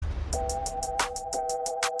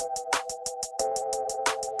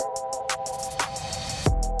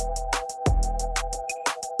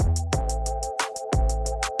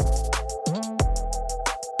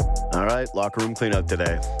right, locker room cleanout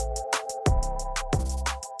today.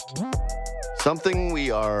 Something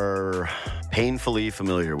we are painfully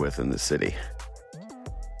familiar with in this city.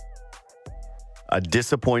 A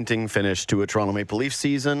disappointing finish to a Toronto Maple Leafs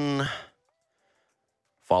season,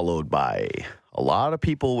 followed by a lot of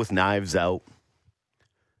people with knives out.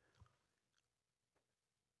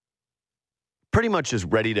 Pretty much just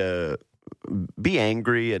ready to be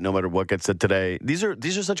angry at no matter what gets said today. These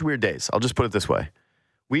are such weird days. I'll just put it this way.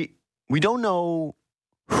 We don't know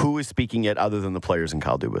who is speaking yet other than the players and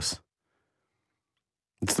Kyle Dubas.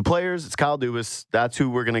 It's the players, it's Kyle Dubas. That's who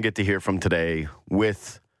we're going to get to hear from today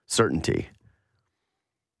with certainty.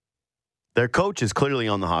 Their coach is clearly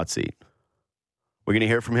on the hot seat. We're going to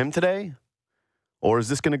hear from him today? Or is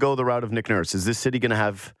this going to go the route of Nick Nurse? Is this city going to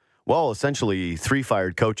have, well, essentially 3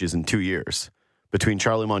 fired coaches in 2 years? Between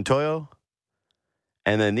Charlie Montoyo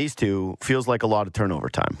and then these two, feels like a lot of turnover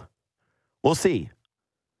time. We'll see.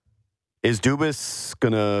 Is Dubas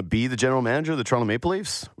going to be the general manager of the Toronto Maple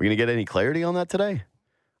Leafs? We're going to get any clarity on that today?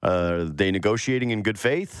 Are they negotiating in good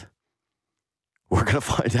faith? We're going to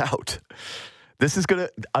find out. This is going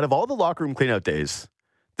to, out of all the locker room cleanout days,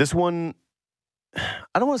 this one,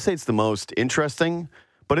 I don't want to say it's the most interesting,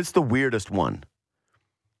 but it's the weirdest one.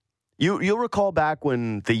 You'll recall back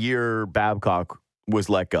when the year Babcock was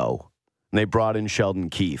let go and they brought in Sheldon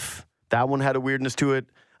Keefe. That one had a weirdness to it,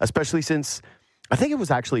 especially since I think it was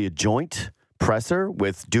actually a joint presser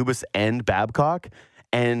with Dubas and Babcock,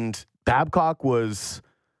 and Babcock was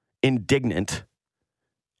indignant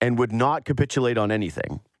and would not capitulate on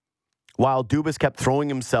anything, while Dubas kept throwing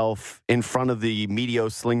himself in front of the media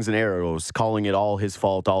slings and arrows, calling it all his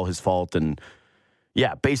fault, and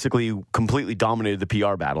yeah, basically completely dominated the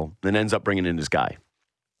PR battle and ends up bringing in his guy.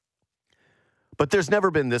 But there's never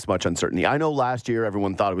been this much uncertainty. I know last year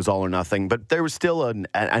everyone thought it was all or nothing, but there was still an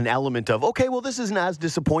element of, okay, well, this isn't as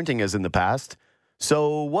disappointing as in the past.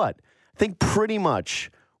 So what? I think pretty much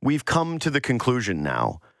we've come to the conclusion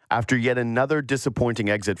now, after yet another disappointing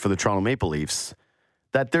exit for the Toronto Maple Leafs,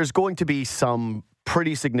 that there's going to be some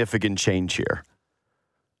pretty significant change here.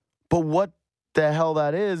 But what the hell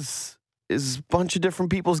that is a bunch of different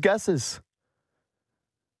people's guesses.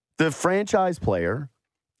 The franchise player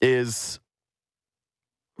is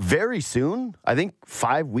very soon, I think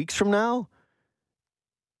 5 weeks from now,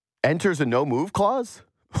 enters a no-move clause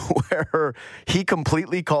where he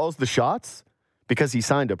completely calls the shots because he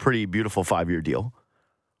signed a pretty beautiful 5-year deal.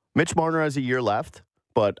 Mitch Marner has a year left,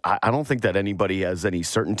 but I don't think that anybody has any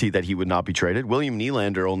certainty that he would not be traded. William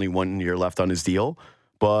Nylander, only 1 year left on his deal,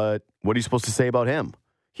 but what are you supposed to say about him?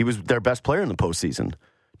 He was their best player in the postseason.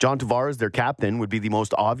 John Tavares, their captain, would be the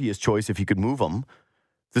most obvious choice if you could move him.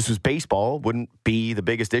 This was baseball, wouldn't be the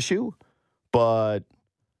biggest issue, but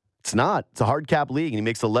it's not. It's a hard cap league, and he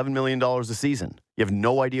makes $11 million a season. You have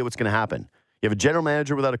no idea what's going to happen. You have a general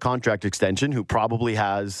manager without a contract extension who probably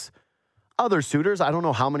has other suitors. I don't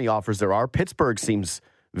know how many offers there are. Pittsburgh seems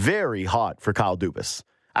very hot for Kyle Dubas.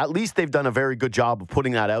 At least they've done a very good job of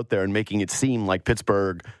putting that out there and making it seem like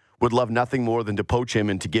Pittsburgh would love nothing more than to poach him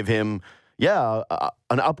and to give him,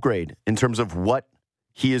 an upgrade in terms of what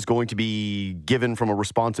he is going to be given from a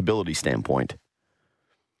responsibility standpoint.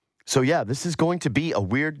 So, this is going to be a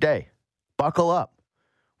weird day. Buckle up.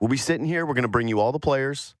 We'll be sitting here. We're going to bring you all the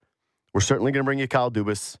players. We're certainly going to bring you Kyle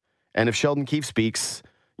Dubas. And if Sheldon Keefe speaks,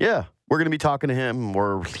 we're going to be talking to him.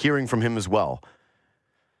 We're hearing from him as well.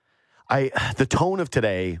 The tone of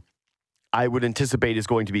today, I would anticipate, is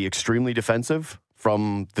going to be extremely defensive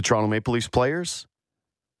from the Toronto Maple Leafs players.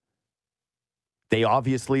 They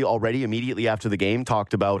obviously already immediately after the game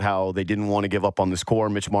talked about how they didn't want to give up on this core.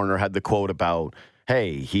 Mitch Marner had the quote about,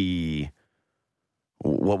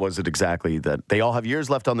 what was it exactly? That they all have years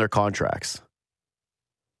left on their contracts.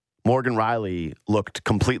 Morgan Rielly looked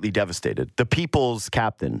completely devastated. The people's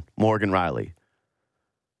captain, Morgan Rielly,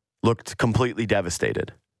 looked completely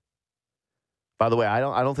devastated. By the way, I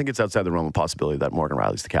don't think it's outside the realm of possibility that Morgan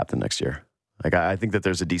Rielly's the captain next year. I think that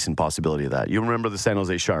there's a decent possibility of that. You remember the San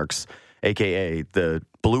Jose Sharks, a.k.a. the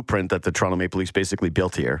blueprint that the Toronto Maple Leafs basically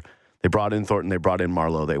built here. They brought in Thornton, they brought in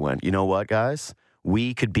Marleau. They went, you know what, guys?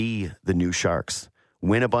 We could be the new Sharks.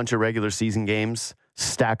 Win a bunch of regular season games,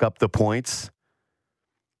 stack up the points,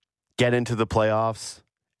 get into the playoffs,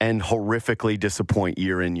 and horrifically disappoint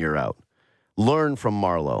year in, year out. Learn from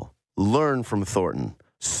Marleau. Learn from Thornton.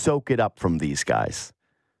 Soak it up from these guys.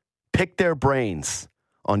 Pick their brains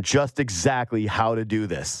on just exactly how to do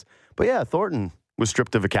this. But Thornton was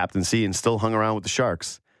stripped of a captaincy and still hung around with the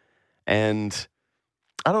Sharks. And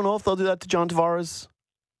I don't know if they'll do that to John Tavares.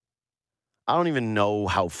 I don't even know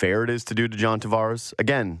how fair it is to do to John Tavares.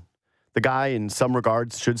 Again, the guy in some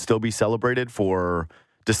regards should still be celebrated for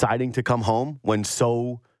deciding to come home when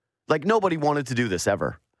nobody wanted to do this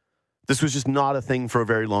ever. This was just not a thing for a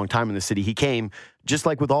very long time in the city. He came, just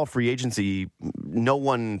like with all free agency, no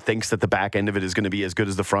one thinks that the back end of it is going to be as good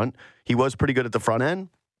as the front. He was pretty good at the front end.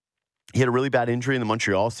 He had a really bad injury in the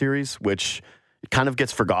Montreal series, which kind of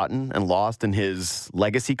gets forgotten and lost in his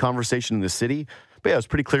legacy conversation in the city. But yeah, it was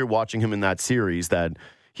pretty clear watching him in that series that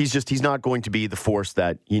he's not going to be the force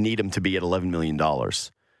that you need him to be at $11 million.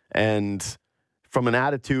 And from an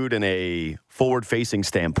attitude and a forward-facing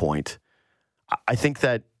standpoint, I think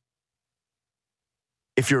that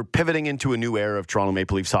if you're pivoting into a new era of Toronto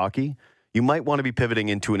Maple Leafs hockey, you might want to be pivoting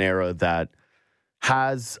into an era that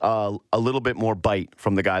has a little bit more bite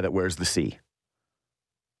from the guy that wears the C.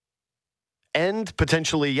 And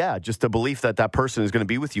potentially, just a belief that that person is going to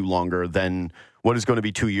be with you longer than what is going to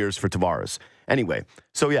be 2 years for Tavares. Anyway,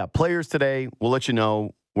 so players today, we'll let you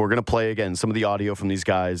know. We're going to play, again, some of the audio from these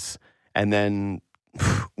guys. And then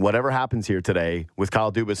whatever happens here today with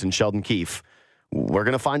Kyle Dubas and Sheldon Keefe, we're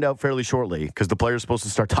going to find out fairly shortly because the player's supposed to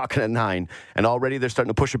start talking at 9, and already they're starting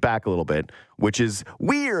to push it back a little bit, which is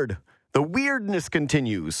weird. The weirdness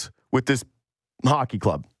continues with this hockey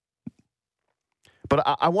club. But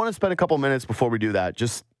I want to spend a couple minutes before we do that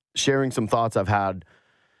just sharing some thoughts I've had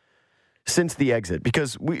since the exit,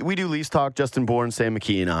 because we do Leafs Talk, Justin Bourne, Sam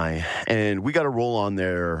McKee, and I, and we got to roll on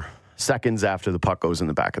there seconds after the puck goes in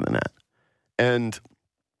the back of the net. And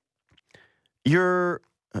you're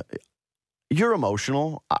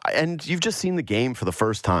emotional, and you've just seen the game for the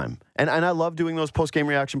first time. And I love doing those post-game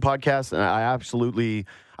reaction podcasts, and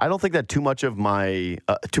I don't think that too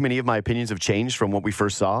many of my opinions have changed from what we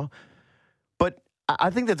first saw. But I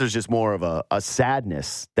think that there's just more of a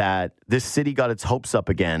sadness that this city got its hopes up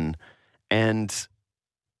again and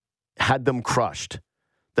had them crushed.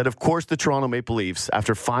 That, of course, the Toronto Maple Leafs,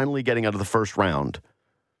 after finally getting out of the first round,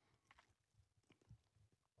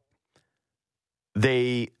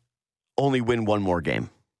 they only win one more game.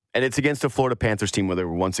 And it's against a Florida Panthers team where they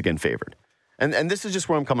were once again favored. And this is just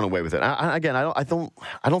where I'm coming away with it. I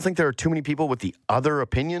don't think there are too many people with the other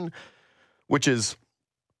opinion, which is,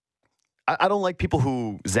 I don't like people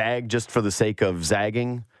who zag just for the sake of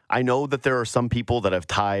zagging. I know that there are some people that have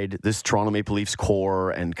tied this Toronto Maple Leafs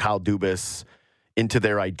core and Kyle Dubas into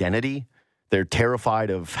their identity. They're terrified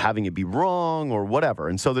of having it be wrong or whatever.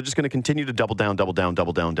 And so they're just going to continue to double down.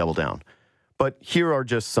 But here are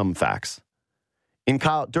just some facts.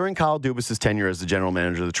 During Kyle Dubas' tenure as the general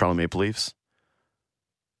manager of the Toronto Maple Leafs,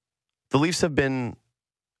 the Leafs have been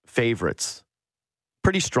favorites,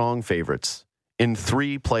 pretty strong favorites, in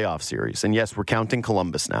 3 playoff series. And yes, we're counting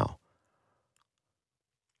Columbus now.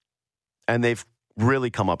 And they've really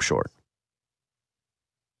come up short.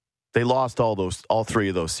 They lost all 3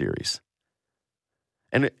 of those series.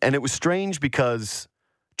 And it was strange because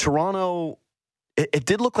Toronto, it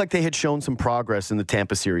did look like they had shown some progress in the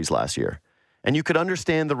Tampa series last year. And you could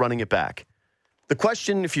understand the running it back. The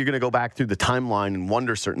question, if you're going to go back through the timeline and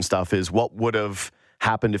wonder certain stuff, is what would have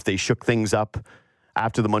happened if they shook things up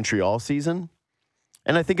after the Montreal season?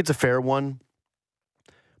 And I think it's a fair one.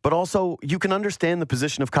 But also, you can understand the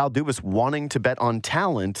position of Kyle Dubas wanting to bet on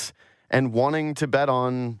talent and wanting to bet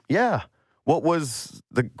on, what was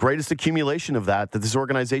the greatest accumulation of that this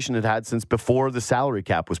organization had had since before the salary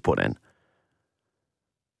cap was put in.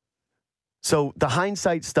 So the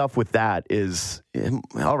hindsight stuff with that is,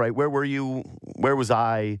 all right, where were you? Where was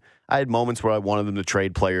I? I had moments where I wanted them to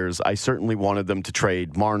trade players. I certainly wanted them to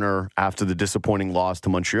trade Marner after the disappointing loss to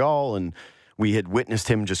Montreal, and we had witnessed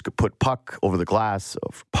him just put puck over the glass.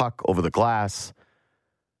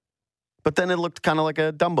 But then it looked kind of like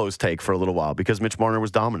a Dumbo's take for a little while because Mitch Marner was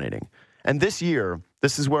dominating. And this year,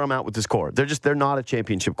 this is where I'm at with this core. They're not a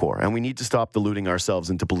championship core, and we need to stop deluding ourselves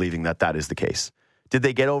into believing that is the case. Did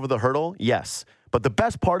they get over the hurdle? Yes. But the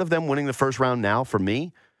best part of them winning the first round now, for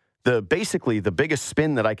me, basically the biggest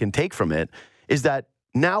spin that I can take from it is that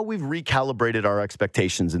now we've recalibrated our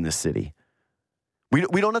expectations in this city.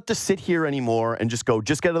 We don't have to sit here anymore and just get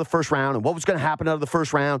out of the first round and what was going to happen out of the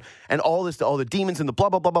first round and all the demons and the blah,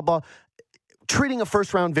 blah, blah, blah, blah. Treating a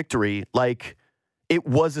first round victory like it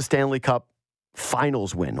was a Stanley Cup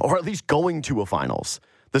finals win, or at least going to a finals.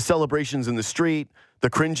 The celebrations in the street, the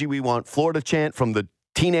cringy "we want Florida" chant from the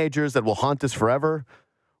teenagers that will haunt us forever.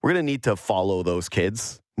 We're going to need to follow those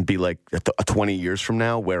kids and be like, 20 years from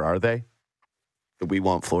now, where are they? The "we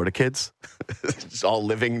want Florida" kids. Just all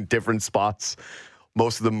living in different spots.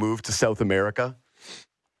 Most of them moved to South America.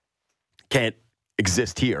 Can't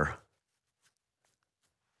exist here.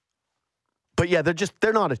 But yeah,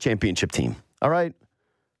 they're not a championship team. All right?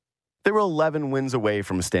 They were 11 wins away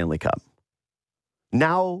from a Stanley Cup.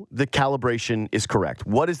 Now the calibration is correct.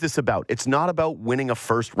 What is this about? It's not about winning a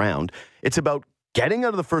first round. It's about getting out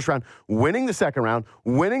of the first round, winning the second round,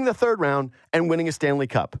 winning the third round, and winning a Stanley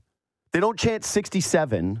Cup. They don't chant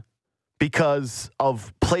 67 because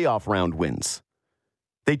of playoff round wins.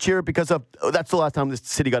 They cheer it because of, that's the last time this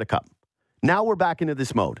city got a cup. Now we're back into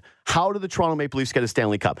this mode. How did the Toronto Maple Leafs get a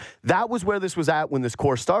Stanley Cup? That was where this was at when this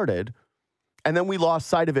core started, and then we lost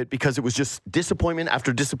sight of it because it was just disappointment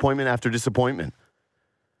after disappointment after disappointment.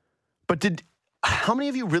 But how many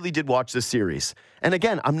of you really did watch this series? And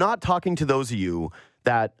again, I'm not talking to those of you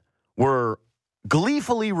that were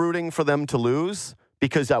gleefully rooting for them to lose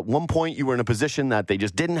because at one point you were in a position that they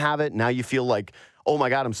just didn't have it. Now you feel like, oh my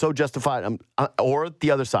God, I'm so justified. Or the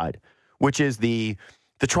other side, which is the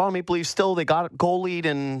Toronto Maple Leafs still, they got a goal lead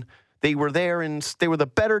and they were there and they were the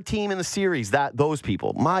better team in the series. Those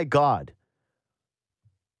people, my God.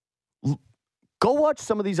 Go watch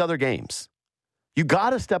some of these other games. You got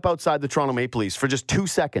to step outside the Toronto Maple Leafs for just 2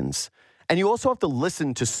 seconds. And you also have to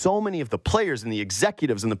listen to so many of the players and the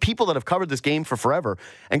executives and the people that have covered this game for forever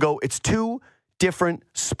and go, it's two different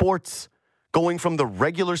sports going from the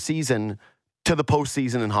regular season to the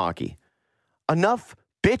postseason in hockey. Enough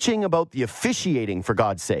bitching about the officiating, for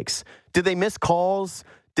God's sakes. Did they miss calls?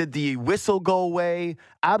 Did the whistle go away?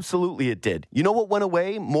 Absolutely it did. You know what went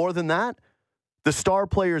away more than that? The star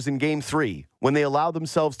players in Game 3, when they allowed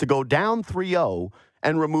themselves to go down 3-0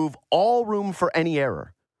 and remove all room for any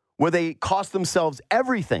error, where they cost themselves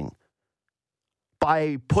everything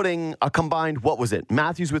by putting a combined, what was it?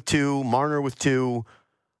 Matthews with 2, Marner with 2,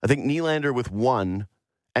 I think Nylander with 1,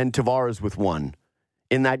 and Tavares with 1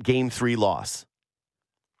 in that Game 3 loss.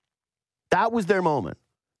 That was their moment.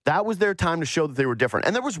 That was their time to show that they were different.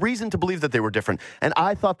 And there was reason to believe that they were different. And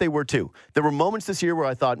I thought they were too. There were moments this year where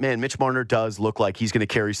I thought, man, Mitch Marner does look like he's going to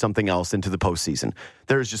carry something else into the postseason.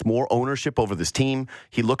 There's just more ownership over this team.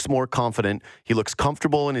 He looks more confident. He looks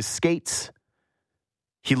comfortable in his skates.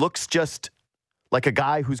 He looks just like a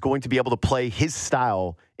guy who's going to be able to play his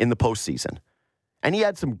style in the postseason. And he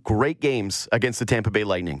had some great games against the Tampa Bay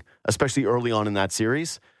Lightning, especially early on in that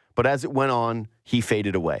series. But as it went on, he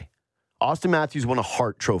faded away. Austin Matthews won a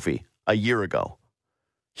Hart Trophy a year ago.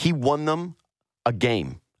 He won them a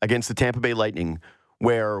game against the Tampa Bay Lightning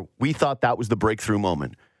where we thought that was the breakthrough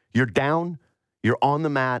moment. You're down, you're on the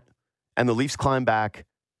mat, and the Leafs climb back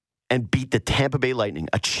and beat the Tampa Bay Lightning,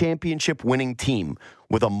 a championship-winning team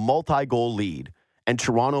with a multi-goal lead, and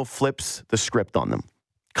Toronto flips the script on them,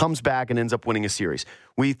 comes back and ends up winning a series.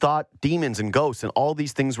 We thought demons and ghosts and all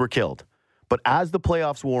these things were killed. But as the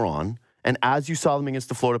playoffs wore on, and as you saw them against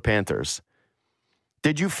the Florida Panthers,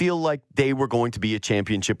 did you feel like they were going to be a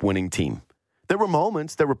championship-winning team? There were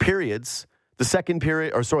moments, there were periods.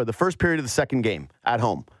 The first period of the second game at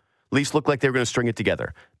home, Leafs looked like they were going to string it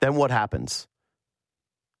together. Then what happens?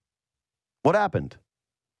 What happened?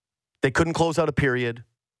 They couldn't close out a period,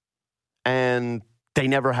 and they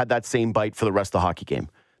never had that same bite for the rest of the hockey game.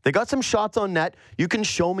 They got some shots on net. You can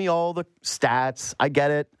show me all the stats. I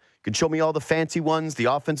get it. You can show me all the fancy ones, the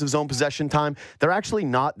offensive zone possession time. They're actually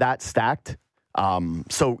not that stacked.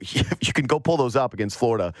 So you can go pull those up against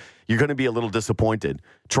Florida. You're going to be a little disappointed.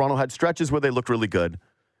 Toronto had stretches where they looked really good,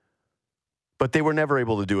 but they were never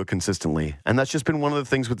able to do it consistently. And that's just been one of the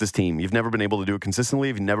things with this team. You've never been able to do it consistently.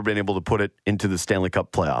 You've never been able to put it into the Stanley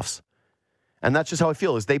Cup playoffs. And that's just how I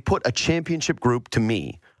feel, is they put a championship group, to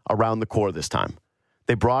me, around the core this time.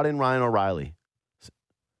 They brought in Ryan O'Reilly.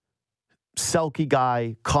 Selke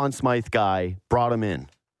guy, Conn Smythe guy, brought him in.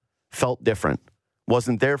 Felt different.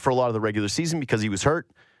 Wasn't there for a lot of the regular season because he was hurt,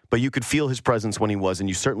 but you could feel his presence when he was, and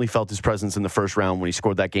you certainly felt his presence in the first round when he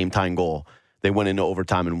scored that game-tying goal. They went into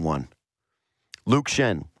overtime and won. Luke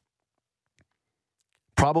Schenn,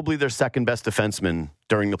 probably their second-best defenseman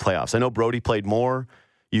during the playoffs. I know Brody played more.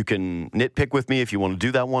 You can nitpick with me if you want to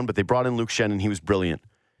do that one, but they brought in Luke Schenn, and he was brilliant.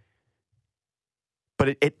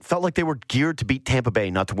 But it felt like they were geared to beat Tampa Bay,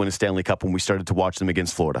 not to win a Stanley Cup when we started to watch them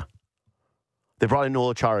against Florida. They brought in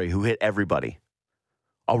Noel Acciari, who hit everybody.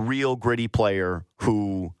 A real gritty player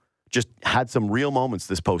who just had some real moments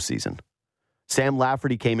this postseason. Sam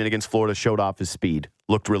Lafferty came in against Florida, showed off his speed,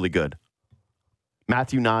 looked really good.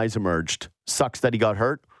 Matthew Knies emerged. Sucks that he got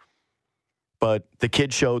hurt, but the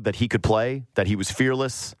kid showed that he could play, that he was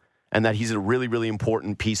fearless, and that he's a really, really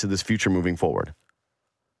important piece of this future moving forward.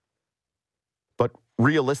 But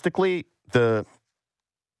realistically, the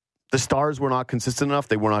Stars were not consistent enough.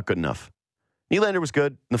 They were not good enough. Nylander was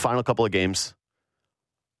good in the final couple of games.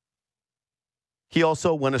 He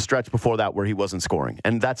also went a stretch before that where he wasn't scoring.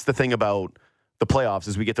 And that's the thing about the playoffs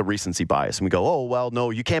is we get the recency bias. And we go, oh, well, no,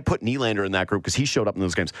 you can't put Nylander in that group because he showed up in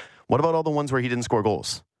those games. What about all the ones where he didn't score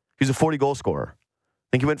goals? He's a 40-goal scorer.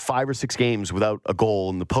 think he went 5 or 6 games without a goal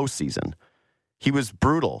in the postseason. He was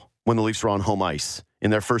brutal when the Leafs were on home ice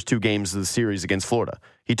in their first 2 games of the series against Florida.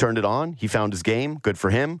 He turned it on. He found his game. Good for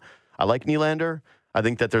him. I like Nylander. I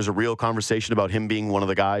think that there's a real conversation about him being one of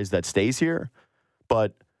the guys that stays here.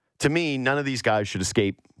 But to me, none of these guys should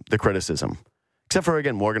escape the criticism. Except for,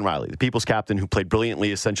 again, Morgan Rielly, the People's captain who played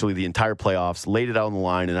brilliantly essentially the entire playoffs, laid it out on the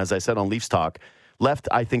line, and as I said on Leafs Talk, left,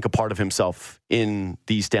 I think, a part of himself in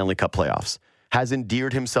the Stanley Cup playoffs. Has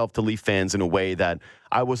endeared himself to Leaf fans in a way that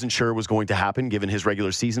I wasn't sure was going to happen given his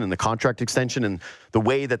regular season and the contract extension and the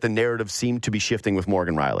way that the narrative seemed to be shifting with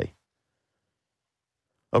Morgan Rielly.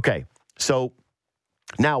 Okay, so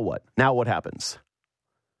now what? Now what happens?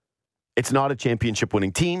 It's not a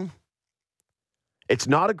championship-winning team. It's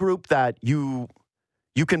not a group that you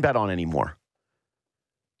can bet on anymore.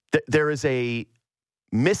 There is a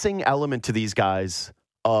missing element to these guys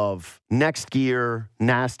of next gear,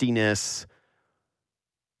 nastiness,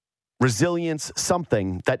 resilience,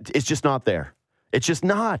 something that is just not there. It's just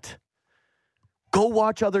not. Go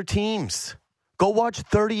watch other teams. Go watch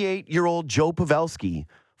 38-year-old Joe Pavelski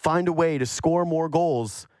find a way to score more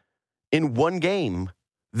goals in one game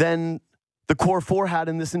than the core 4 had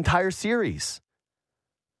in this entire series.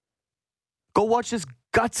 Go watch this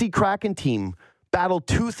gutsy Kraken team battle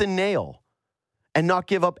tooth and nail and not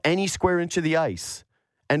give up any square inch of the ice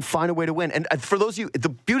and find a way to win. And for those of you, the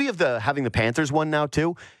beauty of having the Panthers one now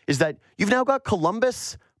too is that you've now got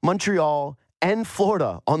Columbus, Montreal, and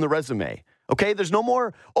Florida on the resume. Okay, there's no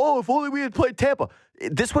more, if only we had played Tampa.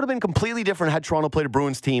 This would have been completely different had Toronto played a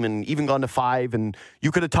Bruins team and even gone to 5, and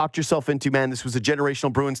you could have talked yourself into, man, this was a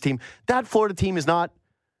generational Bruins team. That Florida team is not,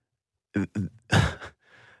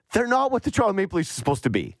 they're not what the Toronto Maple Leafs are supposed to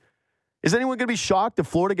be. Is anyone going to be shocked if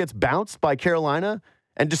Florida gets bounced by Carolina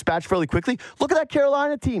and dispatched fairly quickly? Look at that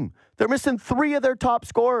Carolina team. They're missing 3 of their top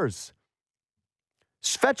scorers.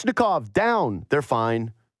 Svechnikov, down. They're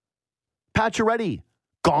fine. Pacioretty,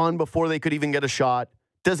 gone before they could even get a shot.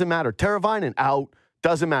 Doesn't matter. Teravainen, out.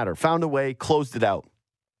 Doesn't matter. Found a way, closed it out.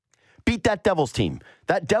 Beat that Devils team.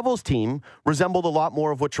 That Devils team resembled a lot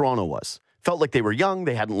more of what Toronto was. Felt like they were young.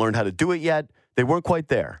 They hadn't learned how to do it yet. They weren't quite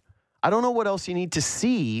there. I don't know what else you need to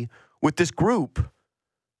see with this group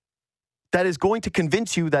that is going to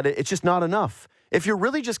convince you that it's just not enough. If you're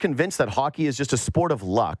really just convinced that hockey is just a sport of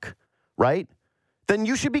luck, right? Then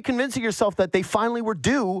you should be convincing yourself that they finally were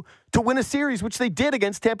due to win a series, which they did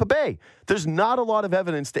against Tampa Bay. There's not a lot of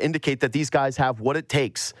evidence to indicate that these guys have what it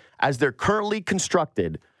takes as they're currently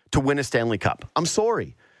constructed to win a Stanley Cup. I'm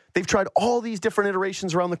sorry. They've tried all these different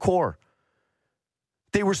iterations around the core.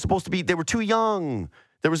 They were too young.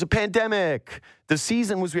 There was a pandemic. The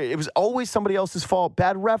season it was always somebody else's fault.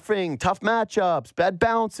 Bad reffing, tough matchups, bad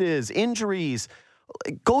bounces, injuries.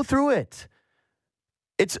 Go through it.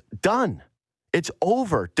 It's done. It's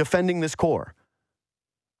over defending this core.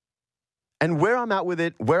 And where I'm at with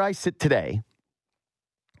it, where I sit today,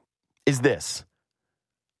 is this.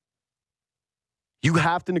 You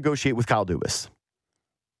have to negotiate with Kyle Dubas.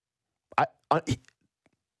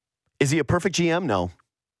 Is he a perfect GM? No.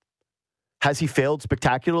 Has he failed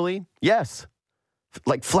spectacularly? Yes.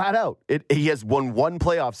 Like flat out. He has won 1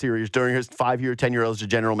 playoff series during his 5-year tenure as a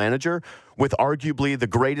general manager with arguably the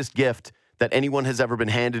greatest gift that anyone has ever been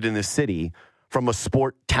handed in this city from a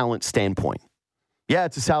sport talent standpoint. Yeah,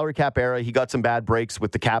 it's a salary cap era. He got some bad breaks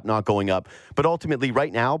with the cap not going up. But ultimately,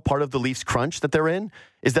 right now, part of the Leafs crunch that they're in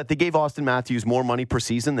is that they gave Austin Matthews more money per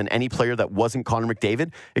season than any player that wasn't Connor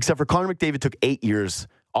McDavid, except for Connor McDavid took 8 years.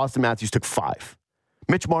 Austin Matthews took 5.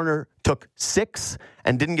 Mitch Marner took 6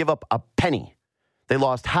 and didn't give up a penny. They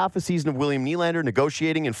lost half a season of William Nylander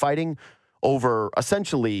negotiating and fighting over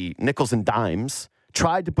essentially nickels and dimes,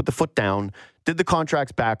 tried to put the foot down, did the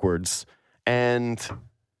contracts backwards, and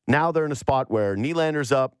now they're in a spot where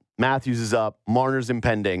Nylander's up, Matthews is up, Marner's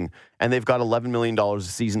impending, and they've got $11 million a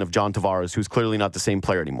season of John Tavares, who's clearly not the same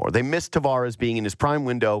player anymore. They missed Tavares being in his prime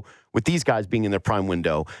window with these guys being in their prime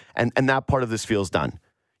window, and that part of this feels done.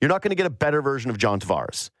 You're not going to get a better version of John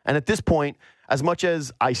Tavares. And at this point, as much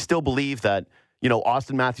as I still believe that,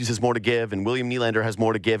 Austin Matthews has more to give and William Nylander has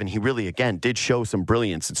more to give, and he really, again, did show some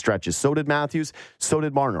brilliance in stretches. So did Matthews, so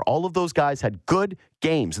did Marner. All of those guys had good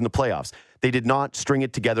games in the playoffs. They did not string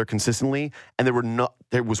it together consistently, and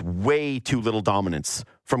there was way too little dominance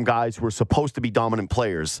from guys who were supposed to be dominant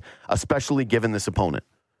players, especially given this opponent.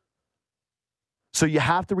 So you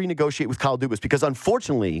have to renegotiate with Kyle Dubas because,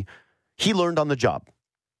 unfortunately, he learned on the job.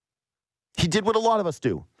 He did what a lot of us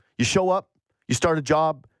do. You show up, you start a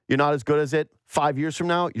job, you're not as good as it. 5 years from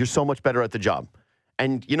now, you're so much better at the job.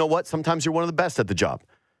 And you know what? Sometimes you're one of the best at the job.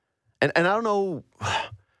 And I don't know.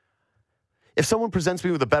 If someone presents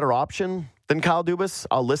me with a better option than Kyle Dubas,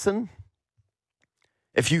 I'll listen.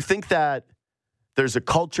 If you think that there's a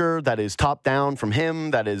culture that is top down from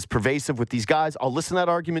him, that is pervasive with these guys, I'll listen to that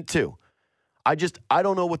argument too. I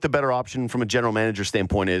don't know what the better option from a general manager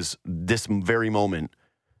standpoint is this very moment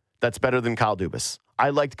that's better than Kyle Dubas. I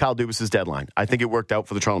liked Kyle Dubas' deadline. I think it worked out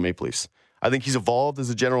for the Toronto Maple Leafs. I think he's evolved as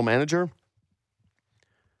a general manager.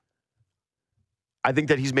 I think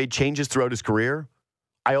that he's made changes throughout his career.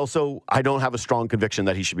 I don't have a strong conviction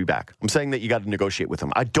that he should be back. I'm saying that you got to negotiate with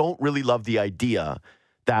him. I don't really love the idea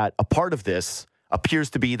that a part of this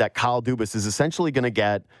appears to be that Kyle Dubas is essentially going to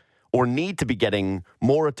get or need to be getting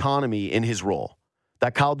more autonomy in his role.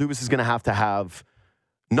 That Kyle Dubas is going to have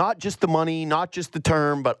not just the money, not just the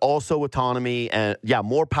term, but also autonomy and,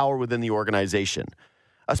 more power within the organization.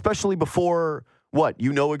 Especially before,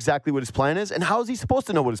 you know exactly what his plan is? And how is he supposed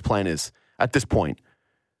to know what his plan is at this point?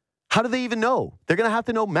 How do they even know? They're going to have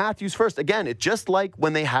to know Matthews first. Again, it's just like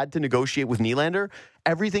when they had to negotiate with Nylander,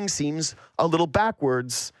 everything seems a little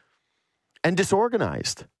backwards and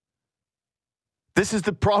disorganized. This is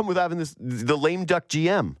the problem with having the lame duck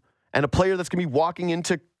GM and a player that's going to be walking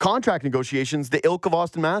into contract negotiations, the ilk of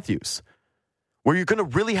Auston Matthews, where you're going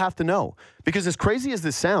to really have to know. Because as crazy as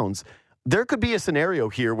this sounds, there could be a scenario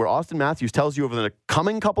here where Auston Matthews tells you over the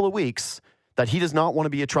coming couple of weeks that he does not want to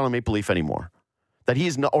be a Toronto Maple Leaf anymore. That he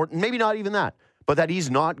is not, or maybe not even that, but that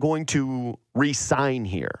he's not going to re-sign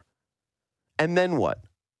here. And then what?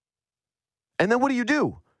 And then what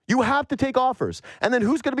do? You have to take offers. And then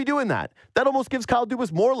who's going to be doing that? That almost gives Kyle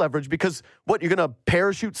Dubas more leverage because you're going to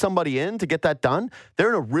parachute somebody in to get that done? They're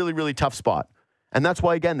in a really, really tough spot. And that's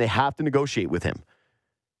why, again, they have to negotiate with him.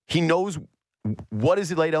 He knows what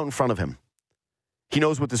is laid out in front of him. He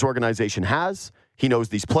knows what this organization has. He knows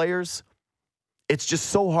these players. It's just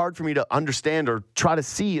so hard for me to understand or try to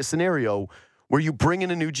see a scenario where you bring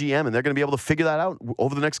in a new GM and they're going to be able to figure that out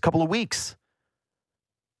over the next couple of weeks.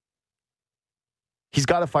 He's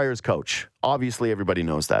got to fire his coach. Obviously, everybody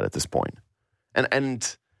knows that at this point.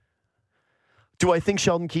 And do I think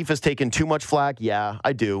Sheldon Keefe has taken too much flack? Yeah,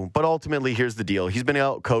 I do. But ultimately, here's the deal. He's been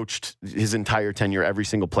out-coached his entire tenure, every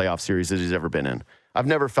single playoff series that he's ever been in. I've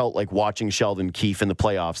never felt like watching Sheldon Keefe in the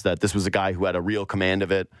playoffs that this was a guy who had a real command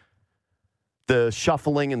of it. The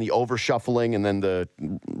shuffling and the over-shuffling and then the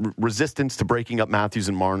resistance to breaking up Matthews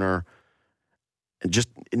and Marner.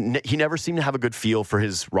 He never seemed to have a good feel for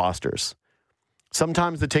his rosters.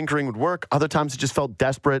 Sometimes the tinkering would work. Other times it just felt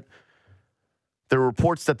desperate. There were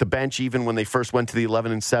reports that the bench, even when they first went to the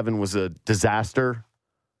 11-7, was a disaster.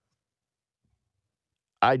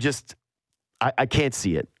 I can't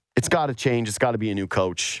see it. It's got to change. It's got to be a new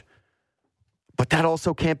coach. But that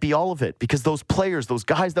also can't be all of it because those players, those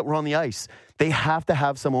guys that were on the ice, they have to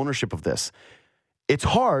have some ownership of this. It's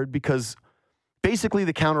hard because basically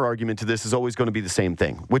the counter argument to this is always going to be the same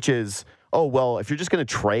thing, which is, if you're just going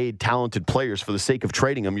to trade talented players for the sake of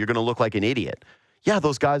trading them, you're going to look like an idiot. Yeah,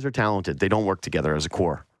 those guys are talented. They don't work together as a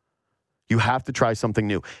core. You have to try something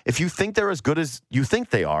new. If you think they're as good as you think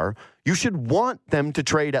they are, you should want them to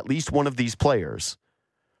trade at least one of these players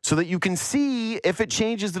so that you can see if it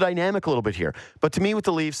changes the dynamic a little bit here. But to me, with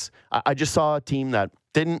the Leafs, I just saw a team that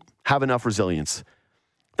didn't have enough resilience,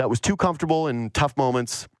 that was too comfortable in tough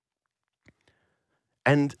moments,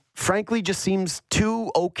 and frankly just seems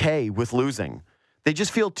too okay with losing. They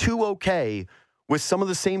just feel too okay with some of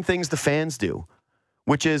the same things the fans do,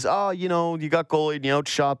 which is, you got goalie and you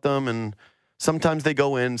outshot them, and sometimes they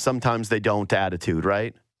go in, sometimes they don't attitude,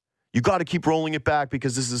 right? You got to keep rolling it back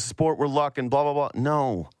because this is a sport where luck and blah, blah, blah.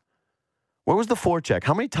 No. Where was the forecheck?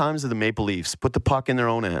 How many times did the Maple Leafs put the puck in their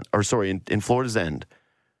own end, in Florida's end?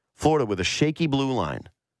 Florida with a shaky blue line.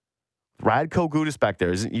 Radko Gudas back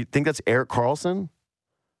there. You think that's Erik Karlsson?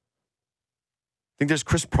 Think there's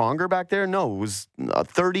Chris Pronger back there? No, it was a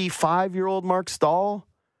 35-year-old Mark Stahl.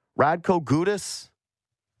 Radko Gudas.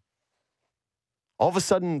 All of a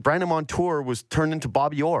sudden, Brandon Montour was turned into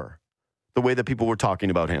Bobby Orr, the way that people were talking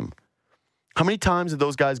about him. How many times did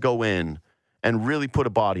those guys go in and really put a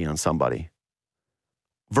body on somebody?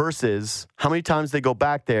 Versus how many times they go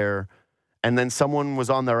back there and then someone was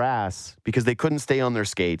on their ass because they couldn't stay on their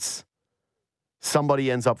skates.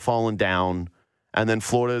 Somebody ends up falling down, and then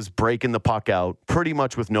Florida's breaking the puck out pretty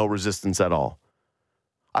much with no resistance at all.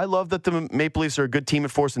 I love that the Maple Leafs are a good team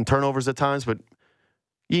at forcing turnovers at times, but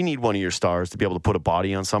you need one of your stars to be able to put a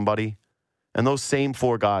body on somebody. And those same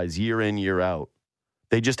four guys, year in, year out,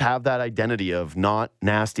 they just have that identity of not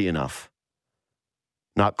nasty enough,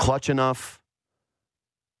 not clutch enough,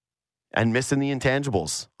 and missing the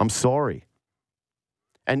intangibles. I'm sorry.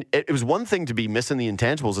 And it was one thing to be missing the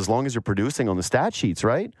intangibles as long as you're producing on the stat sheets,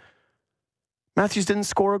 right? Matthews didn't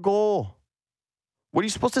score a goal. What are you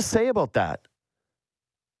supposed to say about that?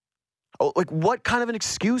 Oh, like, what kind of an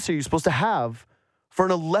excuse are you supposed to have for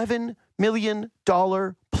an $11 million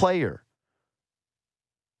player?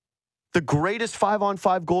 The greatest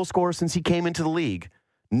 5-on-5 goal scorer since he came into the league,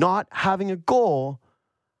 not having a goal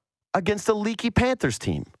against a leaky Panthers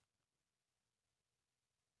team.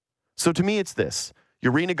 So to me, it's this.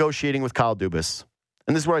 You're renegotiating with Kyle Dubas,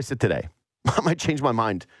 and this is where I sit today. I might change my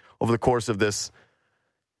mind over the course of this.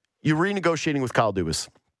 You're renegotiating with Kyle Dubas.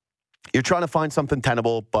 You're trying to find something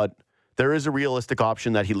tenable, but there is a realistic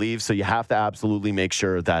option that he leaves, so you have to absolutely make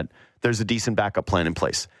sure that there's a decent backup plan in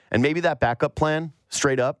place. And maybe that backup plan,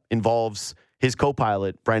 straight up, involves his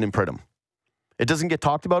co-pilot, Brandon Pridham. It doesn't get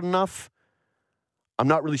talked about enough. I'm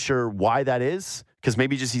not really sure why that is, because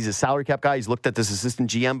maybe just he's a salary cap guy. He's looked at this assistant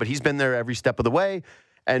GM, but he's been there every step of the way,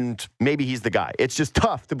 and maybe he's the guy. It's just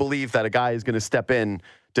tough to believe that a guy is going to step in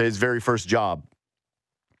to his very first job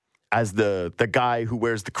as the guy who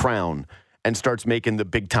wears the crown and starts making the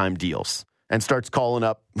big-time deals and starts calling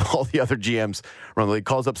up all the other GMs around the league,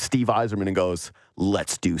 calls up Steve Yzerman and goes,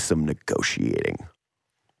 let's do some negotiating.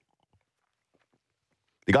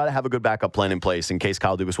 You got to have a good backup plan in place in case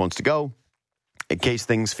Kyle Dubas wants to go, in case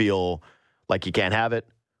things feel like you can't have it,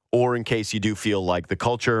 or in case you do feel like the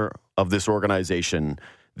culture of this organization,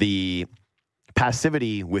 the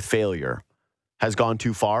passivity with failure has gone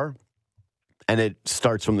too far, and it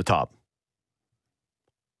starts from the top.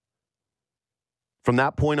 From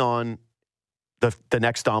that point on, the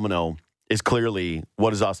next domino is clearly,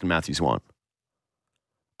 what does Austin Matthews want?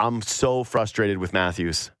 I'm so frustrated with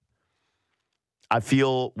Matthews. I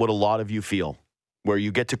feel what a lot of you feel, where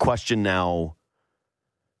you get to question now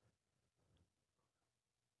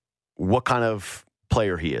what kind of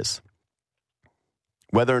player he is.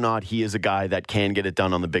 Whether or not he is a guy that can get it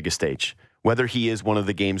done on the biggest stage. Whether he is one of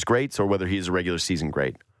the game's greats or whether he is a regular season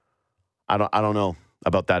great. I don't know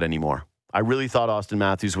about that anymore. I really thought Austin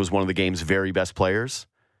Matthews was one of the game's very best players.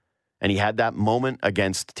 And he had that moment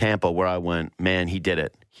against Tampa where I went, man, he did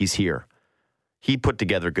it. He's here. He put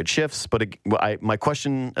together good shifts. But my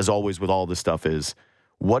question, as always with all this stuff is,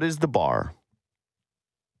 what is the bar?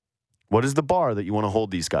 What is the bar that you want to hold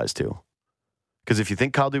these guys to? Because if you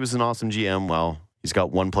think Kyle Dubas is an awesome GM, well, he's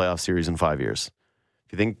got one playoff series in 5 years.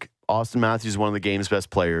 If you think Austin Matthews is one of the game's best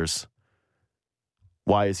players,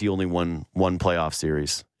 why is he only won one playoff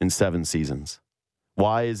series in 7 seasons?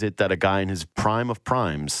 Why is it that a guy in his prime of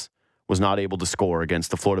primes was not able to score against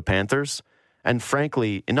the Florida Panthers? And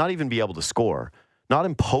frankly, and not even be able to score, not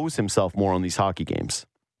impose himself more on these hockey games.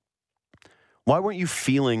 Why weren't you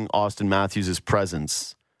feeling Austin Matthews'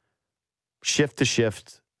 presence shift to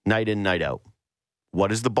shift, night in, night out?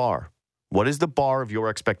 What is the bar? What is the bar of your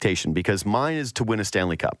expectation? Because mine is to win a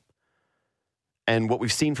Stanley Cup. And what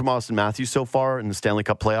we've seen from Austin Matthews so far in the Stanley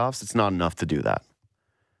Cup playoffs, it's not enough to do that.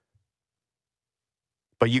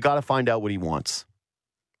 But you got to find out what he wants.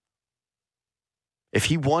 If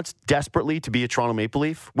he wants desperately to be a Toronto Maple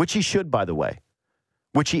Leaf, which he should, by the way,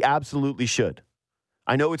 which he absolutely should.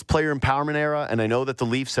 I know it's player empowerment era, and I know that the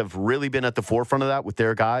Leafs have really been at the forefront of that with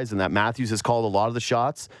their guys, and that Matthews has called a lot of the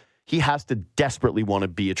shots. He has to desperately want to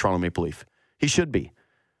be a Toronto Maple Leaf. He should be.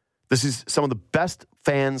 This is some of the best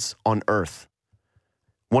fans on earth.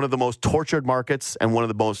 One of the most tortured markets and one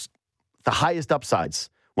of the highest upsides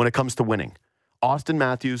when it comes to winning. Austin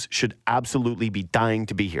Matthews should absolutely be dying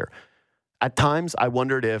to be here. At times, I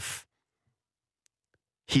wondered if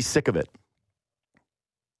he's sick of it.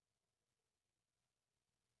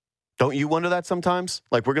 Don't you wonder that sometimes?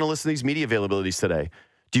 Like, we're going to listen to these media availabilities today.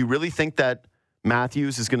 Do you really think that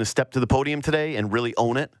Matthews is going to step to the podium today and really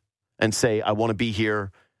own it and say, I want to be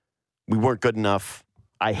here. We weren't good enough.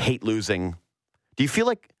 I hate losing. Do you feel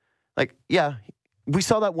like, yeah, we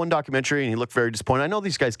saw that one documentary and he looked very disappointed. I know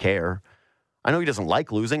these guys care. I know he doesn't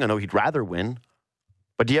like losing. I know he'd rather win.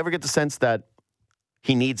 But do you ever get the sense that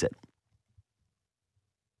he needs it?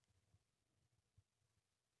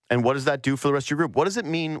 And what does that do for the rest of your group? What does it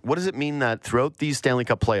mean? What does it mean that throughout these Stanley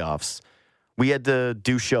Cup playoffs, we had to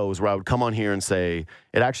do shows where I would come on here and say,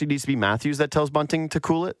 it actually needs to be Matthews that tells Bunting to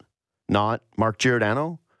cool it, not Mark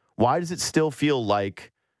Giordano? Why does it still feel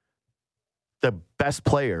like the best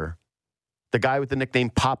player, the guy with the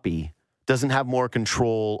nickname Poppy, doesn't have more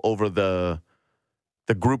control over the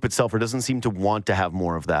group itself, or doesn't seem to want to have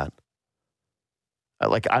more of that?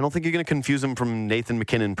 Like, I don't think you're going to confuse him from Nathan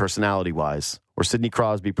McKinnon personality-wise or Sidney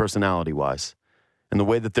Crosby personality-wise and the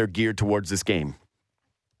way that they're geared towards this game.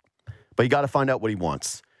 But you got to find out what he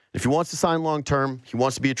wants. If he wants to sign long-term, he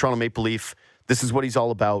wants to be a Toronto Maple Leaf, this is what he's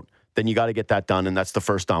all about, then you got to get that done, and that's the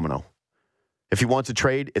first domino. If he wants a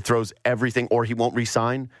trade, it throws everything, or he won't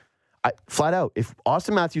re-sign. Flat out, if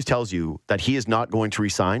Austin Matthews tells you that he is not going to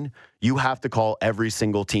resign, you have to call every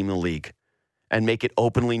single team in the league and make it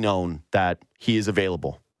openly known that he is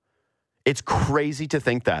available. It's crazy to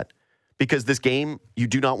think that, because this game, you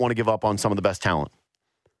do not want to give up on some of the best talent.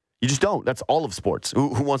 You just don't. That's all of sports.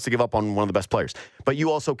 Who wants to give up on one of the best players? But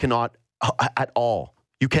you also cannot at all.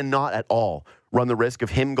 You cannot at all run the risk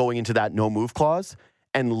of him going into that no-move clause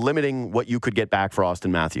and limiting what you could get back for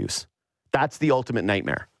Austin Matthews. That's the ultimate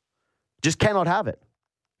nightmare. Just cannot have it.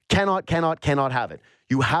 Cannot have it.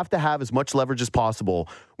 You have to have as much leverage as possible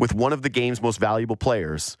with one of the game's most valuable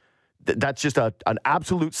players. That's just an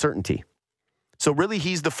absolute certainty. So really,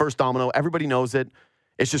 he's the first domino. Everybody knows it.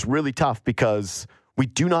 It's just really tough because we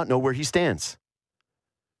do not know where he stands.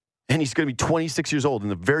 And he's going to be 26 years old in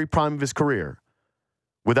the very prime of his career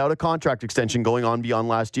without a contract extension going on beyond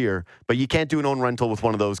last year. But you can't do an own rental with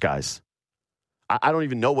one of those guys. I don't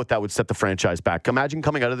even know what that would set the franchise back. Imagine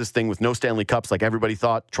coming out of this thing with no Stanley Cups like everybody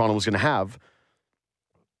thought Toronto was going to have.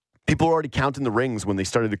 People were already counting the rings when they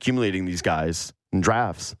started accumulating these guys in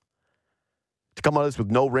drafts. To come out of this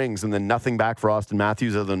with no rings and then nothing back for Austin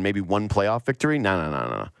Matthews other than maybe one playoff victory?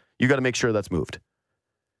 No. You got to make sure that's moved.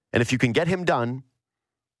 And if you can get him done,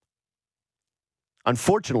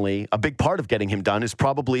 unfortunately, a big part of getting him done is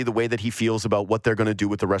probably the way that he feels about what they're going to do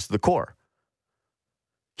with the rest of the core.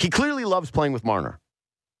 He clearly loves playing with Marner.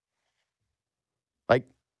 Like,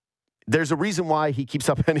 there's a reason why he keeps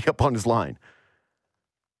ending up on his line.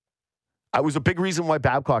 It was a big reason why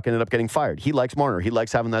Babcock ended up getting fired. He likes Marner. He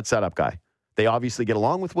likes having that setup guy. They obviously get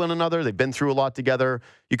along with one another. They've been through a lot together.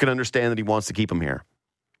 You can understand that he wants to keep him here.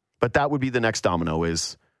 But that would be the next domino,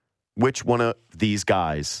 is which one of these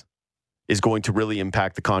guys is going to really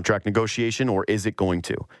impact the contract negotiation, or is it going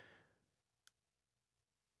to?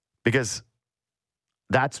 Because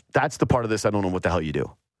that's the part of this I don't know what the hell you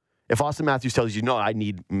do. If Austin Matthews tells you, no, I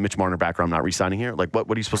need Mitch Marner back or I'm not re-signing here, like what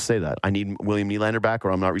are you supposed to say that? I need William Nylander back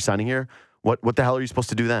or I'm not re-signing here? What the hell are you supposed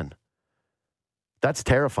to do then? That's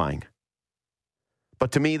terrifying.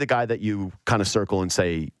 But to me, the guy that you kind of circle and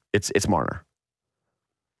say, it's Marner.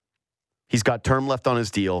 He's got term left on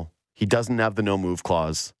his deal. He doesn't have the no-move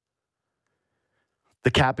clause.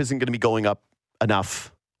 The cap isn't going to be going up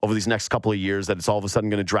enough over these next couple of years that it's all of a sudden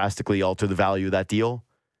going to drastically alter the value of that deal.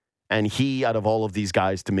 And he, out of all of these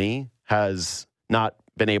guys, to me, has not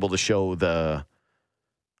been able to show the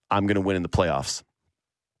I'm going to win in the playoffs.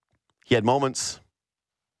 He had moments,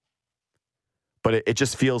 but it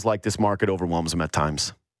just feels like this market overwhelms him at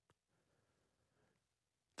times.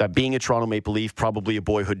 That being a Toronto Maple Leaf, probably a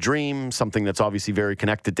boyhood dream, something that's obviously very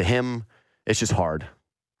connected to him, it's just hard.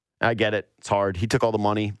 I get it. It's hard. He took all the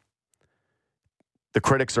money. The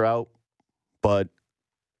critics are out, but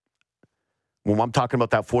when I'm talking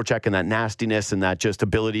about that forecheck and that nastiness and that just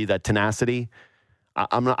ability, that tenacity,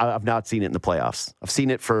 I've not seen it in the playoffs. I've seen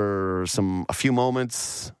it for a few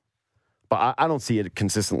moments, but I don't see it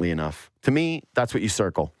consistently enough. To me, that's what you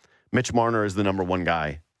circle. Mitch Marner is the number one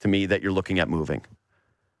guy, to me, that you're looking at moving.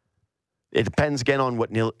 It depends, again, on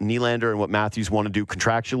what Nylander and what Matthews want to do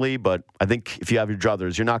contractually, but I think if you have your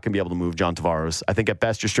druthers, you're not going to be able to move John Tavares. I think at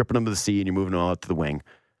best you're stripping him to the C and you're moving him out to the wing.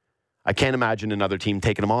 I can't imagine another team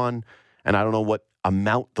taking him on, and I don't know what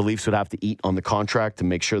amount the Leafs would have to eat on the contract to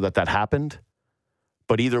make sure that happened.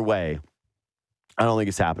 But either way, I don't think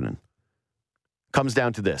it's happening. Comes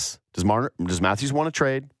down to this. Does Matthews want to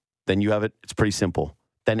trade? Then you have it. It's pretty simple.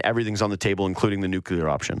 Then everything's on the table, including the nuclear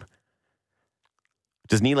option.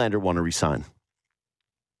 Does Nylander want to resign?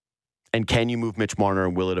 And can you move Mitch Marner,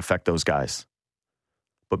 and will it affect those guys?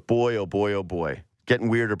 But boy, oh boy, oh boy. Getting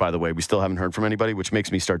weirder, by the way. We still haven't heard from anybody, which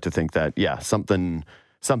makes me start to think that, yeah, something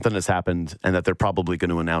has happened and that they're probably going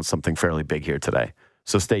to announce something fairly big here today.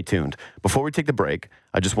 So stay tuned. Before we take the break,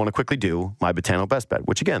 I just want to quickly do my Betano Best Bet,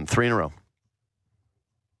 which again, 3 in a row.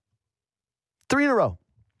 3 in a row.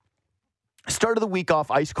 Started the week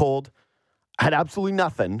off ice cold. Had absolutely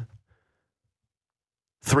nothing.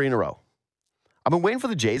 3 in a row. I've been waiting for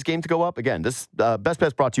the Jays game to go up. Again, this Best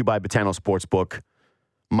Bet's brought to you by Betano Sportsbook.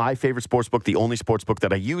 My favorite sportsbook, the only sportsbook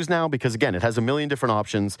that I use now, because, again, it has a million different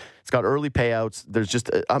options. It's got early payouts. There's just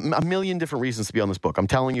a million different reasons to be on this book. I'm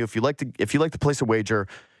telling you, if you like to place a wager,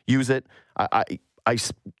 use it. I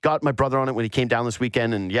got my brother on it when he came down this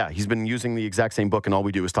weekend, and yeah, he's been using the exact same book, and all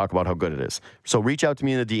we do is talk about how good it is. So reach out to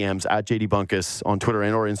me in the DMs at JD Bunkus on Twitter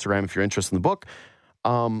and or Instagram if you're interested in the book.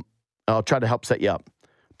 I'll try to help set you up.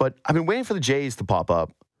 But I've been waiting for the Jays to pop up,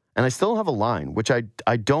 and I still have a line, which I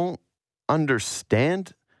don't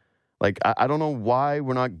understand. Like, I don't know why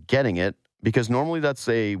we're not getting it, because normally that's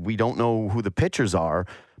we don't know who the pitchers are.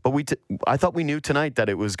 But I thought we knew tonight that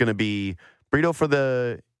it was going to be Brito for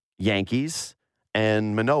the Yankees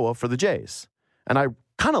and Manoah for the Jays. And I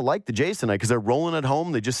kind of like the Jays tonight because they're rolling at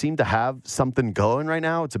home. They just seem to have something going right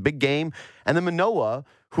now. It's a big game. And then Manoah,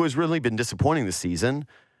 who has really been disappointing this season,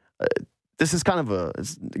 this is kind of a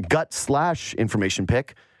gut/information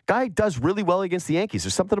pick. Guy does really well against the Yankees.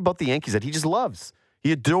 There's something about the Yankees that he just loves.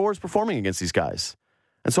 He adores performing against these guys.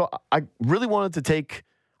 And so I really wanted to take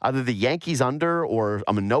either the Yankees under or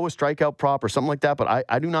a Manoah strikeout prop or something like that, but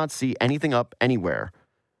I do not see anything up anywhere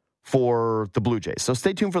for the Blue Jays. So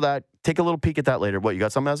stay tuned for that. Take a little peek at that later. What, you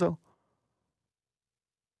got some, Mazzo?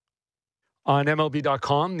 On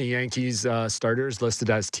MLB.com, the Yankees starters listed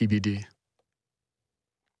as TBD.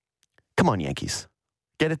 Come on, Yankees.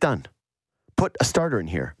 Get it done. Put a starter in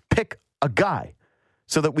here. Pick a guy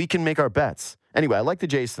so that we can make our bets. Anyway, I like the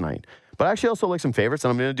Jays tonight. But I actually also like some favorites,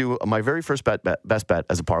 and I'm going to do my very first best bet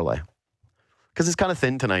as a parlay. Because it's kind of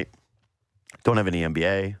thin tonight. Don't have any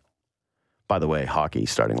NBA. By the way, hockey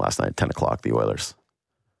starting last night at 10 o'clock, the Oilers.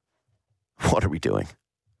 What are we doing?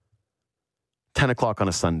 10 o'clock on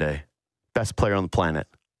a Sunday. Best player on the planet.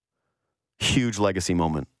 Huge legacy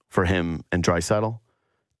moment for him and Draisaitl.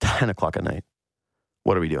 10 o'clock at night.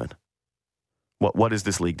 What are we doing? What is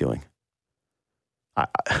this league doing?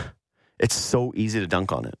 It's so easy to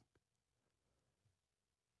dunk on it.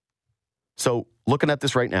 So looking at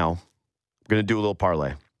this right now, I'm going to do a little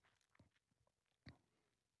parlay.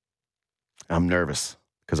 I'm nervous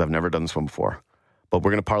because I've never done this one before. But we're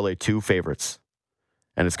going to parlay two favorites.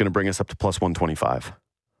 And it's going to bring us up to plus 125.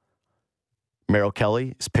 Merrill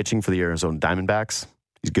Kelly is pitching for the Arizona Diamondbacks.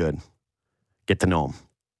 He's good. Get to know him.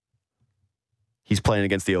 He's playing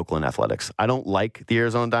against the Oakland Athletics. I don't like the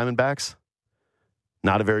Arizona Diamondbacks.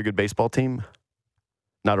 Not a very good baseball team.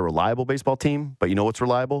 Not a reliable baseball team. But you know what's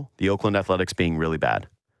reliable? The Oakland Athletics being really bad.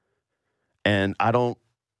 And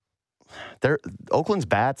Oakland's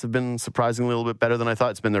bats have been surprisingly a little bit better than I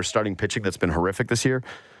thought. It's been their starting pitching that's been horrific this year.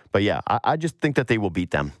 But yeah, I just think that they will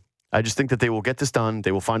beat them. I just think that they will get this done.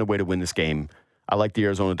 They will find a way to win this game. I like the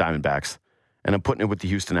Arizona Diamondbacks. And I'm putting it with the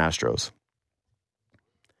Houston Astros.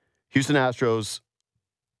 Houston Astros,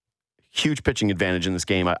 huge pitching advantage in this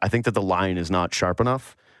game. I think that the line is not sharp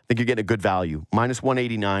enough. I think you're getting a good value. Minus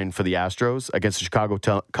 189 for the Astros against the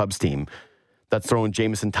Chicago Cubs team that's throwing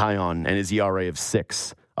Jameson Taillon and his ERA of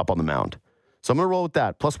 6 up on the mound. So I'm going to roll with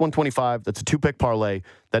that. Plus 125. That's a 2-pick parlay.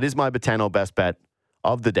 That is my Betano best bet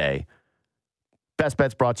of the day. Best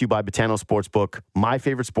bets brought to you by Betano Sportsbook, my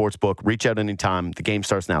favorite sportsbook. Reach out anytime. The game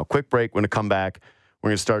starts now. Quick break. We're going to come back. We're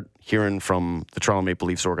going to start hearing from the Toronto Maple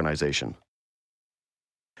Leafs organization.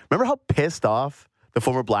 Remember how pissed off the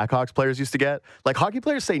former Blackhawks players used to get? Like, hockey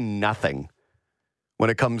players say nothing when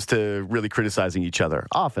it comes to really criticizing each other.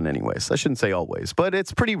 Often, anyways. I shouldn't say always, but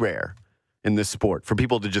it's pretty rare in this sport for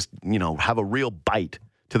people to just, have a real bite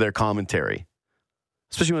to their commentary.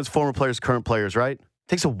 Especially when it's former players, current players, right? It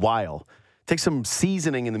takes a while. It takes some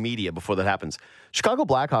seasoning in the media before that happens. Chicago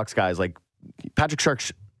Blackhawks guys, like Patrick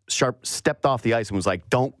Sharp stepped off the ice and was like,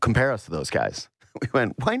 don't compare us to those guys. We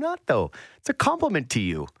went, why not, though? It's a compliment to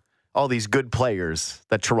you. All these good players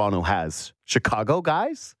that Toronto has. Chicago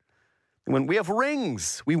guys? When we have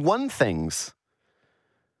rings, we won things.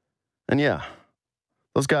 And yeah,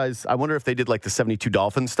 those guys, I wonder if they did like the 72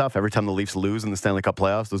 Dolphins stuff every time the Leafs lose in the Stanley Cup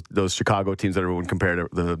playoffs, those Chicago teams that everyone compared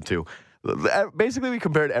them to. Basically, we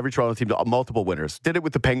compared every Toronto team to multiple winners. Did it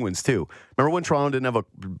with the Penguins, too. Remember when Toronto didn't have a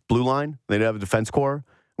blue line? They didn't have a defense core?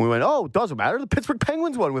 And we went, oh, it doesn't matter. The Pittsburgh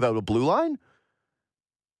Penguins won without a blue line.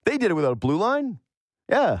 They did it without a blue line.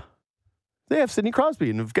 Yeah. They have Sidney Crosby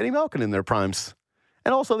and Evgeny Malkin in their primes.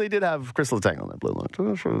 And also, they did have Chris Letang on that blue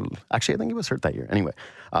line. Actually, I think he was hurt that year. Anyway,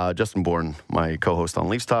 Justin Bourne, my co-host on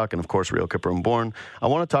Leafs Talk, and of course, Real Kipper and Bourne. I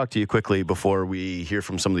want to talk to you quickly before we hear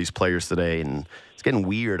from some of these players today. And it's getting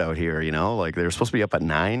weird out here, Like, they were supposed to be up at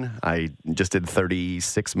 9. I just did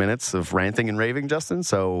 36 minutes of ranting and raving, Justin.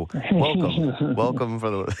 So, welcome. Welcome for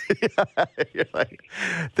the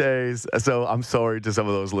days. So, I'm sorry to some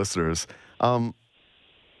of those listeners.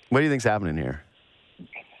 What do you think's happening here?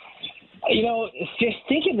 Just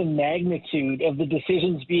think of the magnitude of the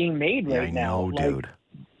decisions being made right now. Dude.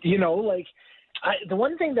 The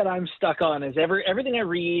one thing that I'm stuck on is everything I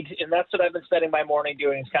read, and that's what I've been spending my morning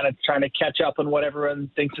doing, is kind of trying to catch up on what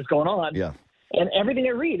everyone thinks is going on. Yeah. And everything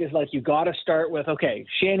I read is like, you got to start with, okay,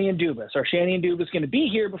 Shanny and Dubas. Or Shanny and Dubas going to be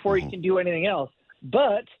here before you can do anything else.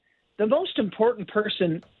 But the most important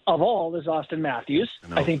person of all is Austin Matthews.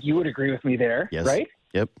 I think you would agree with me there, yes. Right?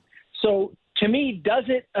 Yep. So, to me, does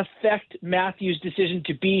it affect Matthews' decision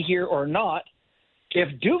to be here or not if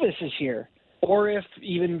Dubas is here? Or if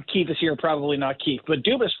even Keith is here, probably not Keith, but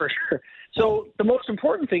Dubas for sure. So the most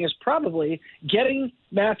important thing is probably getting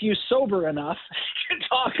Matthews sober enough to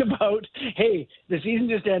talk about, hey, the season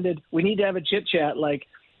just ended. We need to have a chit chat. Like,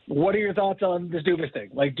 what are your thoughts on this Dubas thing?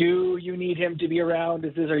 Like, do you need him to be around?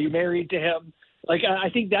 Are you married to him? Like, I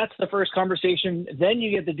think that's the first conversation. Then you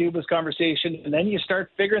get the Dubas conversation, and then you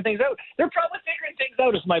start figuring things out. They're probably figuring things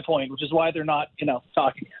out is my point, which is why they're not,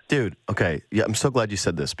 talking yet. Dude, okay. Yeah, I'm so glad you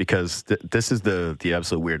said this because this is the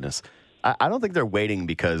absolute weirdness. I don't think they're waiting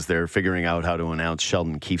because they're figuring out how to announce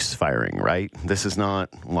Sheldon Keefe's firing, right? This is not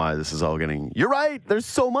why this is all getting... You're right. There's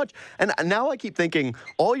so much. And now I keep thinking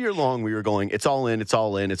all year long we were going, it's all in, it's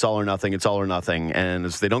all in, it's all or nothing, it's all or nothing. And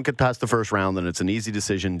if they don't get past the first round, then it's an easy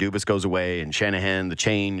decision. Dubas goes away and Shanahan, the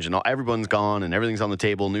change, and everyone's gone and everything's on the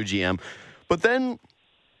table, new GM. But then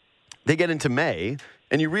they get into May...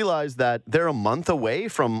 And you realize that they're a month away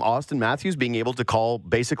from Austin Matthews being able to call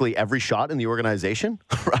basically every shot in the organization,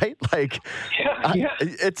 right? Like,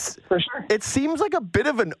 it's for sure. It seems like a bit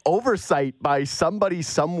of an oversight by somebody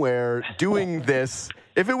somewhere doing this.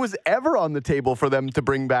 If it was ever on the table for them to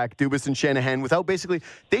bring back Dubas and Shanahan without basically,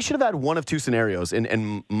 they should have had one of two scenarios,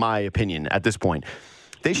 in my opinion, at this point.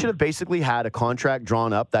 They should have basically had a contract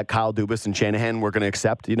drawn up that Kyle Dubas and Shanahan were going to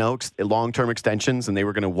accept, long-term extensions, and they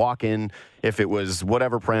were going to walk in if it was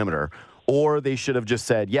whatever parameter. Or they should have just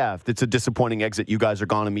said, yeah, if it's a disappointing exit, you guys are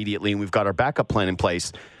gone immediately, and we've got our backup plan in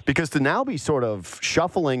place. Because to now be sort of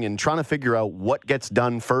shuffling and trying to figure out what gets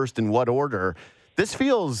done first in what order, this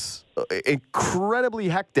feels incredibly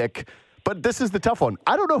hectic. But this is the tough one.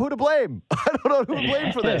 I don't know who to blame. I don't know who to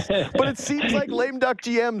blame for this. But it seems like lame duck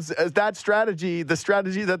GMs, as that strategy, the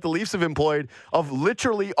strategy that the Leafs have employed of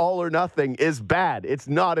literally all or nothing is bad. It's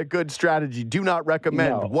not a good strategy. Do not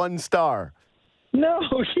recommend. No. 1 star. No,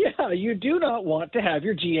 yeah, you do not want to have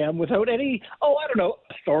your GM without any,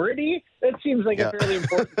 authority. That seems like a fairly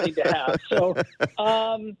important thing to have. So,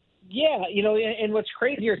 and what's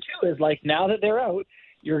crazier too is like now that they're out,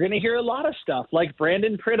 you're going to hear a lot of stuff. Like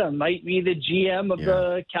Brandon Pridham might be the GM of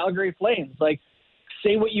the Calgary Flames. Like,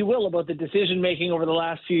 say what you will about the decision-making over the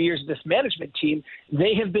last few years of this management team,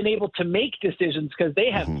 they have been able to make decisions because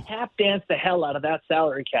they have tap-danced the hell out of that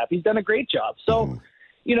salary cap. He's done a great job. So,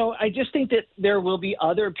 I just think that there will be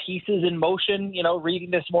other pieces in motion.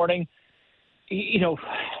 Reading this morning,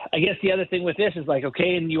 I guess the other thing with this is like,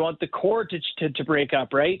 okay, and you want the core to break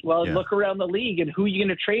up, right? Well, look around the league and who you're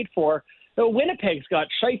going to trade for. So Winnipeg's got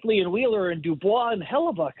Scheifele and Wheeler and Dubois and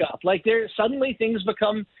Hellebuck up. Like, suddenly things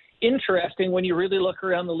become interesting when you really look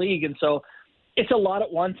around the league. And so it's a lot at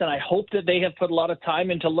once, and I hope that they have put a lot of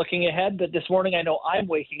time into looking ahead. But this morning I know I'm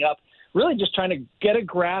waking up really just trying to get a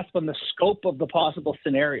grasp on the scope of the possible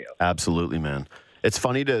scenario. Absolutely, man. It's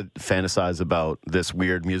funny to fantasize about this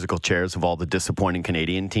weird musical chairs of all the disappointing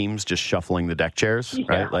Canadian teams just shuffling the deck chairs,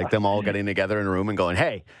 right? Like them all getting together in a room and going,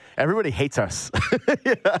 hey, everybody hates us.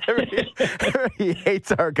 everybody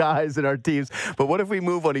hates our guys and our teams. But what if we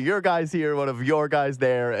move one of your guys here, one of your guys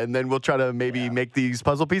there, and then we'll try to maybe make these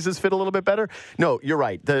puzzle pieces fit a little bit better? No, you're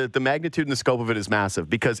right. The magnitude and the scope of it is massive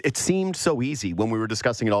because it seemed so easy when we were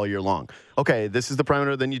discussing it all year long. Okay, this is the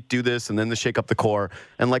parameter, then you do this, and then the shake up the core.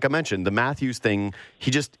 And like I mentioned, the Matthews thing,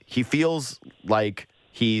 he feels like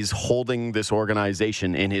he's holding this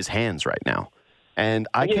organization in his hands right now. And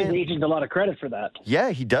I give his agent a lot of credit for that. Yeah,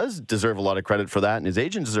 he does deserve a lot of credit for that, and his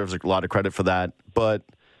agent deserves a lot of credit for that. But,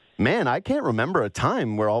 man, I can't remember a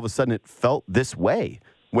time where all of a sudden it felt this way,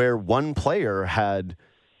 where one player had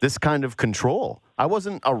this kind of control. I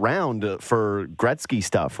wasn't around for Gretzky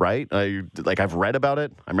stuff, right? I've read about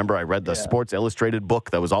it. I remember I read the Sports Illustrated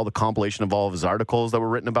book that was all the compilation of all of his articles that were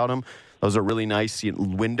written about him. That was a really nice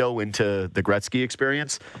window into the Gretzky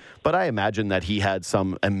experience. But I imagine that he had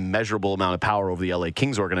some immeasurable amount of power over the LA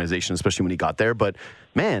Kings organization, especially when he got there. But,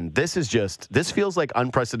 man, this feels like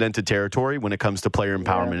unprecedented territory when it comes to player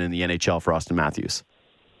empowerment in the NHL for Austin Matthews.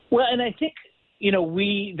 Well, and I think,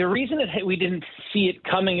 the reason that we didn't see it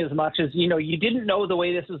coming as much as, you didn't know the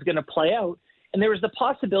way this was going to play out. And there was the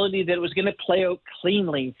possibility that it was going to play out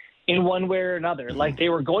cleanly in one way or another. Like they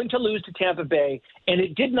were going to lose to Tampa Bay, and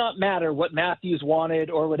it did not matter what Matthews wanted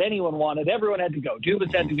or what anyone wanted. Everyone had to go.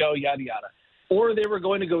 Dubas had to go, yada, yada. Or they were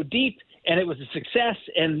going to go deep, and it was a success,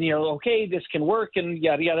 and, okay, this can work, and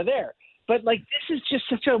yada, yada there. But, this is just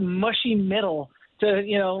such a mushy middle to,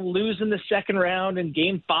 lose in the second round in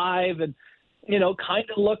Game 5 and, kind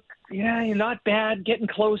of look, you're not bad, getting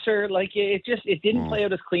closer. It didn't play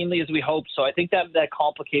out as cleanly as we hoped. So I think that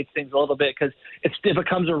complicates things a little bit because it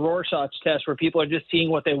becomes a Rorschach test where people are just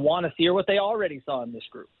seeing what they want to see or what they already saw in this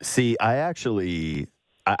group. See, I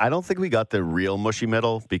don't think we got the real mushy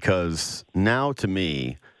middle because now to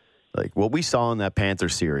me, what we saw in that Panther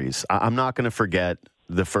series, I'm not going to forget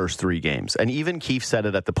the first 3 games. And even Keefe said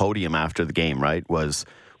it at the podium after the game, right, was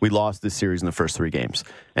we lost this series in the first 3 games.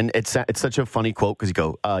 And it's such a funny quote because you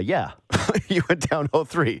go, yeah, you went down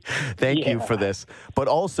 0-3. Thank you for this. But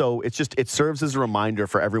also, it serves as a reminder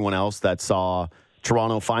for everyone else that saw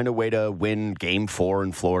Toronto find a way to win Game 4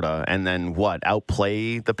 in Florida and then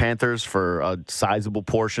outplay the Panthers for a sizable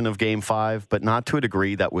portion of Game 5, but not to a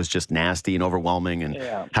degree that was just nasty and overwhelming and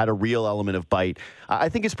had a real element of bite. I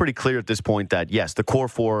think it's pretty clear at this point that, yes, the core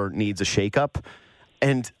 4 needs a shakeup.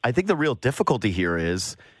 And I think the real difficulty here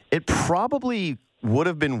is it probably would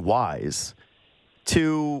have been wise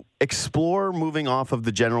to explore moving off of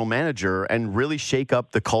the general manager and really shake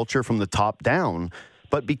up the culture from the top down.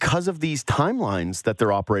 But because of these timelines that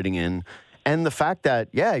they're operating in and the fact that,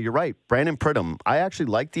 yeah, you're right, Brandon Pridham, I actually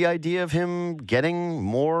like the idea of him getting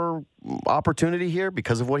more opportunity here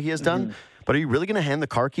because of what he has done. But are you really going to hand the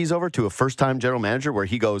car keys over to a first-time general manager where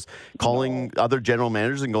he goes calling other general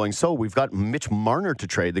managers and going, so we've got Mitch Marner to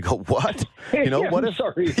trade? They go, what? You know, what if?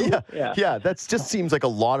 Sorry. Yeah, that just seems like a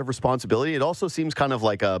lot of responsibility. It also seems kind of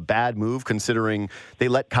like a bad move considering they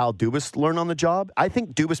let Kyle Dubas learn on the job. I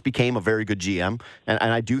think Dubas became a very good GM, and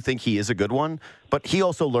I do think he is a good one. But he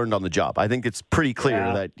also learned on the job. I think it's pretty clear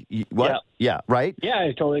that right? Yeah, I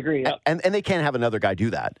totally agree. Yeah. And they can't have another guy do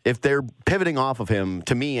that. If they're pivoting off of him,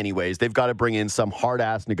 to me anyways, they've got to bring in some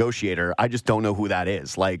hard-ass negotiator. I just don't know who that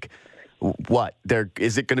is. Like, what?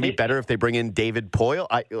 Is it going to be better if they bring in David Poile?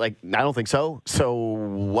 I don't think so. So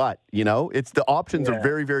what? You know, the options are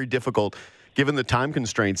very, very difficult given the time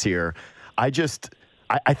constraints here. I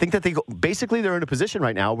think that they're in a position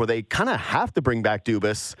right now where they kind of have to bring back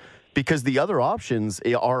Dubas because the other options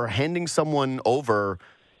are handing someone over.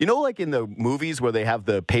 You know, like in the movies where they have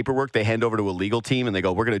the paperwork they hand over to a legal team and they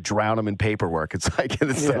go, we're going to drown them in paperwork. It's like,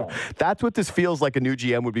 that's what this feels like a new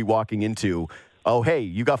GM would be walking into. Oh, hey,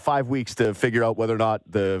 you got 5 weeks to figure out whether or not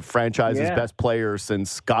the franchise's best player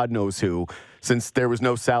since God knows who, since there was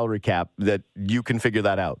no salary cap, that you can figure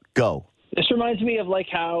that out. Go. This reminds me of like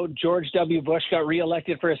how George W. Bush got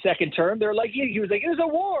reelected for a second term. They're like, he was like, it was a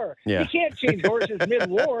war. Yeah. You can't change horses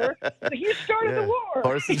mid-war. Like, you started the war.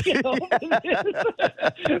 Horses, you know? But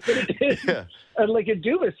it is like a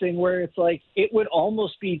Dubas thing where it's like it would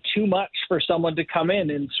almost be too much for someone to come in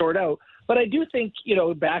and sort out. But I do think, you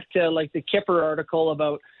know, back to like the Kipper article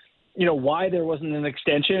about, you know, why there wasn't an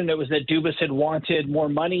extension. It was that Dubas had wanted more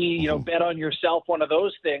money, you know, bet on yourself, one of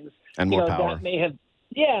those things. And more power. That may have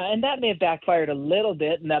and that may have backfired a little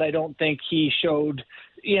bit, and that I don't think he showed,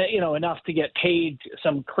 you know, enough to get paid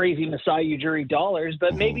some crazy Masai Ujiri dollars.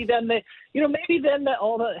 But maybe then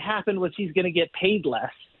all that happened was he's going to get paid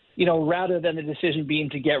less, you know, rather than the decision being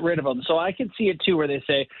to get rid of him. So I can see it too, where they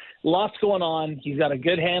say lots going on. He's got a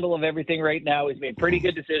good handle of everything right now. He's made pretty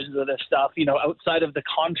good decisions with this stuff, you know, outside of the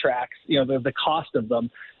contracts, you know, the cost of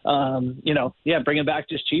them. Bring him back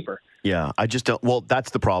just cheaper. Yeah, I just don't. Well,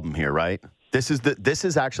 that's the problem here, right? This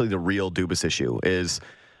is actually the real Dubas issue. Is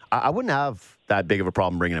I wouldn't have that big of a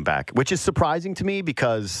problem bringing him back, which is surprising to me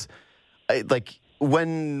because,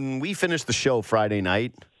 when we finished the show Friday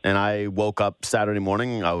night and I woke up Saturday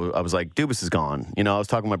morning, I was like, Dubas is gone. You know, I was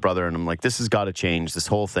talking to my brother and I'm like, this has got to change, this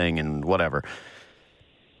whole thing and whatever.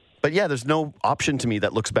 But yeah, there's no option to me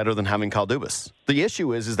that looks better than having Kyle Dubas. The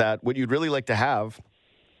issue is that what you'd really like to have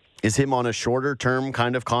is him on a shorter term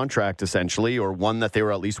kind of contract, essentially, or one that they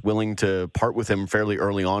were at least willing to part with him fairly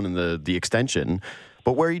early on in the extension,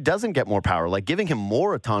 but where he doesn't get more power, like giving him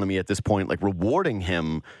more autonomy at this point, like rewarding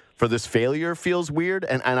him for this failure feels weird.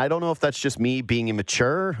 And I don't know if that's just me being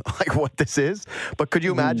immature, like what this is, but could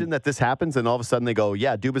you imagine that this happens and all of a sudden they go,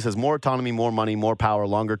 yeah, Dubas has more autonomy, more money, more power,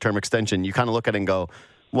 longer term extension. You kind of look at it and go,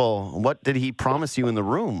 well, what did he promise you in the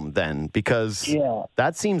room then? Because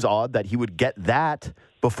that seems odd that he would get that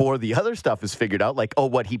before the other stuff is figured out. Like,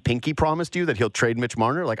 what he pinky promised you that he'll trade Mitch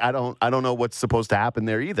Marner? Like, I don't know what's supposed to happen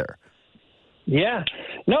there either. Yeah.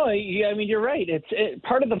 No, I mean, you're right. It's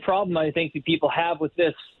part of the problem I think that people have with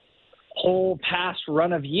this whole past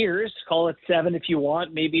run of years, call it 7 if you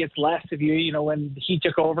want, maybe it's less if you know, when he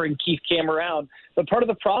took over and Keith came around. But part of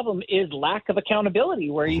the problem is lack of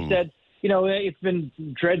accountability, where he said, you know, it's been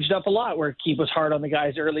dredged up a lot where Keith was hard on the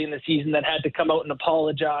guys early in the season that had to come out and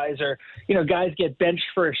apologize, or, you know, guys get benched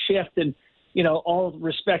for a shift. And, you know, all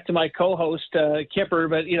respect to my co-host, Kipper,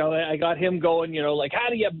 but, you know, I got him going, you know, like, how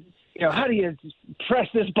do you press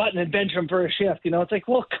this button and bench him for a shift? You know, it's like,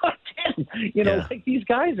 well, goddamn, you know, like these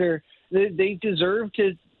guys they deserve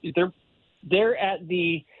to, they're at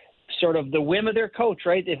the sort of the whim of their coach,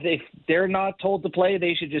 right? If they're not told to play,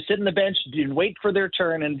 they should just sit on the bench and wait for their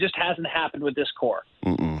turn, and it just hasn't happened with this core.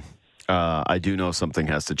 I do know something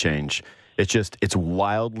has to change. It's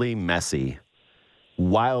wildly messy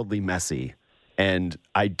wildly messy. And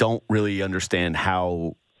I don't really understand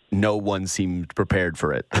how no one seemed prepared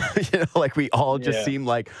for it. Like we all just seemed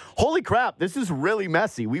like, holy crap, this is really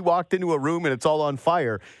messy. We walked into a room and it's all on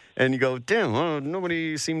fire. And you go, damn,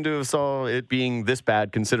 nobody seemed to have saw it being this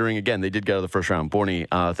bad, considering, again, they did get out of the first round. Borny,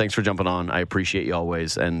 thanks for jumping on. I appreciate you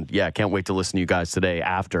always. And, yeah, can't wait to listen to you guys today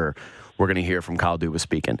after we're going to hear from Kyle Dubas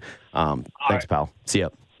speaking. Thanks, right, pal. See ya.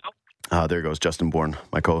 There goes Justin Bourne,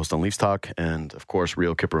 my co-host on Leafs Talk, and, of course,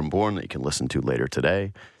 Real Kipper and Bourne that you can listen to later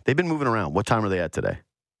today. They've been moving around. What time are they at today?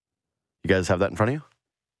 You guys have that in front of you?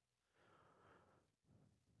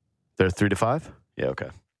 They're 3 to 5? Yeah, okay.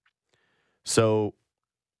 So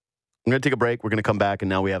I'm going to take a break. We're going to come back, and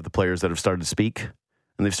now we have the players that have started to speak.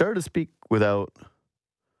 And they've started to speak without...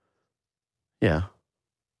 Yeah.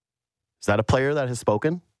 Is that a player that has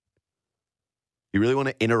spoken? You really want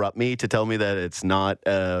to interrupt me to tell me that it's not...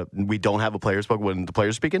 we don't have a player spoken when the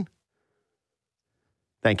player's speaking?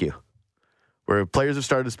 Thank you. Where players have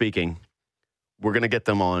started speaking, we're going to get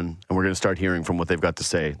them on, and we're going to start hearing from what they've got to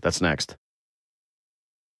say. That's next.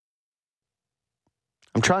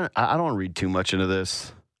 I don't want to read too much into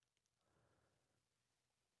this.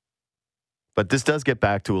 But this does get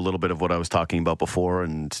back to a little bit of what I was talking about before,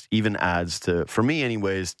 and even adds to, for me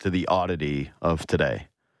anyways, to the oddity of today,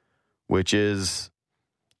 which is,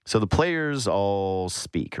 so the players all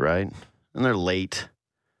speak, right? And they're late.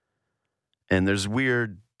 And there's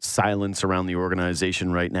weird silence around the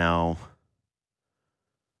organization right now.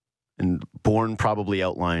 And Bourne probably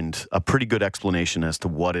outlined a pretty good explanation as to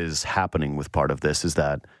what is happening with part of this, is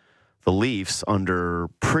that the Leafs, under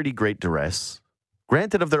pretty great duress,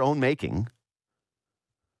 granted of their own making,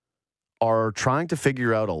 are trying to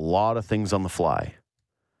figure out a lot of things on the fly.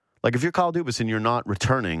 Like if you're Kyle Dubas and you're not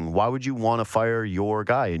returning, why would you want to fire your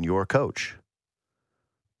guy and your coach?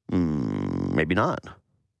 Maybe not.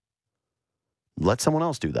 Let someone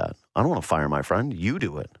else do that. I don't want to fire my friend. You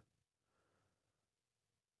do it.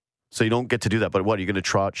 So you don't get to do that. But what, are you going to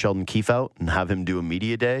trot Sheldon Keefe out and have him do a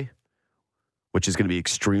media day, which is going to be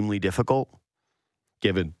extremely difficult,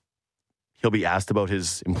 given he'll be asked about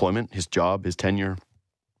his employment, his job, his tenure,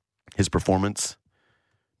 his performance.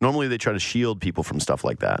 Normally they try to shield people from stuff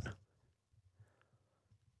like that.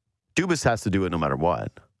 Dubas has to do it no matter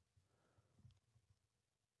what.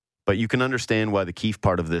 But you can understand why the Keefe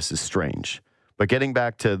part of this is strange. But getting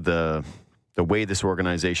back to the way this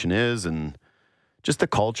organization is and just the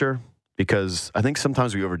culture, because I think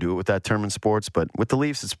sometimes we overdo it with that term in sports, but with the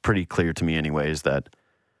Leafs, it's pretty clear to me anyways that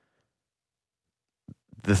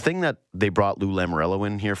the thing that they brought Lou Lamoriello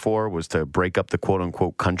in here for was to break up the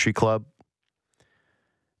quote-unquote country club.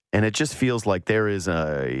 And it just feels like there is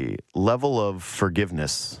a level of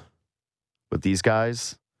forgiveness with these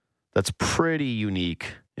guys that's pretty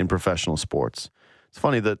unique in professional sports. It's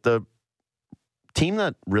funny that the team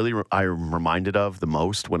that really I'm reminded of the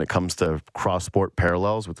most when it comes to cross-sport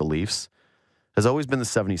parallels with the Leafs has always been the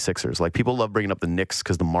 76ers. Like, people love bringing up the Knicks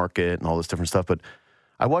because the market and all this different stuff, but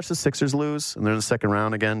I watched the Sixers lose, and they're in the second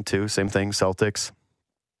round again, too. Same thing, Celtics.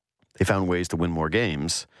 They found ways to win more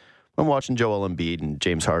games. I'm watching Joel Embiid and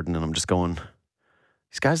James Harden, and I'm just going,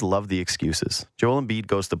 these guys love the excuses. Joel Embiid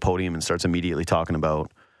goes to the podium and starts immediately talking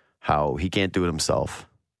about how he can't do it himself.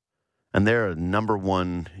 And they're a number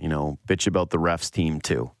one, bitch about the refs team,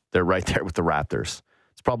 too. They're right there with the Raptors.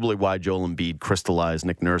 It's probably why Joel Embiid crystallized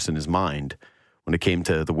Nick Nurse in his mind when it came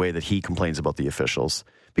to the way that he complains about the officials.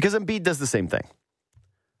 Because Embiid does the same thing.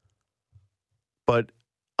 But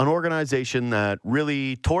an organization that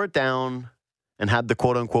really tore it down and had the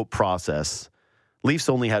quote-unquote process. Leafs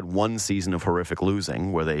only had one season of horrific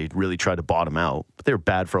losing where they really tried to bottom out, but they were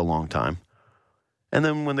bad for a long time. And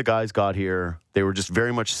then when the guys got here, they were just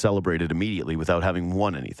very much celebrated immediately without having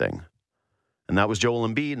won anything. And that was Joel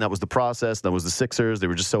Embiid, and that was the process, and that was the Sixers. They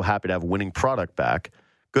were just so happy to have a winning product back.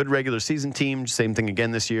 Good regular season team, same thing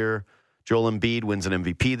again this year. Joel Embiid wins an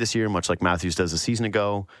MVP this year, much like Matthews does a season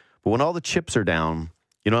ago. But when all the chips are down,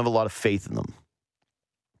 you don't have a lot of faith in them.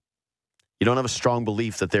 You don't have a strong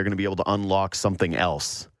belief that they're going to be able to unlock something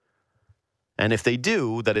else. And if they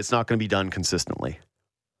do, that it's not going to be done consistently.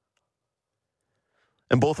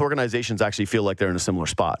 And both organizations actually feel like they're in a similar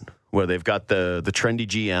spot, where they've got the trendy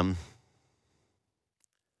GM.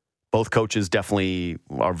 Both coaches definitely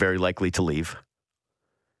are very likely to leave.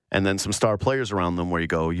 And then some star players around them where you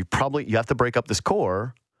go, you have to break up this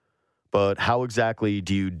core, but how exactly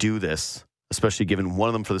do you do this, especially given one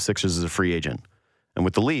of them for the Sixers is a free agent? And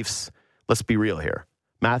with the Leafs, let's be real here.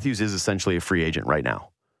 Matthews is essentially a free agent right now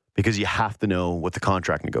because you have to know what the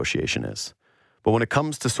contract negotiation is. But when it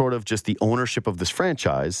comes to sort of just the ownership of this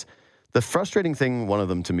franchise, the frustrating thing, one of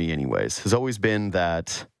them to me anyways, has always been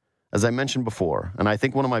that as I mentioned before, and I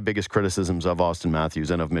think one of my biggest criticisms of Auston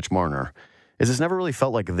Matthews and of Mitch Marner is it's never really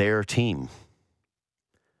felt like their team.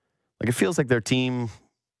 Like it feels like their team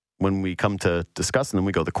when we come to discussing them,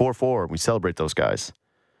 we go the core four and we celebrate those guys.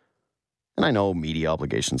 And I know media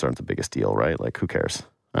obligations aren't the biggest deal, right? Like who cares?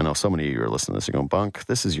 I know so many of you are listening to this. You're going, Bunk,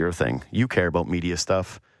 this is your thing. You care about media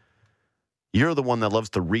stuff. You're the one that loves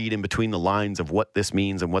to read in between the lines of what this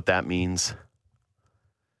means and what that means.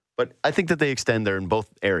 But I think that they extend there in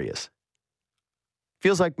both areas.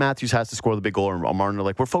 Feels like Matthews has to score the big goal, and Marner,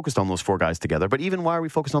 like, we're focused on those four guys together. But even why are we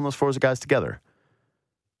focused on those four guys together?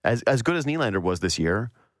 As good as Nylander was this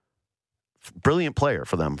year, brilliant player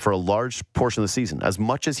for them for a large portion of the season. As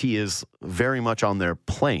much as he is very much on their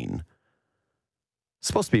plane, it's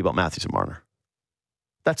supposed to be about Matthews and Marner.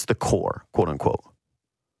 That's the core, quote unquote.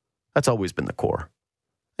 That's always been the core.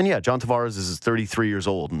 And yeah, John Tavares is 33 years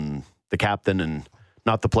old and the captain and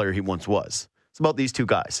not the player he once was. It's about these two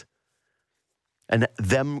guys. And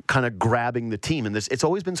them kind of grabbing the team. And it's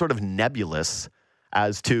always been sort of nebulous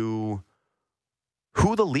as to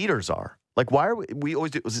who the leaders are. Like, why are we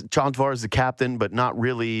always do John Tavares the captain, but not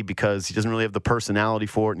really because he doesn't really have the personality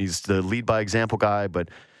for it. And he's the lead by example guy, but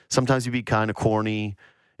sometimes he'd be kind of corny.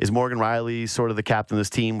 Is Morgan Riley sort of the captain of this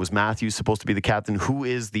team? Was Matthews supposed to be the captain? Who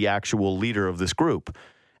is the actual leader of this group?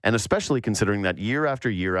 And especially considering that year after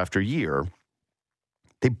year after year,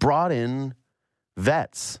 they brought in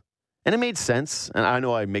vets. And it made sense. And I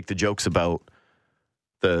know I make the jokes about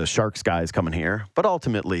the Sharks guys coming here. But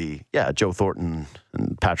ultimately, yeah, Joe Thornton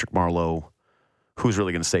and Patrick Marleau, who's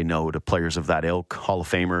really going to say no to players of that ilk, Hall of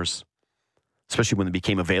Famers, especially when they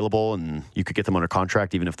became available and you could get them under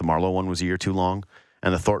contract, even if the Marleau one was a year too long.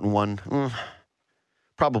 And the Thornton one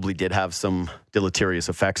probably did have some deleterious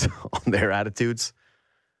effects on their attitudes.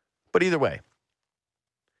 But either way,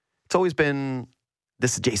 it's always been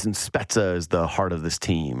this Jason Spezza is the heart of this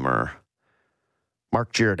team, or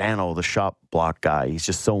Mark Giordano, the shop block guy. He's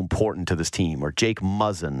just so important to this team. Or Jake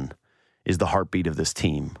Muzzin is the heartbeat of this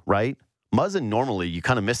team, right? Muzzin, normally, you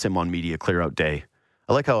kind of miss him on media clear-out day.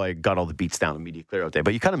 I like how I got all the beats down on media clear-out day,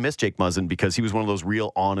 but you kind of miss Jake Muzzin because he was one of those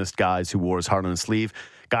real honest guys who wore his heart on his sleeve,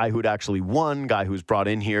 guy who'd actually won, guy who was brought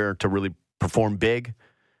in here to really perform big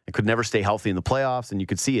and could never stay healthy in the playoffs, and you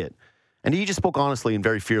could see it. And he just spoke honestly and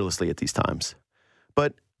very fearlessly at these times.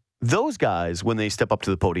 But those guys, when they step up to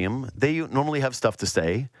the podium, they normally have stuff to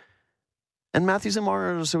say. And Matthews and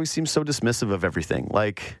Marner always seem so dismissive of everything.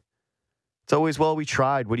 Like, it's always, well, we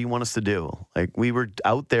tried. What do you want us to do? Like, we were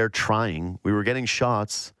out there trying. We were getting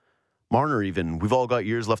shots. Marner even, we've all got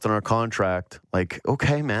years left on our contract. Like,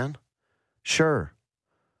 okay, man. Sure.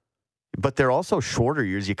 But they're also shorter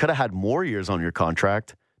years. You could have had more years on your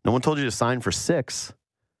contract. No one told you to sign for 6.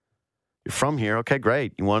 You're from here. Okay,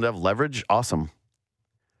 great. You wanted to have leverage? Awesome.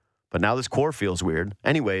 But now this core feels weird.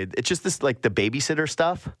 Anyway, it's just this, like, the babysitter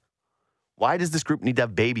stuff. Why does this group need to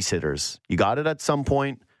have babysitters? You got it at some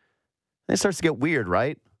point. And it starts to get weird,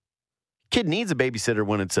 right? Kid needs a babysitter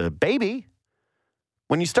when it's a baby.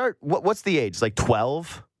 When you start, what's the age? Like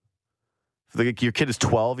 12? If your kid is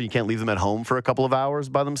 12 and you can't leave them at home for a couple of hours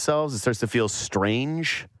by themselves, it starts to feel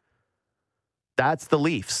strange. That's the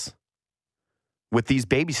Leafs with these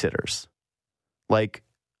babysitters. Like,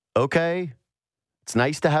 okay, it's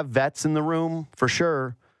nice to have vets in the room for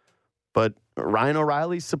sure, but Ryan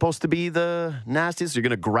O'Reilly's supposed to be the nastiest. You're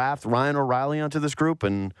going to graft Ryan O'Reilly onto this group,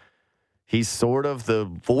 and he's sort of the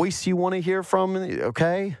voice you want to hear from,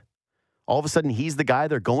 okay? All of a sudden, he's the guy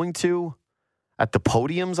they're going to at the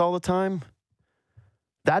podiums all the time.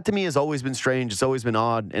 That, to me, has always been strange. It's always been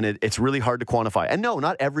odd, and it's really hard to quantify. And no,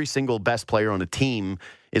 not every single best player on a team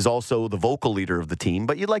is also the vocal leader of the team,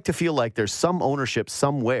 but you'd like to feel like there's some ownership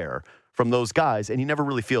somewhere from those guys, and you never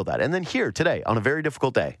really feel that. And then here, today, on a very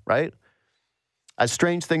difficult day, right? As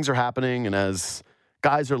strange things are happening, and as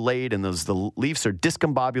guys are late, and the Leafs are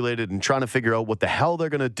discombobulated and trying to figure out what the hell they're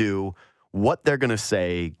going to do, what they're going to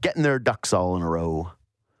say, getting their ducks all in a row,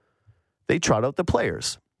 they trot out the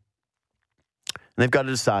players. And they've got to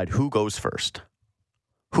decide who goes first.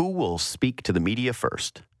 Who will speak to the media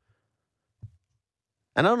first?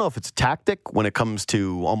 And I don't know if it's a tactic when it comes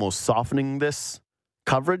to almost softening this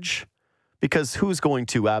coverage, because who's going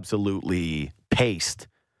to absolutely paste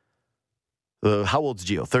how old's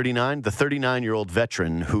Gio? 39? The 39-year-old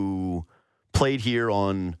veteran who played here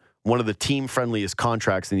on one of the team-friendliest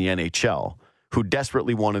contracts in the NHL, who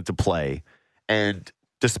desperately wanted to play, and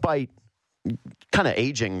despite kind of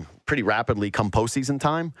aging pretty rapidly come postseason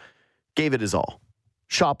time, gave it his all.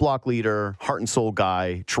 Shot block leader, heart and soul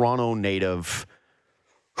guy, Toronto native,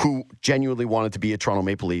 who genuinely wanted to be a Toronto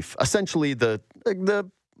Maple Leaf. Essentially the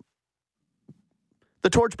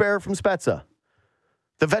torchbearer from Spezza.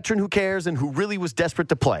 The veteran who cares and who really was desperate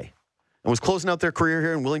to play and was closing out their career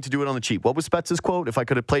here and willing to do it on the cheap. What was Spets' quote? If I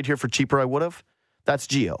could have played here for cheaper, I would have. That's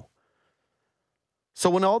Gio.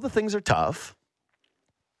 So when all the things are tough,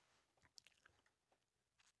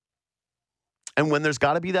 and when there's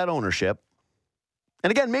got to be that ownership,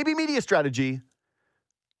 and again, maybe media strategy,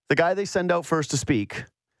 the guy they send out first to speak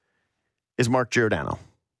is Mark Giordano.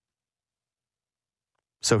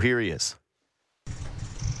 So here he is.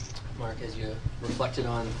 Mark, as you reflected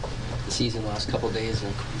on the season the last couple of days,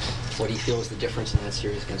 and what do you feel is the difference in that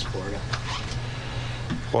series against Florida?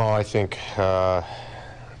 Well, I think, I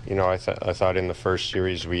thought in the first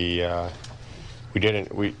series we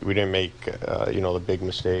didn't make the big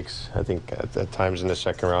mistakes. I think at times in the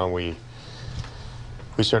second round we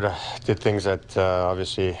sort of did things that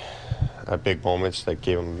obviously at big moments that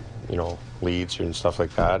gave them leads and stuff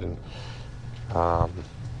like that. And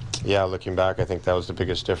looking back, I think that was the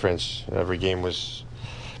biggest difference. Every game was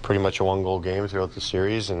pretty much a one-goal game throughout the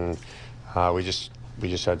series, and we just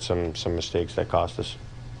had some mistakes that cost us.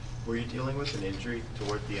 Were you dealing with an injury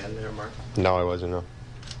toward the end there, Mark? No, I wasn't. No.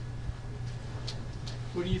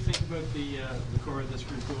 What do you think about the core of this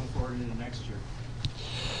group going forward into next year?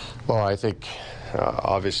 Well, I think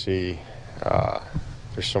obviously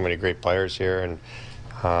there's so many great players here,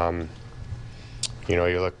 and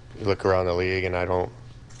you look around the league, and I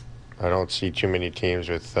don't see too many teams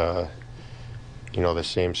with the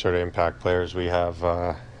same sort of impact players we have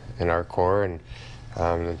in our core, and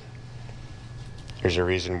there's a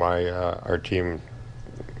reason why our team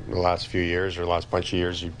the last few years or last bunch of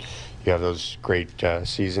years you have those great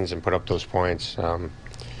seasons and put up those points.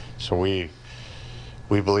 So we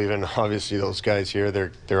believe in obviously those guys here.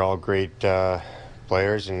 They're all great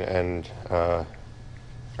players and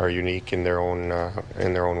are unique in their own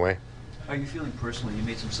way. How are you feeling personally? You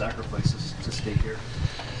made some sacrifices to stay here.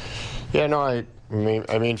 Yeah, no, I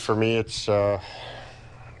mean, for me, it's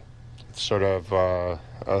sort of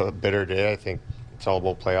a bitter day. I think it's all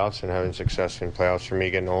about playoffs and having success in playoffs for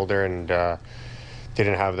me getting older, and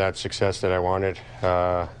didn't have that success that I wanted,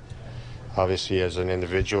 obviously as an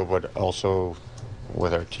individual, but also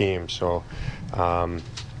with our team. So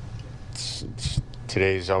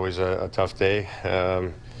today's always a tough day.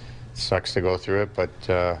 Sucks to go through it, but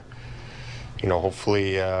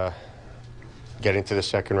hopefully getting to the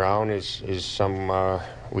second round is some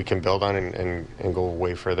we can build on and go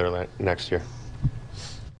way further next year.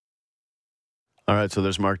 All right, so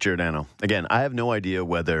there's Mark Giordano. Again, I have no idea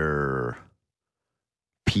whether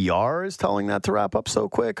PR is telling that to wrap up so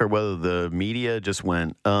quick or whether the media just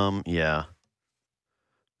went, yeah,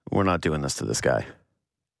 we're not doing this to this guy.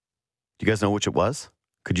 Do you guys know which it was?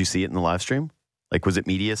 Could you see it in the live stream? Like, was it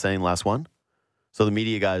media saying last one? So the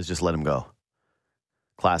media guys just let him go.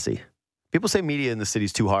 Classy. People say media in the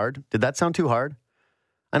city's too hard. Did that sound too hard?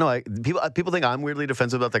 I know people think I'm weirdly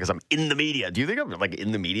defensive about that because I'm in the media. Do you think I'm like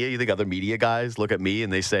in the media? You think other media guys look at me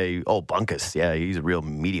and they say, oh, Bunkus, yeah, he's a real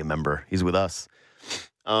media member. He's with us.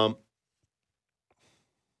 That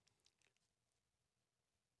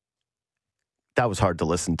was hard to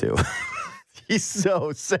listen to. He's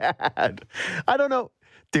so sad. I don't know.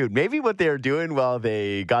 Dude, maybe what they were doing while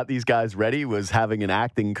they got these guys ready was having an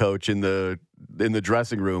acting coach in the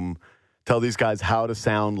dressing room tell these guys how to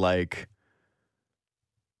sound like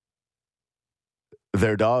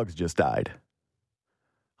their dogs just died.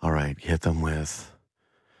 All right, hit them with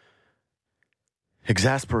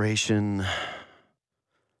exasperation,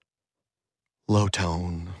 low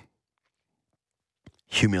tone,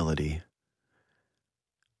 humility.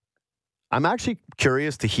 I'm actually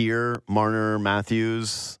curious to hear Marner,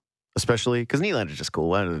 Matthews, especially, because Nylander's just cool.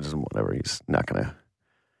 Whatever, he's not going to...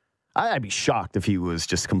 I'd be shocked if he was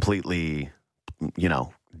just completely,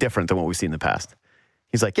 different than what we've seen in the past.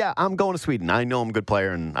 He's like, yeah, I'm going to Sweden. I know I'm a good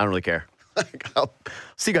player, and I don't really care. I'll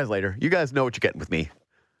see you guys later. You guys know what you're getting with me.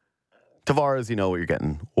 Tavares, you know what you're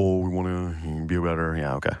getting. Oh, we want to be better.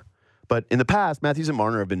 Yeah, okay. But in the past, Matthews and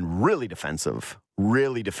Marner have been really defensive.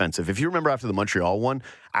 Really defensive. If you remember after the Montreal one,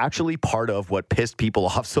 actually part of what pissed people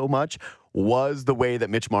off so much was the way that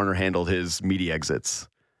Mitch Marner handled his media exits.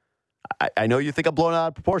 I know you think I'm blowing out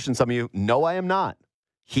of proportion, some of you. No, I am not.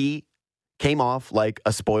 He came off like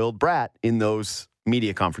a spoiled brat in those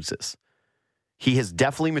media conferences. He has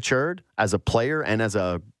definitely matured as a player and as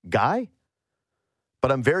a guy,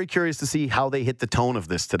 but I'm very curious to see how they hit the tone of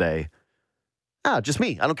this today. Just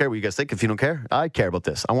me. I don't care what you guys think. If you don't care, I care about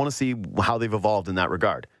this. I want to see how they've evolved in that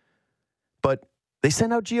regard. But they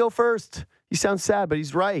sent out Gio first. He sounds sad, but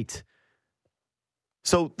he's right.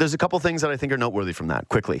 So there's a couple things that I think are noteworthy from that,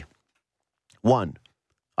 quickly. One,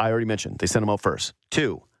 I already mentioned, they sent him out first.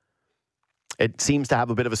 Two, it seems to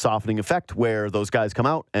have a bit of a softening effect where those guys come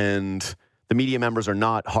out and the media members are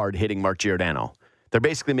not hard-hitting Mark Giordano. They're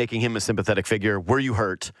basically making him a sympathetic figure. Were you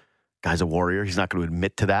hurt? Guy's a warrior. He's not going to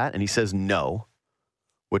admit to that. And he says no,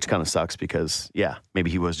 which kind of sucks because, yeah,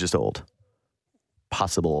 maybe he was just old.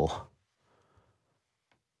 Possible.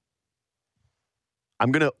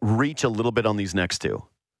 I'm going to reach a little bit on these next two.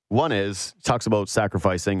 One is, talks about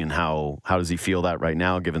sacrificing and how does he feel that right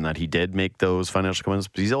now, given that he did make those financial commitments,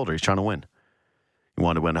 but he's older. He's trying to win. He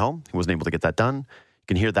wanted to win at home. He wasn't able to get that done. You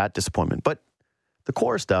can hear that disappointment. But the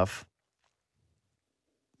core stuff,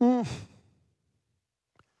 that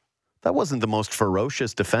wasn't the most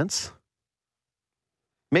ferocious defense.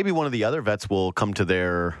 Maybe one of the other vets will come to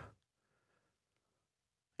their,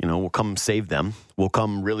 will come save them, will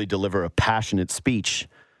come really deliver a passionate speech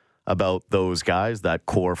about those guys, that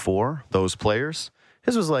core four, those players.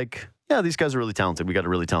 His was like, yeah, these guys are really talented. We got a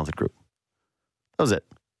really talented group. That was it.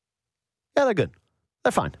 Yeah, they're good.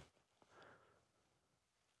 They're fine.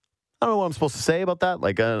 I don't know what I'm supposed to say about that.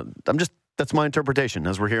 That's my interpretation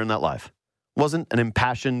as we're hearing that live. Wasn't an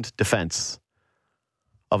impassioned defense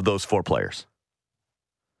of those four players.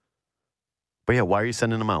 But yeah, why are you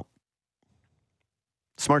sending them out?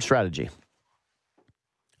 Smart strategy.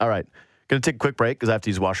 All right. Going to take a quick break because I have to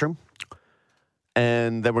use the washroom.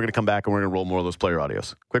 And then we're going to come back and we're going to roll more of those player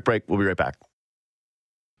audios. Quick break. We'll be right back.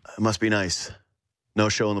 It must be nice. No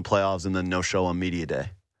show in the playoffs and then no show on media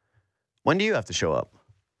day. When do you have to show up?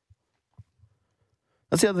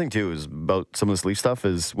 That's the other thing, too, is about some of this Leaf stuff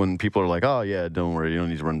is when people are like, oh, yeah, don't worry. You don't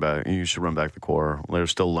need to run back. You should run back the core. They're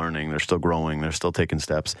still learning. They're still growing. They're still taking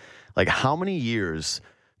steps. Like, how many years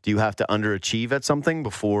do you have to underachieve at something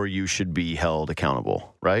before you should be held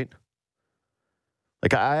accountable, right?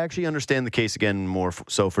 Like, I actually understand the case again more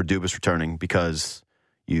so for Dubas returning because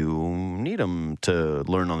you need him to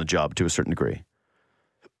learn on the job to a certain degree.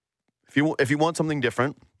 If you want something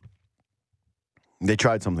different, they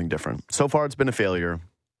tried something different. So far, it's been a failure.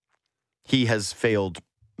 He has failed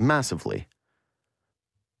massively.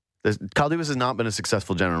 Kyle Dubas has not been a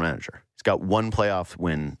successful general manager. He's got one playoff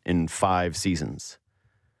win in 5 seasons.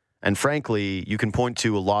 And frankly, you can point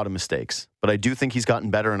to a lot of mistakes. But I do think he's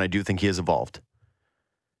gotten better, and I do think he has evolved.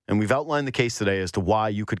 And we've outlined the case today as to why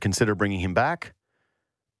you could consider bringing him back.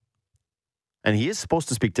 And he is supposed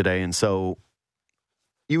to speak today, and so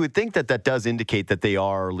you would think that that does indicate that they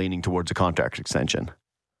are leaning towards a contract extension.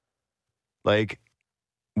 Like,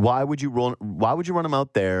 why would you run him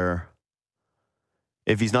out there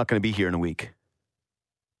if he's not going to be here in a week?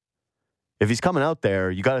 If he's coming out there,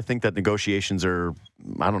 you got to think that negotiations are,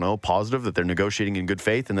 positive, that they're negotiating in good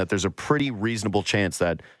faith, and that there's a pretty reasonable chance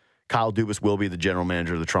that Kyle Dubas will be the general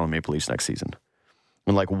manager of the Toronto Maple Leafs next season.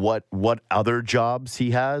 And like what other jobs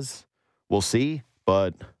he has, we'll see.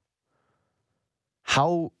 But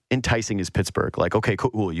how enticing is Pittsburgh? Like, okay,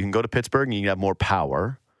 cool. You can go to Pittsburgh and you can have more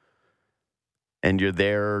power. And you're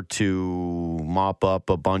there to mop up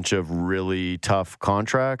a bunch of really tough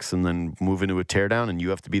contracts and then move into a teardown, and you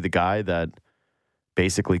have to be the guy that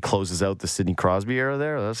basically closes out the Sidney Crosby era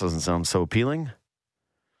there. That doesn't sound so appealing.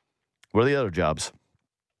 What are the other jobs?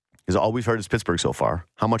 Because all we've heard is Pittsburgh so far.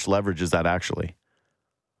 How much leverage is that actually?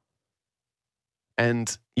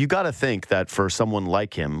 And you got to think that for someone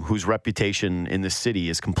like him, whose reputation in the city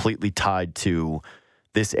is completely tied to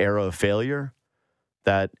this era of failure,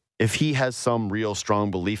 that if he has some real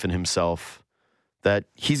strong belief in himself, that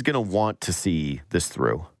he's going to want to see this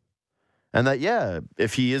through. And that, yeah,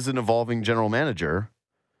 if he is an evolving general manager,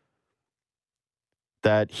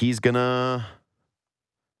 that he's going to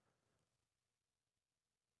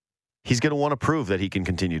want to prove that he can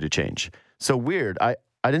continue to change. So weird. I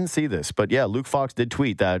didn't see this, but yeah, Luke Fox did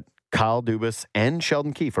tweet that Kyle Dubas and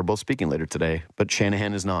Sheldon Keefe are both speaking later today, but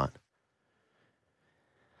Shanahan is not.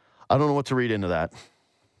 I don't know what to read into that.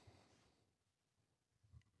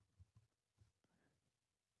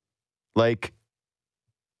 Like,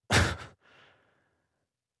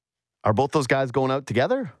 are both those guys going out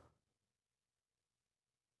together?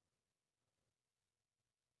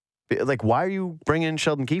 Like, why are you bringing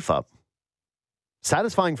Sheldon Keefe up?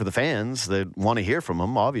 Satisfying for the fans that want to hear from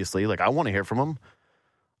him, obviously. Like, I want to hear from him.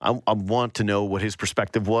 I want to know what his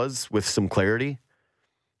perspective was with some clarity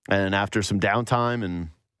and after some downtime and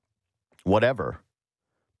whatever.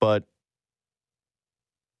 But,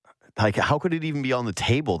 like, how could it even be on the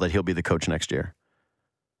table that he'll be the coach next year?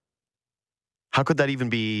 How could that even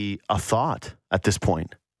be a thought at this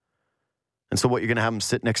point? And so what, you're going to have him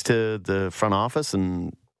sit next to the front office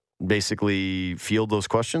and basically field those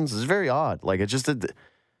questions? It's very odd. Like, it's just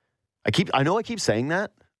I know I keep saying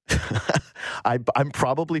that, I'm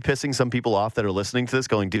probably pissing some people off that are listening to this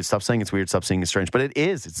going, dude, stop saying it's weird, stop saying it's strange. But it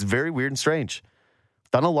is. It's very weird and strange.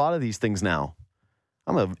 Done a lot of these things now.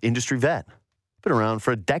 I'm an industry vet. Been around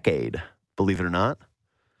for a decade, believe it or not.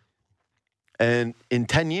 And in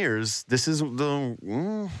 10 years, this is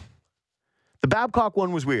the Babcock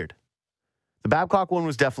one was weird. The Babcock one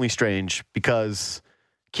was definitely strange because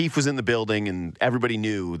Keefe was in the building and everybody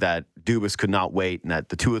knew that Dubas could not wait and that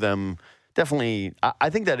the two of them definitely, I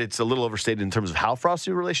think that it's a little overstated in terms of how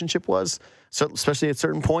frosty the relationship was, especially at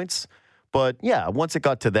certain points. But yeah, once it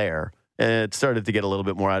got to there, it started to get a little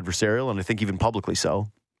bit more adversarial, and I think even publicly so.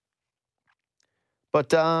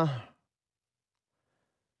 But I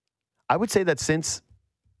would say that since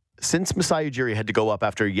Masai Ujiri had to go up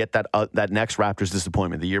after yet that next Raptors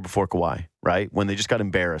disappointment the year before Kawhi, right? When they just got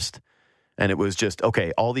embarrassed, and it was just,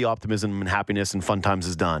 okay, all the optimism and happiness and fun times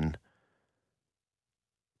is done.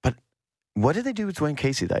 But what did they do with Dwayne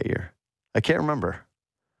Casey that year? I can't remember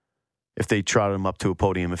if they trotted him up to a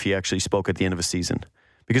podium, if he actually spoke at the end of a season.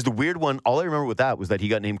 Because the weird one, all I remember with that was that he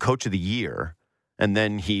got named Coach of the Year, and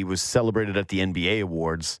then he was celebrated at the NBA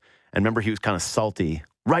Awards. And remember, he was kind of salty,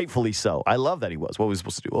 rightfully so. I love that he was. What was he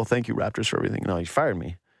supposed to do? Well, thank you, Raptors, for everything. No, he fired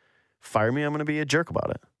me. Fire me, I'm going to be a jerk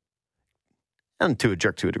about it. And to a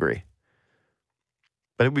jerk to a degree.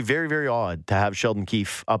 But it would be very, very odd to have Sheldon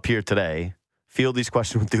Keefe up here today, field these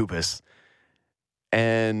questions with Dubas,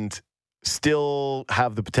 and still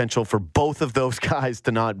have the potential for both of those guys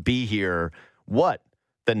to not be here. What?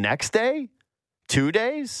 The next day? 2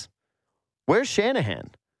 days? Where's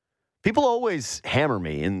Shanahan? People always hammer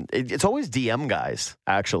me, and it's always DM guys,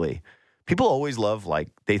 actually. People always love,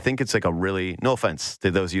 they think it's like a really, no offense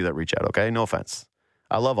to those of you that reach out, okay? No offense.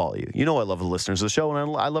 I love all of you. You know I love the listeners of the show,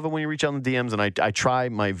 and I love it when you reach out in the DMs, and I try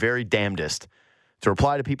my very damnedest to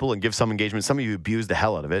reply to people and give some engagement. Some of you abuse the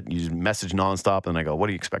hell out of it. You just message nonstop, and I go, what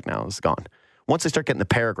do you expect now? It's gone. Once I start getting the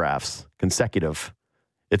paragraphs consecutive,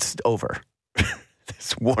 it's over.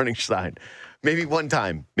 This warning sign. Maybe one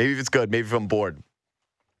time. Maybe if it's good. Maybe if I'm bored.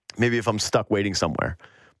 Maybe if I'm stuck waiting somewhere.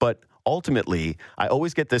 But ultimately, I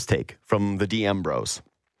always get this take from the DM bros.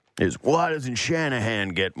 Is, why doesn't Shanahan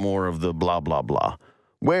get more of the blah, blah, blah?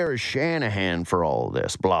 Where is Shanahan for all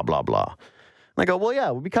this? Blah, blah, blah. And I go, well, yeah,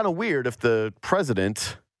 it would be kind of weird if the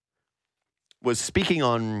president was speaking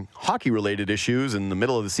on hockey-related issues in the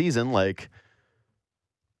middle of the season,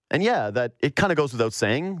 and yeah, that it kind of goes without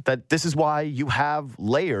saying that this is why you have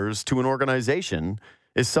layers to an organization,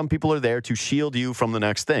 is some people are there to shield you from the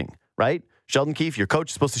next thing, right? Sheldon Keefe, your coach,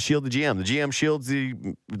 is supposed to shield the GM. The GM shields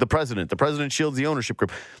the president. The president shields the ownership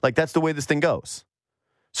group. That's the way this thing goes.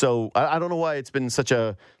 So I don't know why it's been such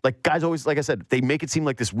a, guys always, like I said, they make it seem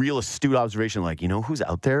like this real astute observation, you know who's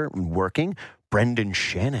out there working? Brendan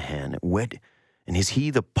Shanahan. And is he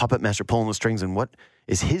the puppet master pulling the strings? And what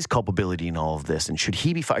is his culpability in all of this? And should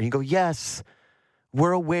he be fired? And you go, yes,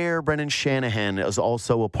 we're aware Brendan Shanahan is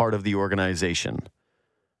also a part of the organization.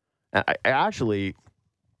 I actually,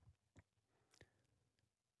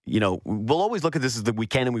 we'll always look at this as the we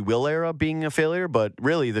can and we will era being a failure, but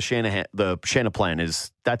really the Shanahan plan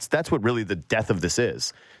is, that's what really the death of this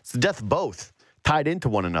is. It's the death of both tied into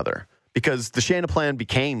one another. Because the Shanahan plan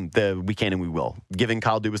became the we can and we will, giving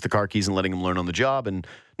Kyle Dubas the car keys and letting him learn on the job and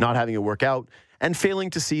not having it work out and failing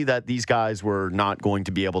to see that these guys were not going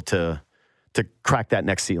to be able to crack that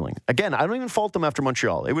next ceiling. Again, I don't even fault them after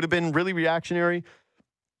Montreal. It would have been really reactionary.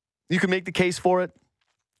 You could make the case for it.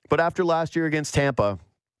 But after last year against Tampa,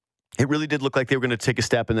 it really did look like they were going to take a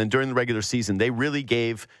step. And then during the regular season, they really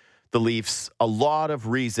gave the Leafs a lot of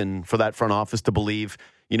reason for that front office to believe,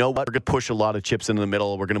 you know what, we're going to push a lot of chips into the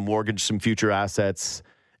middle. We're going to mortgage some future assets,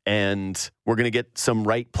 and we're going to get some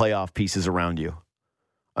right playoff pieces around you.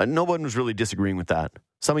 No one was really disagreeing with that.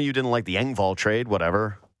 Some of you didn't like the Engvall trade,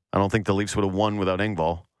 whatever. I don't think the Leafs would have won without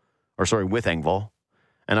Engvall. With Engvall.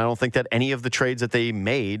 And I don't think that any of the trades that they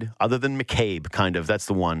made, other than McCabe, that's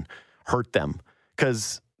the one, hurt them.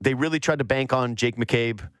 Because they really tried to bank on Jake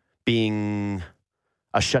McCabe being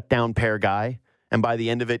a shutdown pair guy. And by the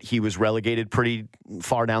end of it, he was relegated pretty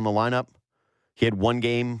far down the lineup. He had one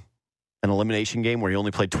game, an elimination game, where he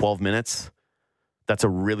only played 12 minutes. That's a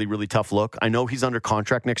really, really tough look. I know he's under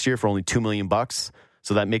contract next year for only $2 million,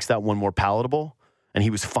 so that makes that one more palatable. And he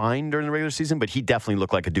was fine during the regular season, but he definitely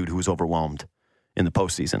looked like a dude who was overwhelmed in the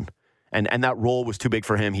postseason. And that role was too big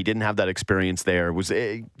for him. He didn't have that experience there.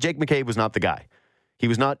 Jake McCabe was not the guy. He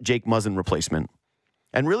was not Jake Muzzin replacement.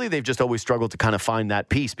 And really, they've just always struggled to kind of find that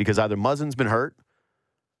piece because either Muzzin's been hurt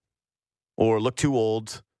or looked too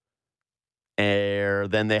old, or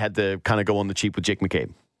then they had to kind of go on the cheap with Jake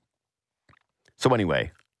McCabe. So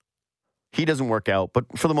anyway, he doesn't work out.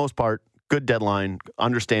 But for the most part, good deadline.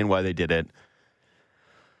 Understand why they did it.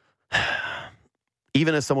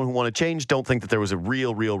 Even as someone who wanted change, don't think that there was a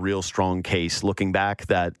real strong case looking back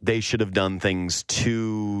that they should have done things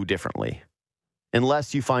too differently.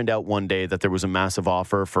 Unless you find out one day that there was a massive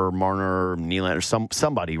offer for Marner or Nylander or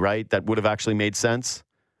somebody, right, that would have actually made sense.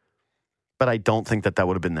 But I don't think that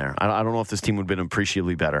would have been there. I don't know if this team would have been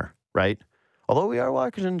appreciably better, right? Although we are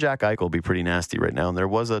watching Jack Eichel be pretty nasty right now. And there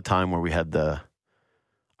was a time where we had the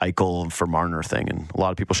Eichel for Marner thing, and a lot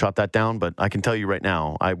of people shot that down. But I can tell you right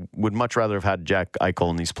now, I would much rather have had Jack Eichel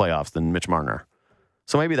in these playoffs than Mitch Marner.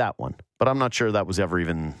 So maybe that one. But I'm not sure that was ever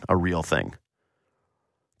even a real thing.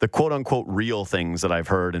 The quote-unquote real things that I've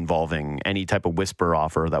heard involving any type of whisper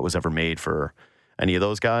offer that was ever made for any of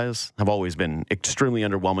those guys have always been extremely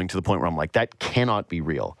underwhelming to the point where I'm like, that cannot be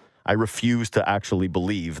real. I refuse to actually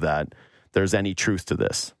believe that there's any truth to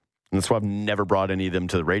this. And that's why I've never brought any of them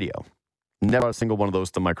to the radio. Never a single one of those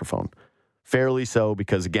to the microphone. Fairly so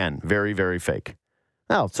because, again, very, very fake.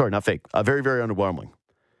 No, sorry, not fake. Very, very underwhelming.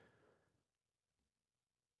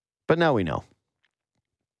 But now we know.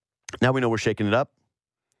 Now we know we're shaking it up.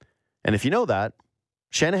 And if you know that,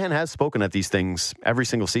 Shanahan has spoken at these things every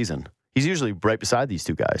single season. He's usually right beside these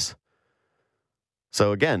two guys.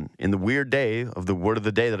 So again, in the weird day of the word of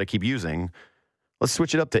the day that I keep using, let's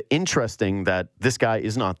switch it up to interesting that this guy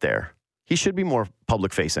is not there. He should be more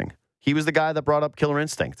public facing. He was the guy that brought up Killer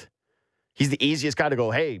Instinct. He's the easiest guy to go,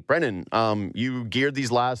 hey, Brennan, you geared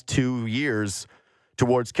these last 2 years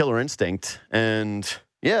towards Killer Instinct. And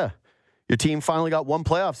yeah, your team finally got one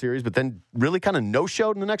playoff series, but then really kind of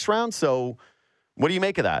no-showed in the next round. So what do you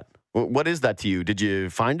make of that? What is that to you? Did you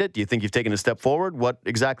find it? Do you think you've taken a step forward? What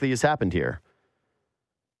exactly has happened here?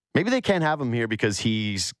 Maybe they can't have him here because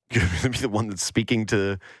he's going to be the one that's speaking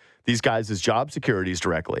to these guys' job securities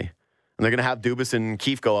directly. And they're going to have Dubas and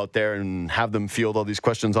Keefe go out there and have them field all these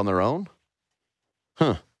questions on their own?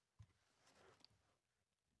 I'm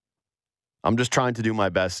just trying to do my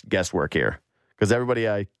best guesswork here. Because everybody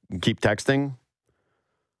I keep texting,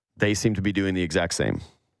 they seem to be doing the exact same.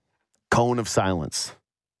 Cone of silence.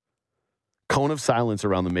 Cone of silence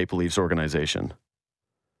around the Maple Leafs organization.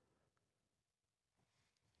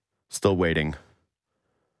 Still waiting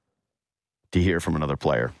to hear from another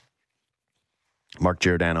player. Mark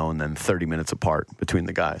Giordano, and then 30 minutes apart between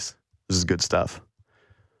the guys. This is good stuff.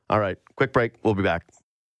 All right, quick break. We'll be back.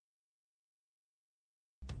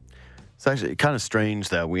 It's actually kind of strange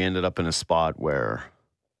that we ended up in a spot where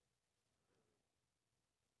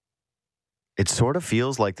it sort of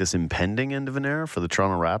feels like this impending end of an era for the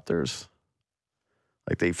Toronto Raptors.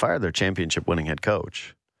 Like they fired their championship-winning head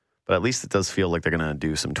coach. But at least it does feel like they're going to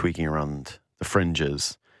do some tweaking around the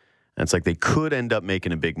fringes. And it's like they could end up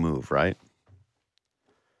making a big move, right?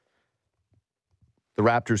 The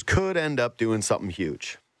Raptors could end up doing something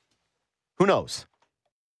huge. Who knows?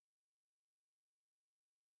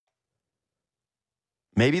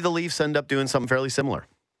 Maybe the Leafs end up doing something fairly similar.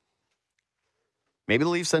 Maybe the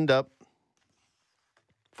Leafs end up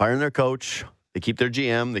firing their coach. They keep their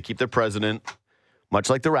GM. They keep their president, much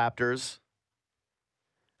like the Raptors.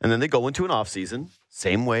 And then they go into an offseason,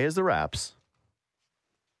 same way as the Raps,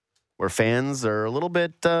 where fans are a little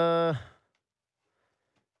bit, they're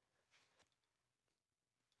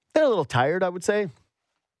a little tired, I would say,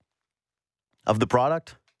 of the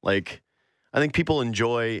product. Like, I think people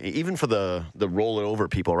enjoy, even for the roll it over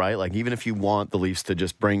people, right? Like, even if you want the Leafs to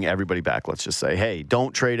just bring everybody back, let's just say, hey,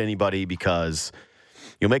 don't trade anybody because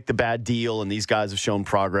you'll make the bad deal and these guys have shown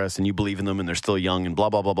progress and you believe in them and they're still young and blah,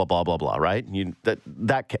 blah, blah, blah, blah, blah, blah, right?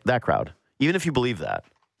 That crowd, even if you believe that,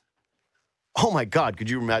 oh my God,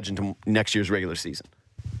 could you imagine next year's regular season?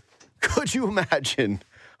 Could you imagine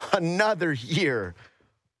another year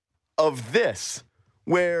of this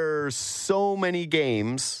where so many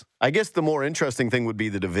games, I guess the more interesting thing would be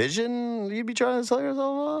the division you'd be trying to sell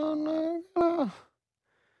yourself on?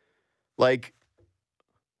 Like,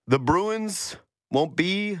 the Bruins won't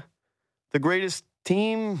be the greatest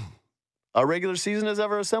team a regular season has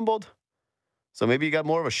ever assembled. So maybe you got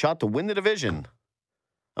more of a shot to win the division.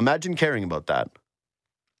 Imagine caring about that.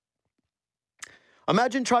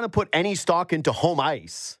 Imagine trying to put any stock into home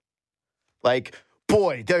ice. Like,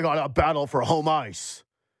 boy, they got to battle for home ice.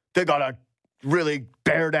 They got to really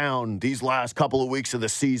bear down these last couple of weeks of the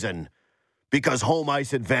season because home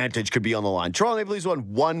ice advantage could be on the line. Toronto Maple Leafs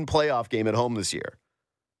won one playoff game at home this year.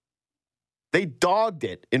 They dogged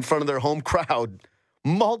it in front of their home crowd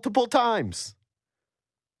multiple times.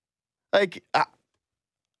 Like,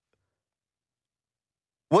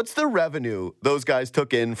 what's the revenue those guys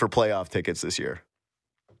took in for playoff tickets this year?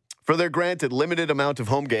 For their granted limited amount of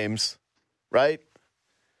home games, right?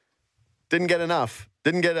 Didn't get enough.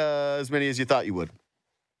 Didn't get as many as you thought you would.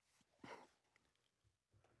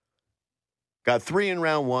 Got 3 in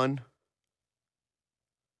round 1.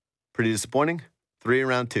 Pretty disappointing. 3 in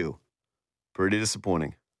round 2. Pretty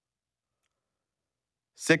disappointing.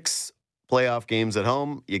 6 playoff games at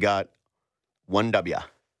home. You got 1 W. A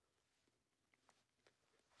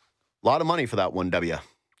lot of money for that 1 W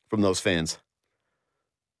from those fans.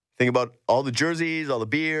 Think about all the jerseys, all the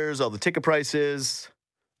beers, all the ticket prices.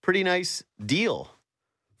 Pretty nice deal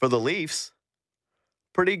for the Leafs.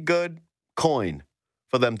 Pretty good coin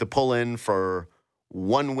for them to pull in for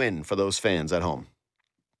 1 win for those fans at home.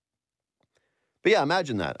 But yeah,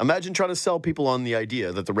 imagine that. Imagine trying to sell people on the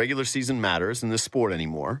idea that the regular season matters in this sport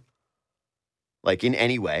anymore. Like in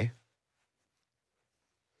any way.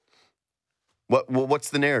 What's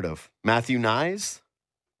the narrative? Matthew Knies?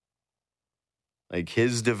 Like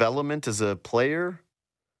his development as a player?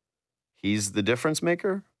 He's the difference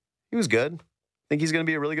maker? He was good. I think he's going to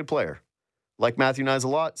be a really good player. Like Matthew Knies a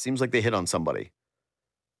lot. Seems like they hit on somebody.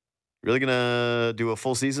 Really going to do a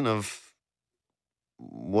full season of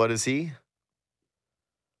what is he?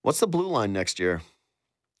 What's the blue line next year?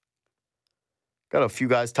 Got a few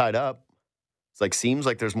guys tied up. It's like seems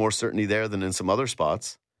like there's more certainty there than in some other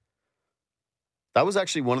spots. That was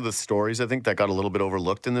actually one of the stories, I think, that got a little bit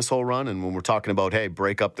overlooked in this whole run. And when we're talking about, hey,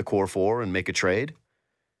 break up the core 4 and make a trade,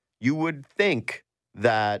 you would think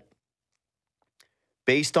that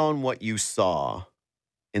based on what you saw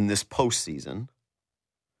in this postseason,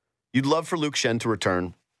 you'd love for Luke Schenn to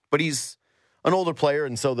return, but he's an older player,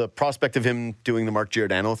 and so the prospect of him doing the Mark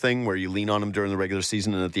Giordano thing where you lean on him during the regular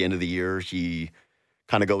season and at the end of the year he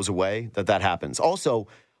kind of goes away, that happens. Also,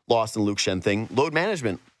 lost in Luke Schenn thing, load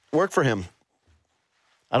management worked for him.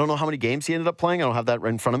 I don't know how many games he ended up playing. I don't have that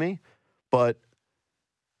right in front of me, but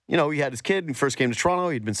you know, he had his kid. He first came to Toronto.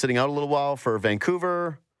 He'd been sitting out a little while for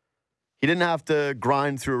Vancouver. He didn't have to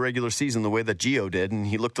grind through a regular season the way that Gio did, and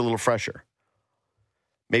he looked a little fresher.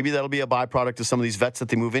 Maybe that'll be a byproduct of some of these vets that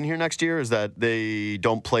they move in here next year, is that they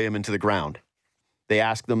don't play them into the ground. They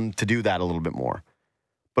ask them to do that a little bit more.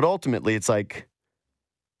 But ultimately, it's like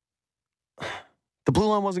the blue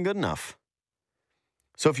line wasn't good enough.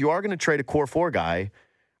 So if you are going to trade a core 4 guy,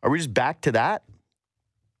 are we just back to that?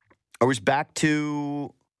 Are we just back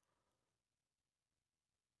to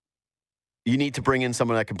you need to bring in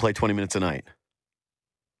someone that can play 20 minutes a night?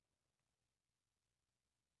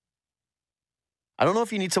 I don't know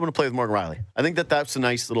if you need someone to play with Morgan Rielly. I think that's a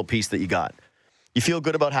nice little piece that you got. You feel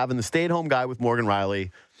good about having the stay-at-home guy with Morgan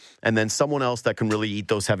Rielly and then someone else that can really eat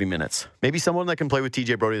those heavy minutes. Maybe someone that can play with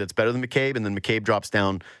TJ Brody that's better than McCabe, and then McCabe drops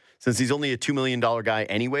down, since he's only a $2 million guy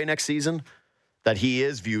anyway next season, that he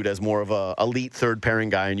is viewed as more of a elite third-pairing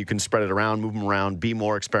guy, and you can spread it around, move him around, be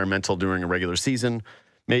more experimental during a regular season.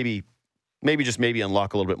 Maybe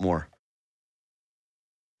unlock a little bit more.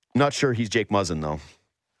 Not sure he's Jake Muzzin, though.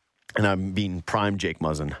 And I'm being prime Jake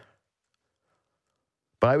Muzzin.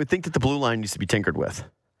 But I would think that the blue line needs to be tinkered with.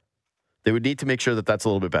 They would need to make sure that that's a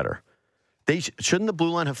little bit better. Shouldn't the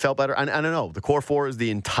blue line have felt better? I don't know. The core 4 is the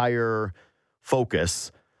entire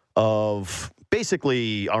focus of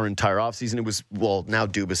basically our entire offseason. It was, well, now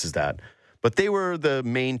Dubas is that. But they were the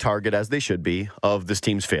main target, as they should be, of this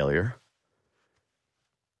team's failure.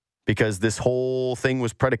 Because this whole thing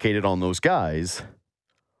was predicated on those guys.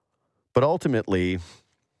 But ultimately,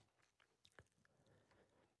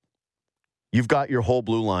 you've got your whole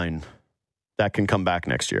blue line that can come back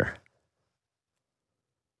next year.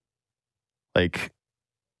 Like,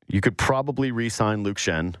 you could probably re-sign Luke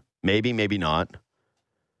Schenn. Maybe, maybe not.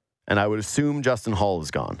 And I would assume Justin Hall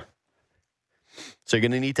is gone. So you're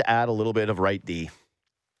going to need to add a little bit of right D.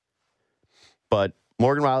 But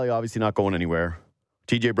Morgan Rielly obviously not going anywhere.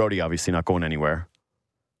 TJ Brody obviously not going anywhere.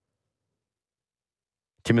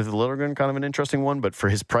 Timothy Littleton, kind of an interesting one, but for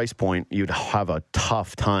his price point, you'd have a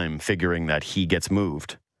tough time figuring that he gets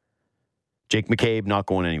moved. Jake McCabe not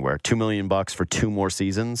going anywhere. $2 million for 2 more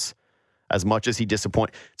seasons. As much as he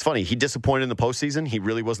disappointed. It's funny, he disappointed in the postseason. He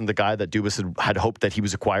really wasn't the guy that Dubas had hoped that he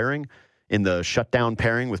was acquiring in the shutdown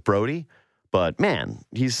pairing with Brody. But man,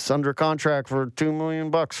 he's under contract for $2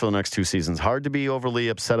 million for the next 2 seasons. Hard to be overly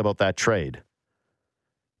upset about that trade.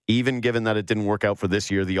 Even given that it didn't work out for this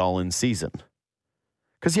year, the all-in season.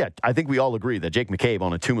 Because, yeah, I think we all agree that Jake McCabe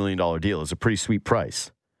on a $2 million deal is a pretty sweet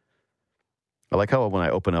price. I like how when I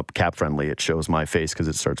open up Cap Friendly, it shows my face because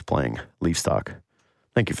it starts playing Leaf stock.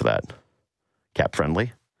 Thank you for that, Cap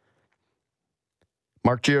Friendly.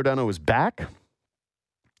 Mark Giordano is back.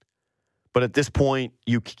 But at this point,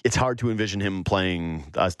 it's hard to envision him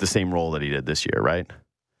playing the same role that he did this year, right?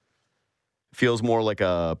 Feels more like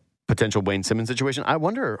a potential Wayne Simmons situation. I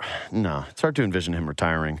wonder, no, it's hard to envision him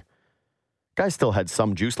retiring. Guy still had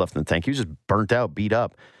some juice left in the tank. He was just burnt out, beat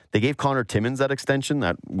up. They gave Connor Timmins that extension,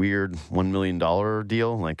 that weird $1 million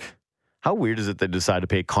deal. Like, how weird is it they decided to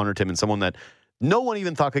pay Connor Timmins, someone that no one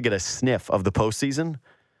even thought could get a sniff of the postseason?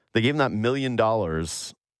 They gave him that $1 million,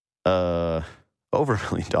 over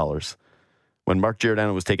 $1 million, when Mark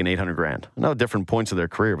Giordano was taking $800,000. I know different points of their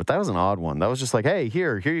career, but that was an odd one. That was just like, hey,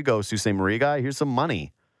 here you go, Sault Ste. Marie guy. Here's some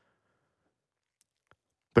money.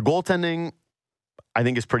 The goaltending, I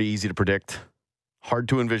think, is pretty easy to predict. Hard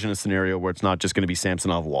to envision a scenario where it's not just going to be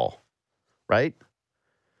Samsonov-Wall, right?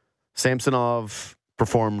 Samsonov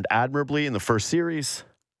performed admirably in the first series,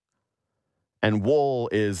 and Woll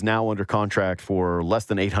is now under contract for less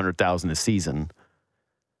than $800,000 a season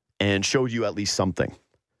and showed you at least something.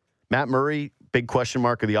 Matt Murray, big question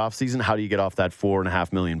mark of the offseason. How do you get off that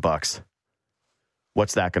 $4.5 million?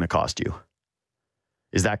 What's that going to cost you?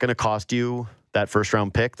 Is that going to cost you that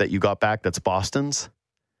first-round pick that you got back that's Boston's?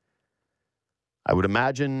 I would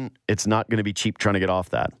imagine it's not going to be cheap trying to get off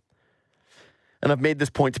that. And I've made this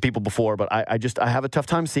point to people before, but I have a tough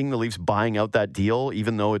time seeing the Leafs buying out that deal,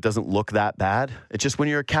 even though it doesn't look that bad. It's just when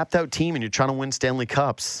you're a capped-out team and you're trying to win Stanley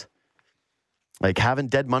Cups, like having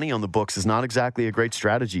dead money on the books is not exactly a great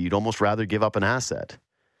strategy. You'd almost rather give up an asset.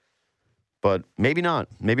 But maybe not.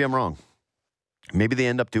 Maybe I'm wrong. Maybe they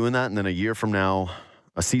end up doing that, and then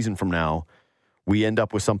a season from now, we end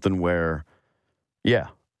up with something where, yeah,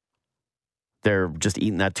 they're just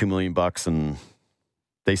eating that $2 million and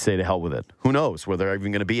they say to hell with it. Who knows where they're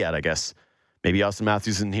even going to be at, I guess. Maybe Austin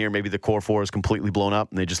Matthews isn't here. Maybe the core four is completely blown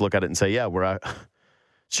up and they just look at it and say, yeah, we're out.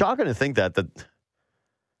 Shocking to think that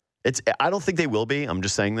I don't think they will be. I'm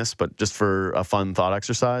just saying this, but just for a fun thought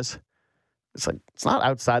exercise. It's like, it's not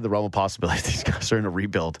outside the realm of possibility. These guys are in a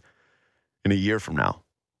rebuild in a year from now,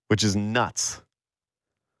 which is nuts.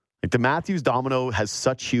 Like the Matthews domino has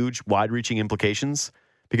such huge, wide-reaching implications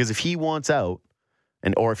because if he wants out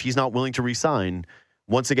or if he's not willing to re-sign,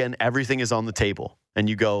 once again, everything is on the table. And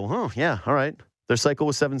you go, oh, yeah, all right. Their cycle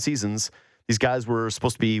was 7 seasons. These guys were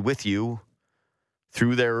supposed to be with you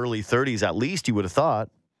through their early 30s, at least, you would have thought.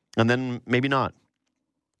 And then maybe not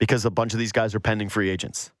because a bunch of these guys are pending free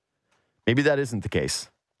agents. Maybe that isn't the case.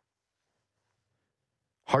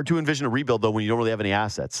 Hard to envision a rebuild, though, when you don't really have any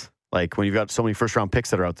assets. Like when you've got so many first-round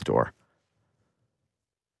picks that are out the door.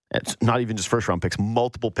 It's not even just first-round picks,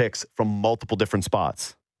 multiple picks from multiple different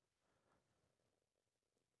spots.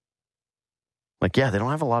 Like, yeah, they don't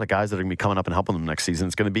have a lot of guys that are going to be coming up and helping them next season.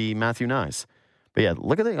 It's going to be Matthew Nyes. But yeah,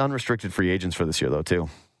 look at the unrestricted free agents for this year, though, too.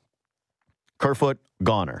 Kerfoot,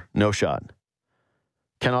 goner. No shot.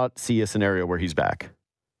 Cannot see a scenario where he's back.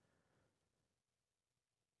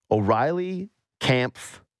 O'Reilly,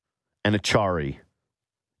 Kampf, and Achari.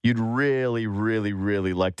 You'd really, really,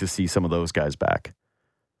 really like to see some of those guys back.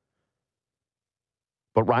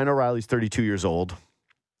 But Ryan O'Reilly's 32 years old.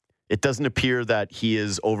 It doesn't appear that he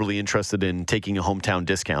is overly interested in taking a hometown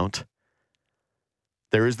discount.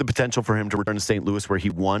 There is the potential for him to return to St. Louis where he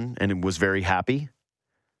won and was very happy.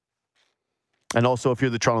 And also, if you're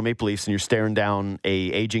the Toronto Maple Leafs and you're staring down a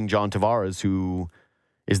aging John Tavares who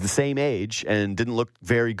is the same age and didn't look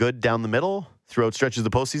very good down the middle throughout stretches of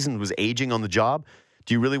the postseason, was aging on the job,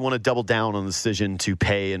 do you really want to double down on the decision to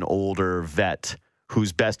pay an older vet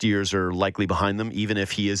whose best years are likely behind them, even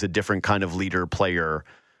if he is a different kind of leader, player,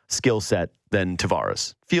 skill set than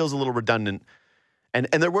Tavares? Feels a little redundant. And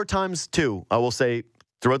there were times, too, I will say,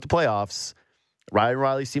 throughout the playoffs, Ryan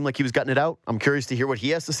O'Reilly seemed like he was gutting it out. I'm curious to hear what he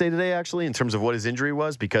has to say today, actually, in terms of what his injury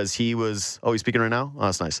was, because he was... Oh, he's speaking right now? Oh,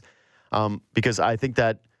 that's nice. Because I think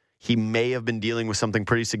that he may have been dealing with something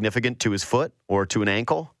pretty significant to his foot or to an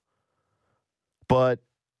ankle. But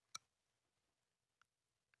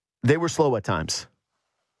they were slow at times.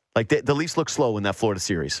 Like, the Leafs looked slow in that Florida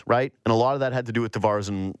series, right? And a lot of that had to do with Tavares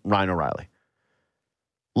and Ryan O'Reilly.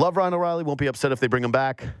 Love Ryan O'Reilly. Won't be upset if they bring him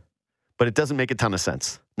back. But it doesn't make a ton of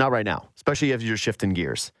sense. Not right now. Especially if you're shifting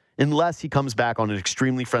gears. Unless he comes back on an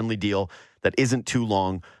extremely friendly deal that isn't too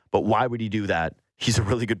long. But why would he do that? He's a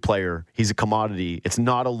really good player. He's a commodity. It's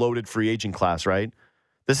not a loaded free agent class, right?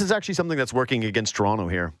 This is actually something that's working against Toronto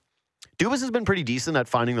here. Dubas has been pretty decent at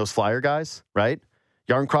finding those flyer guys, right?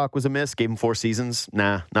 Yarncroc was a miss, gave him 4 seasons.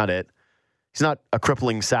 Nah, not it. He's not a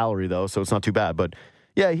crippling salary, though, so it's not too bad. But,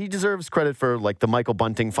 yeah, he deserves credit for, like, the Michael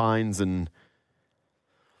Bunting fines. And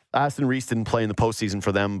Aston Reese didn't play in the postseason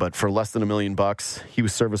for them, but for less than $1 million, he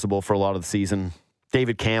was serviceable for a lot of the season.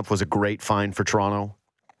 David Kampf was a great find for Toronto.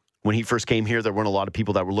 When he first came here, there weren't a lot of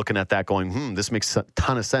people that were looking at that going, this makes a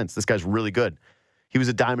ton of sense. This guy's really good. He was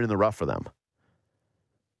a diamond in the rough for them.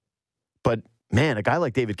 But, man, a guy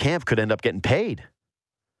like David Kampf could end up getting paid.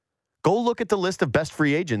 Go look at the list of best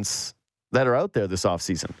free agents that are out there this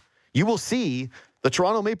offseason. you will see the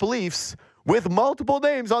Toronto Maple Leafs with multiple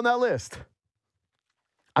names on that list.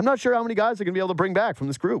 I'm not sure how many guys they're going to be able to bring back from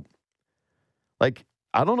this group. Like,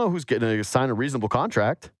 I don't know who's going to sign a reasonable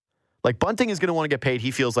contract. Like, Bunting is going to want to get paid.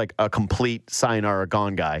 He feels like a complete sayonara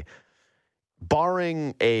gone guy.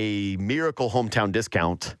 Barring a miracle hometown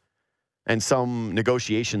discount and some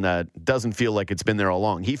negotiation that doesn't feel like it's been there all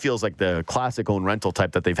along, he feels like the classic own rental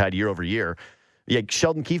type that they've had year over year. Yeah,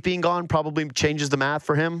 Sheldon Keefe being gone probably changes the math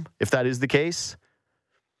for him, if that is the case,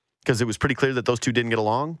 because it was pretty clear that those two didn't get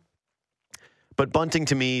along. But Bunting,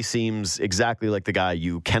 to me, seems exactly like the guy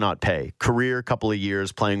you cannot pay. Career, couple of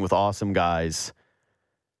years, playing with awesome guys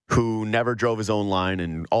who never drove his own line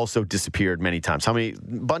and also disappeared many times.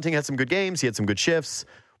 Bunting had some good games. He had some good shifts.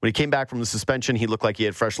 When he came back from the suspension, he looked like he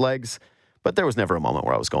had fresh legs. But there was never a moment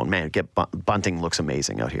where I was going, man, Bunting looks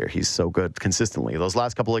amazing out here. He's so good consistently. Those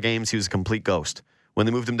last couple of games, he was a complete ghost. When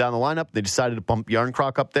they moved him down the lineup, they decided to bump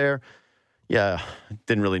Yarncroc up there. Yeah,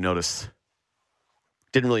 didn't really notice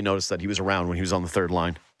that he was around when he was on the third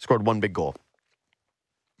line. Scored one big goal.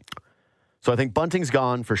 So I think Bunting's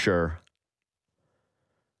gone for sure.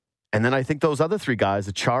 And then I think those other three guys,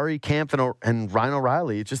 Achari, Kampf, and Ryan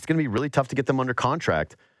O'Reilly, it's just going to be really tough to get them under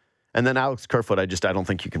contract. And then Alex Kerfoot, I don't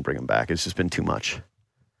think you can bring him back. It's just been too much.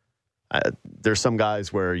 There's some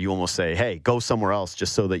guys where you almost say, hey, go somewhere else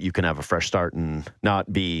just so that you can have a fresh start and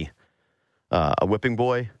not be a whipping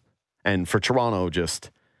boy. And for Toronto,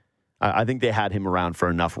 I think they had him around for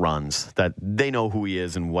enough runs that they know who he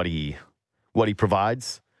is and what he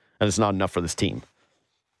provides, and it's not enough for this team.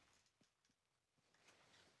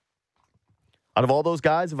 Out of all those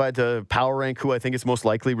guys, if I had to power rank who I think is most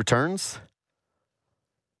likely returns,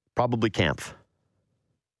 probably Kampf,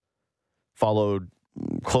 followed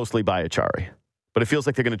closely by Achari. But it feels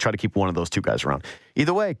like they're going to try to keep one of those two guys around.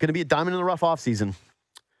 Either way, going to be a diamond in the rough offseason.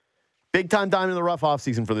 Big-time diamond in the rough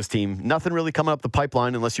offseason for this team. Nothing really coming up the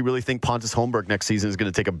pipeline unless you really think Pontus Holmberg next season is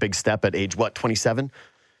going to take a big step at age, 27?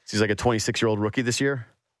 He's like a 26-year-old rookie this year.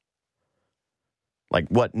 Like,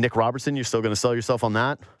 what, Nick Robertson? You're still going to sell yourself on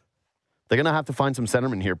that? They're going to have to find some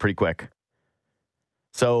centermen here pretty quick.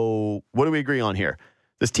 So what do we agree on here?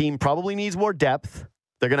 This team probably needs more depth.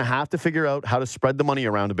 They're going to have to figure out how to spread the money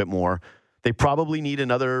around a bit more. They probably need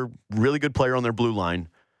another really good player on their blue line.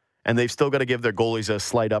 And they've still got to give their goalies a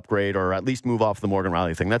slight upgrade or at least move off the Morgan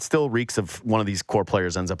Rielly thing. That still reeks of one of these core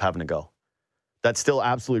players ends up having to go. That still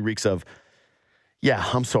absolutely reeks of, yeah,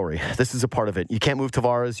 I'm sorry. This is a part of it. You can't move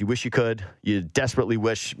Tavares. You wish you could. You desperately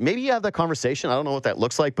wish. Maybe you have that conversation. I don't know what that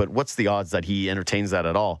looks like, but what's the odds that he entertains that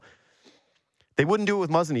at all? They wouldn't do it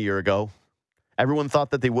with Muzzin a year ago. Everyone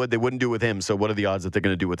thought that they would. They wouldn't do it with him. So what are the odds that they're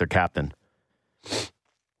going to do with their captain?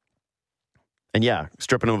 And yeah,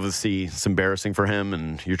 stripping him of the sea, it's embarrassing for him,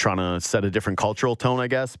 and you're trying to set a different cultural tone, I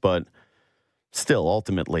guess, but still,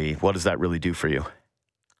 ultimately, what does that really do for you?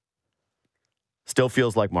 Still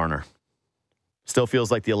feels like Marner. Still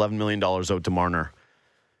feels like the $11 million owed to Marner.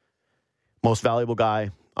 Most valuable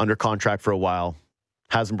guy, under contract for a while,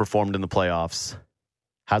 hasn't performed in the playoffs,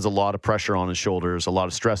 has a lot of pressure on his shoulders, a lot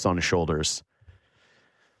of stress on his shoulders.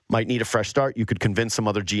 Might need a fresh start. You could convince some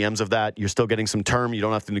other GMs of that. You're still getting some term. You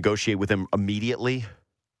don't have to negotiate with him immediately.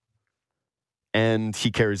 And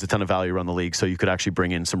he carries a ton of value around the league, so you could actually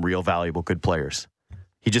bring in some real valuable good players.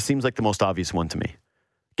 He just seems like the most obvious one to me.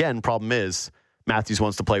 Again, problem is, Matthews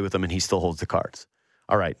wants to play with him, and he still holds the cards.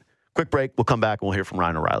 All right, quick break. We'll come back, and we'll hear from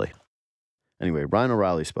Ryan O'Reilly. Anyway, Ryan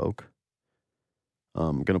O'Reilly spoke.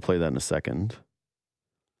 I'm going to play that in a second.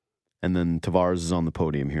 And then Tavares is on the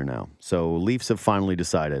podium here now. So Leafs have finally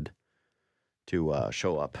decided to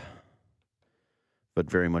show up. But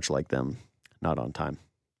very much like them, not on time.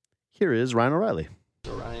 Here is Ryan O'Reilly.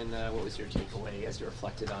 So Ryan, what was your takeaway as you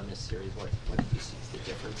reflected on this series? What did you see as the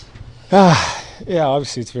difference? Yeah,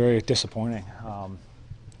 obviously it's very disappointing.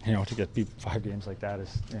 To get beat 5 games like that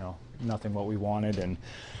is, nothing what we wanted.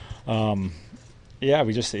 And,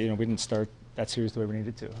 we just, we didn't start that series the way we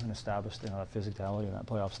needed to and established, that physicality and that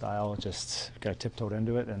playoff style. Just kind of tiptoed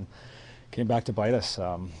into it and came back to bite us.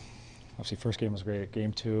 Obviously, first game was great.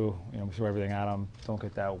 Game 2, we threw everything at them. Don't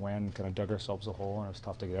get that win. Kind of dug ourselves a hole, and it was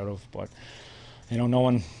tough to get out of. But, no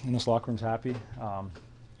one in this locker room's happy.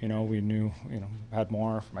 We knew, had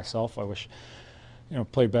more. For myself, I wish,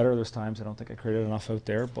 played better. There's times I don't think I created enough out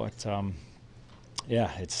there. But,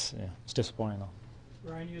 it's disappointing,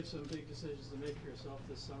 though. Ryan, you had some big decisions to make for yourself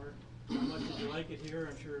this summer. How much did you like it here?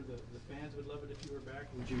 I'm sure the fans would love it if you were back.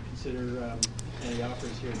 Would you consider any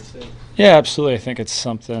offers here to stay? Yeah, absolutely. I think it's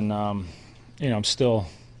something, I'm still,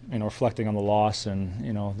 reflecting on the loss and,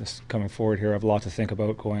 this coming forward here. I have a lot to think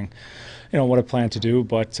about going, what I plan to do.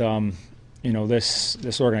 But,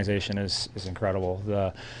 this organization is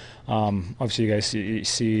incredible. Obviously, you guys you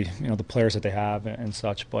see the players that they have and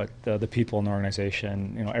such, but the people in the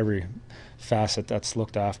organization, every facet that's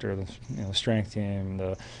looked after, the strength team,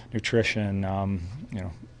 the nutrition,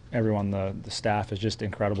 everyone, the staff is just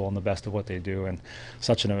incredible and the best of what they do, and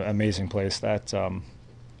such an amazing place that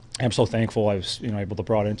I'm so thankful I was able to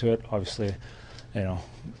brought into it. Obviously,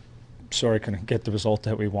 sorry I couldn't get the result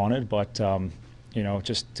that we wanted, but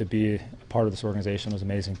just to be a part of this organization was an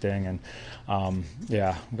amazing thing, and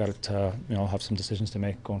we've got to have some decisions to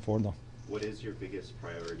make going forward though. What is your biggest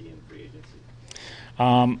priority in free agency?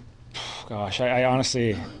 I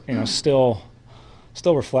honestly, still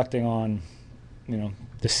reflecting on,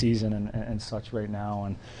 the season and such right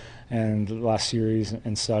now, and the last series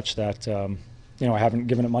and such that, I haven't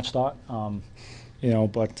given it much thought.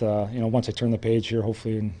 But once I turn the page here,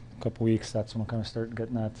 hopefully in a couple weeks, that's when I'll kind of start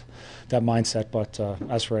getting that mindset. But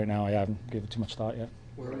as for right now, I haven't given it too much thought yet.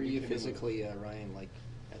 Where were you physically, Ryan? Like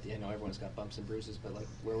at the end, I know everyone's got bumps and bruises, but like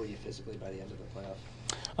where were you physically by the end of the playoffs?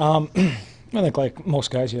 I think like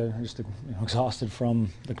most guys, you're just exhausted from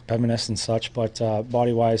the competitiveness and such. But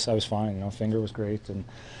body-wise, I was fine. Finger was great, and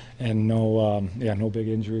no big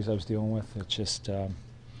injuries I was dealing with. It's just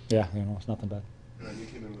it's nothing bad. You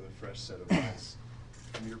came in with a fresh set of eyes.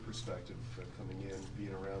 From your perspective, coming in,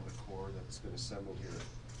 being around the core that's been assembled here,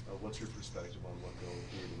 what's your perspective on what they'll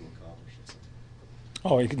be able to accomplish?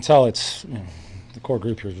 Oh, you can tell it's the core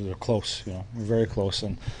group here. They're close. We're very close,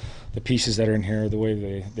 and the pieces that are in here, the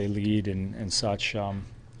way they lead and such. From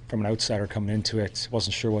an outsider coming into it,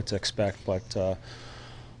 wasn't sure what to expect, but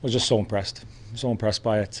was just so impressed. So impressed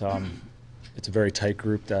by it. It's a very tight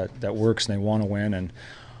group that works, and they want to win, and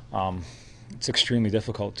it's extremely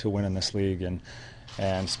difficult to win in this league, and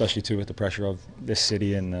especially too with the pressure of this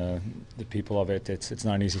city and the people of it. It's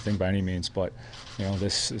not an easy thing by any means, but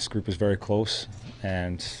this group is very close,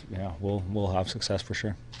 and we'll have success for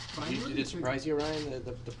sure. Did it surprise you, Ryan,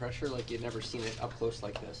 the pressure? Like you'd never seen it up close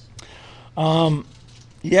like this? I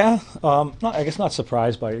guess not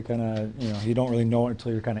surprised by it. Kind of, you don't really know it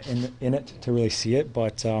until you're kind of in it to really see it.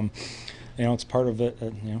 But it's part of it.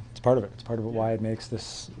 It's part of it. It's part of it. Why it makes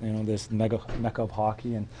this, this mecca of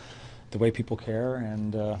hockey, and the way people care.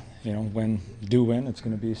 And when you do win, it's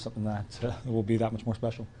going to be something that will be that much more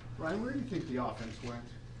special. Ryan, where do you think the offense went?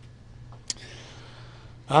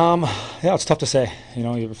 It's tough to say.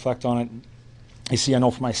 You reflect on it. You see, I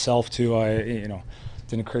know for myself too. I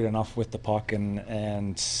didn't create enough with the puck, and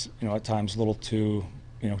at times a little too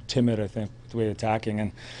timid. I think the way of attacking,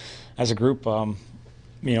 and as a group, I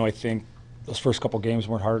think those first couple games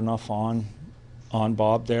weren't hard enough on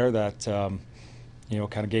Bob there that kind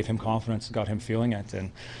of gave him confidence, got him feeling it,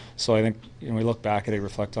 and so I think we look back at it,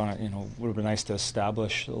 reflect on it. Would have been nice to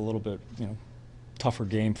establish a little bit tougher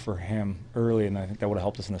game for him early, and I think that would have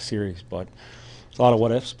helped us in the series. But it's a lot of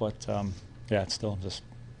what ifs, but it's still just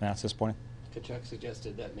that's disappointing. Tkachuk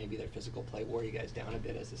suggested that maybe their physical play wore you guys down a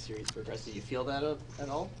bit as the series progressed. Did you feel that at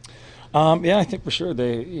all? I think for sure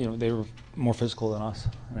they were more physical than us,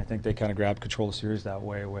 and I think they kind of grabbed control of the series that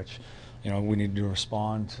way, which we needed to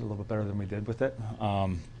respond a little bit better than we did with it.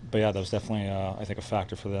 That was definitely I think a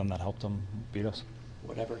factor for them that helped them beat us.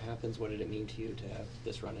 Whatever happens, what did it mean to you to have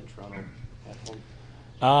this run in Toronto at home?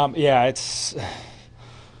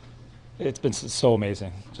 It's been so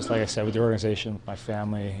amazing. Just like I said, with the organization, with my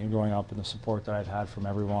family, growing up, and the support that I've had from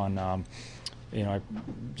everyone. I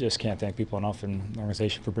just can't thank people enough in the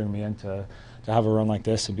organization for bringing me in to have a run like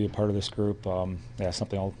this and be a part of this group.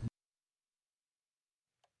 Something I'll.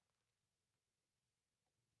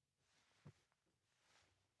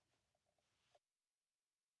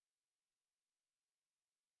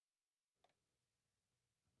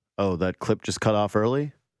 Oh, that clip just cut off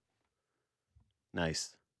early?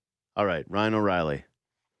 Nice. All right, Ryan O'Reilly.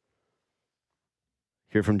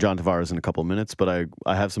 Hear from John Tavares in a couple minutes, but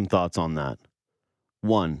I have some thoughts on that.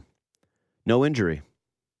 1, no injury.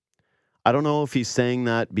 I don't know if he's saying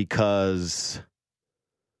that because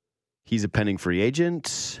he's a pending free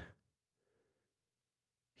agent.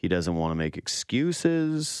 He doesn't want to make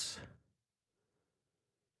excuses.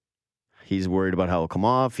 He's worried about how it'll come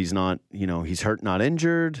off. He's not, he's hurt, not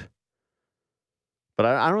injured. But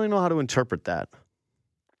I don't really know how to interpret that.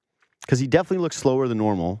 Because he definitely looks slower than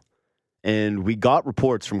normal. And we got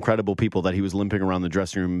reports from credible people that he was limping around the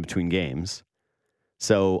dressing room in between games.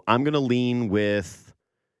 So I'm going to lean with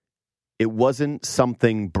it wasn't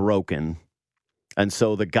something broken. And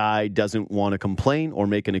so the guy doesn't want to complain or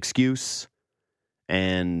make an excuse.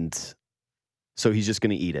 And so he's just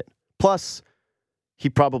going to eat it. Plus,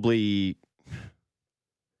 he's going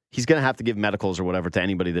to have to give medicals or whatever to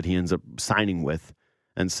anybody that he ends up signing with.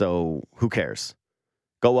 And so who cares?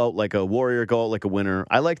 Go out like a warrior, go out like a winner.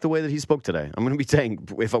 I like the way that he spoke today. I'm going to be saying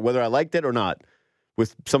whether I liked it or not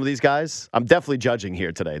with some of these guys. I'm definitely judging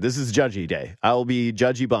here today. This is judgy day. I will be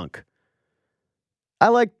judgy bunk. I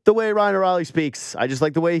like the way Ryan O'Reilly speaks. I just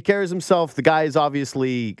like the way he carries himself. The guy is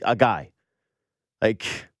obviously a guy.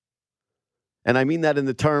 And I mean that in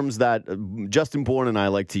the terms that Justin Bourne and I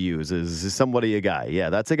like to use. Is somebody a guy?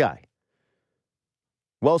 Yeah, that's a guy.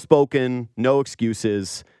 Well-spoken, no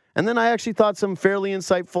excuses. And then I actually thought some fairly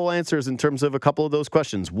insightful answers in terms of a couple of those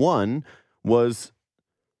questions. One was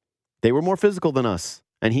they were more physical than us.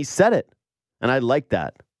 And he said it. And I like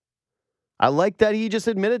that. I like that he just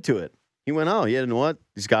admitted to it. He went, oh, yeah, you know what?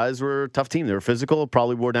 These guys were a tough team. They were physical,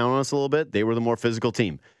 probably wore down on us a little bit. They were the more physical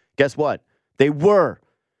team. Guess what? They were.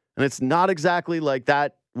 And it's not exactly like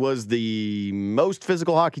that was the most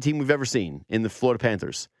physical hockey team we've ever seen in the Florida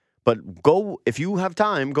Panthers. But if you have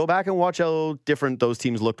time, go back and watch how different those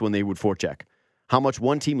teams looked when they would forecheck. How much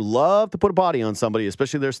one team loved to put a body on somebody,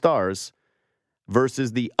 especially their stars,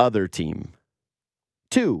 versus the other team.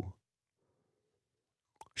 2,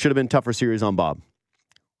 should have been tougher series on Bob.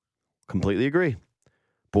 Completely agree.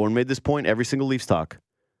 Bourne made this point every single Leafs talk.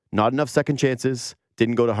 Not enough second chances,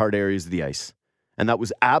 didn't go to hard areas of the ice. And that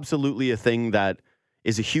was absolutely a thing that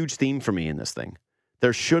is a huge theme for me in this thing.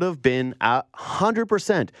 There should have been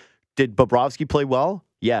 100%. Did Bobrovsky play well?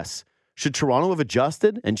 Yes. Should Toronto have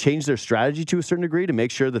adjusted and changed their strategy to a certain degree to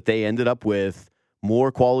make sure that they ended up with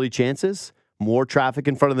more quality chances, more traffic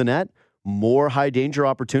in front of the net, more high danger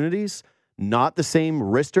opportunities, not the same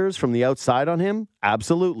wristers from the outside on him?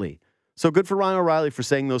 Absolutely. So good for Ryan O'Reilly for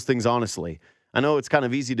saying those things honestly. I know it's kind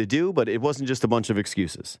of easy to do, but it wasn't just a bunch of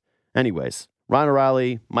excuses. Anyways, Ryan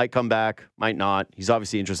O'Reilly might come back, might not. He's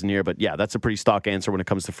obviously interested in here, but yeah, that's a pretty stock answer when it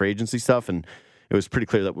comes to free agency stuff, and it was pretty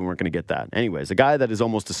clear that we weren't going to get that. Anyways, a guy that is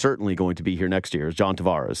almost certainly going to be here next year is John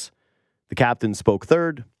Tavares. The captain spoke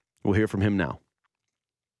third. We'll hear from him now.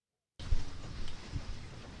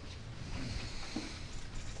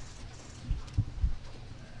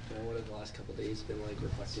 What have the last couple of days been like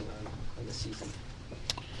reflecting on the season?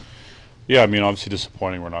 Yeah, I mean, obviously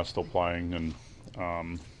disappointing we're not still playing, and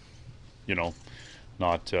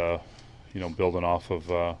not building off of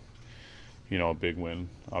a big win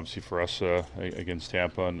obviously for us against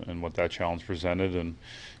Tampa and what that challenge presented, and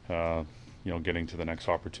getting to the next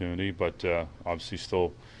opportunity, but obviously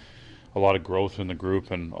still a lot of growth in the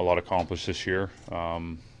group and a lot accomplished this year,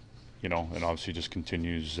 and obviously just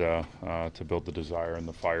continues to build the desire and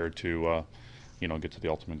the fire to get to the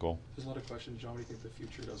ultimate goal. There's a lot of questions, John. What do you think the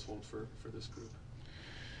future does hold for this group?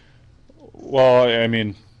 Well, I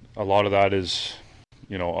mean, a lot of that is,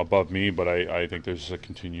 above me, but I think there's a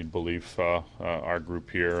continued belief, our group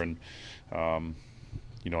here, and, I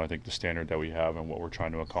think the standard that we have and what we're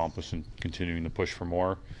trying to accomplish and continuing to push for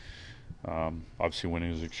more. Obviously,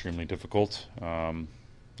 winning is extremely difficult.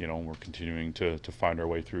 We're continuing to find our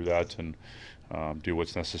way through that and do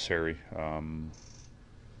what's necessary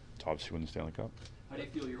to obviously win the Stanley Cup. How do you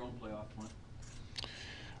feel your own playoff went?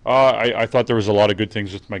 I thought there was a lot of good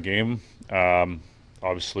things with my game.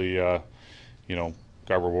 Obviously,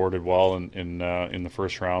 got rewarded well in the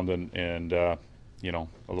first round and a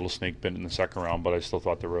little snake bit in the second round, but I still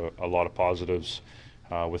thought there were a lot of positives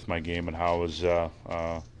with my game and how I was, whether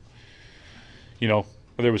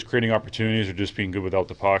it was creating opportunities or just being good without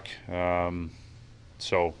the puck.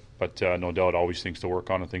 But no doubt always things to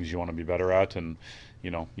work on and things you want to be better at, and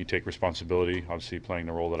you take responsibility, obviously playing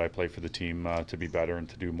the role that I play for the team to be better and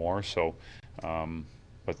to do more. So,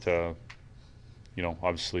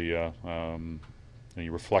 obviously,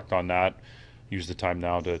 you reflect on that, use the time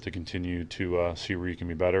now to continue to see where you can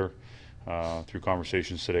be better through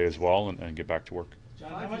conversations today as well, and get back to work.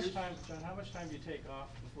 John, how much time do you take off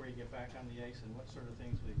before you get back on the ice, and what sort of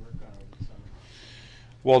things will you work on over the summer?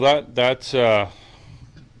 Well, that's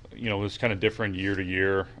it's kind of different year to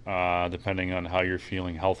year, depending on how you're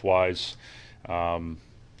feeling health-wise.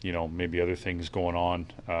 Maybe other things going on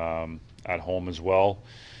at home as well.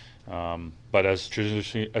 But as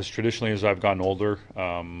traditionally as I've gotten older,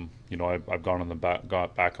 I've gone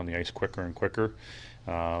got back on the ice quicker and quicker.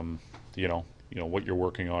 What you're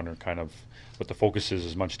working on or kind of what the focus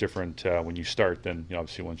is much different when you start than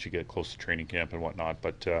obviously once you get close to training camp and whatnot.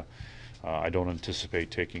 But I don't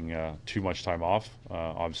anticipate taking too much time off.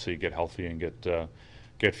 Obviously, get healthy and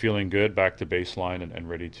get feeling good, back to baseline and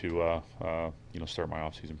ready to start my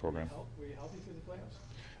off-season program. Were you healthy through the playoffs?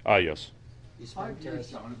 Yes. 5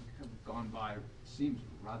 years, John, have gone by, seems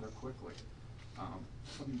rather quickly.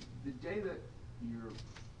 From the day that your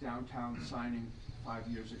downtown signing 5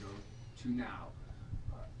 years ago to now,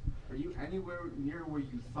 are you anywhere near where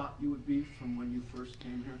you thought you would be from when you first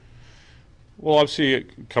came here? Well, obviously,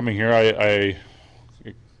 coming here, I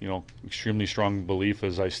extremely strong belief,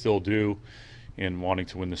 as I still do, in wanting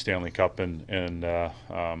to win the Stanley Cup and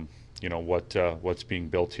what's being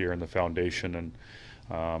built here in the foundation and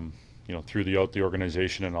throughout the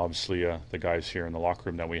organization, and obviously the guys here in the locker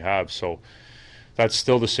room that we have. So that's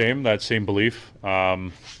still that same belief.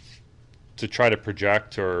 To try to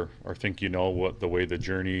project or think what the way the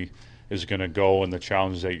journey is going to go and the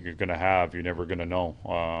challenges that you're going to have, you're never going to know.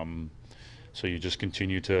 So you just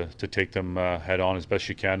continue to take them head on as best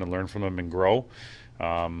you can and learn from them and grow.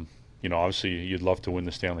 Obviously you'd love to win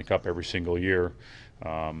the Stanley Cup every single year,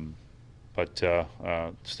 but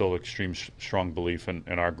still extreme strong belief in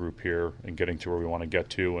our group here and getting to where we want to get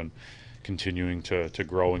to and continuing to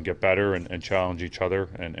grow and get better and challenge each other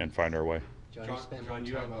and find our way. John,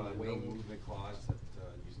 you have a no movement clause that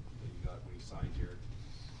you got when you signed here.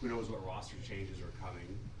 Who knows what roster changes are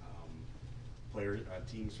coming?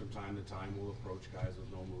 Teams from time to time will approach guys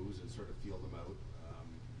with no moves and sort of feel them out.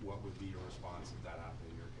 What would be your response if that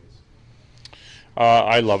happened in your case?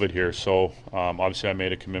 I love it here. So obviously I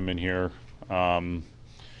made a commitment here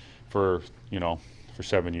for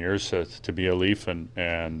 7 years to be a Leaf, and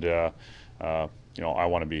I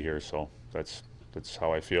want to be here. So that's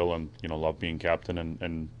how I feel, and love being captain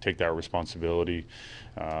and take that responsibility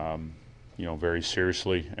very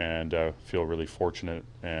seriously, and feel really fortunate,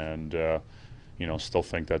 and still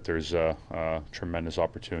think that there's a tremendous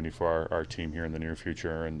opportunity for our team here in the near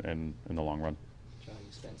future and in the long run. John,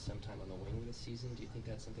 you spent some time on the wing this season. Do you think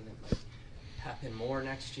that's something that might happen more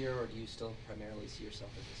next year, or do you still primarily see yourself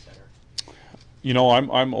as a center?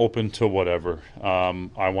 I'm open to whatever.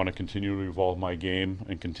 I want to continue to evolve my game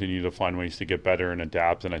and continue to find ways to get better and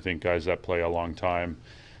adapt. And I think guys that play a long time,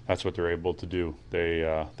 that's what they're able to do. They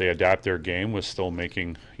adapt their game with still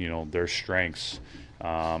making their strengths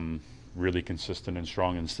really consistent and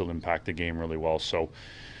strong, and still impact the game really well. So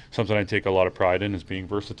something I take a lot of pride in is being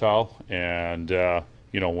versatile. And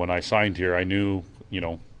when I signed here, I knew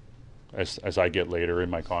as I get later in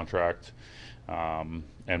my contract.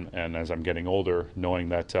 And as I'm getting older, knowing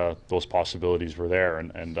that those possibilities were there,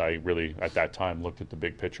 and I really at that time looked at the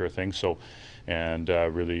big picture of things. So, and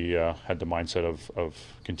really had the mindset of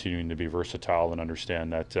continuing to be versatile and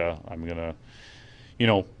understand that I'm gonna,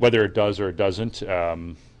 whether it does or it doesn't,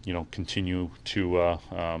 continue to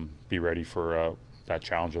be ready for that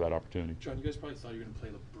challenge or that opportunity. John, you guys probably thought you were going to play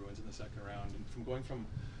the Bruins in the second round, and from going from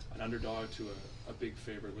an underdog to a big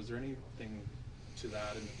favorite, was there anything to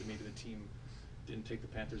that, and maybe the team didn't take the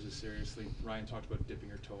Panthers as seriously? Ryan talked about dipping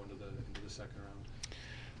your toe into the second round.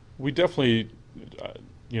 We definitely,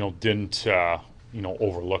 didn't,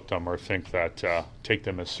 overlook them or think that take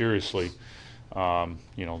them as seriously.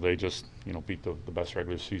 They just, beat the best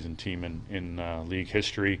regular season team in league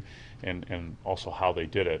history, and also how they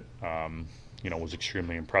did it, was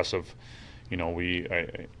extremely impressive.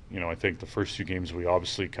 I think the first two games we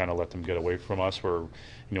obviously kind of let them get away from us, where,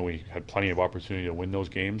 we had plenty of opportunity to win those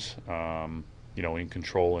games. In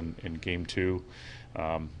control in game two,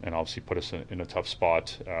 and obviously put us in a tough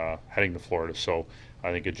spot heading to Florida. So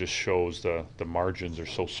I think it just shows the margins are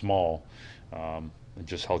so small, and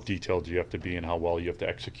just how detailed you have to be and how well you have to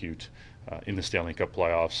execute in the Stanley Cup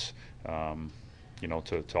playoffs,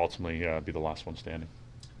 to ultimately be the last one standing.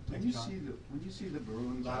 When you see the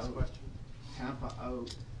Bruins out, Tampa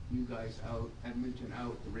out, you guys out, Edmonton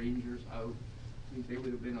out, the Rangers out, I think they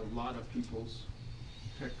would have been a lot of people's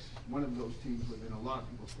picks. One of those teams would have been a lot of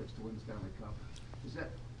people's picks to win the Stanley Cup. Does that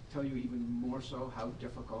tell you even more so how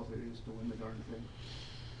difficult it is to win the darn thing?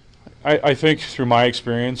 I think through my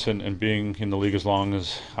experience and being in the league as long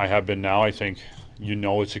as I have been now, I think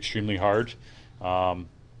it's extremely hard. And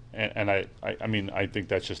I think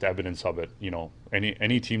that's just evidence of it.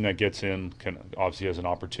 Any team that gets in can obviously has an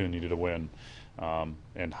opportunity to win,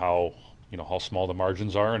 and how small the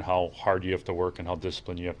margins are, and how hard you have to work, and how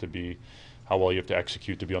disciplined you have to be, how well you have to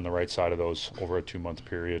execute to be on the right side of those over a 2-month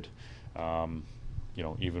period.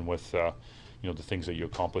 Even with the things that you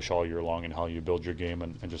accomplish all year long, and how you build your game,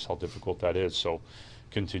 and just how difficult that is. So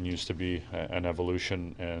continues to be an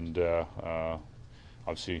evolution, and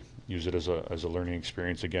obviously use it as a learning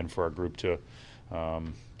experience again for our group to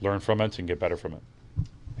learn from it and get better from it.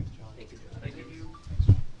 Thanks, John. Thank you, John. Thank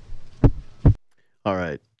you. All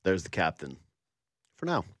right, there's the captain for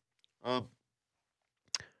now.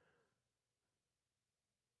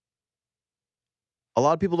 A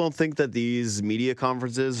lot of people don't think that these media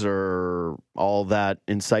conferences are all that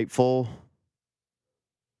insightful.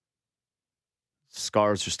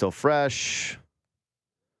 Scars are still fresh.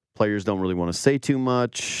 Players don't really want to say too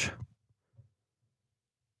much.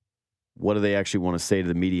 What do they actually want to say to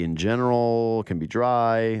the media in general? It can be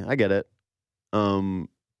dry. I get it.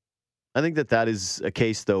 I think that is a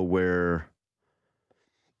case, though, where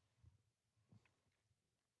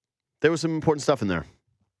there was some important stuff in there.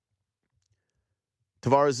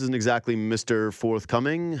 Tavares isn't exactly Mr.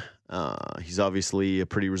 Forthcoming. He's obviously a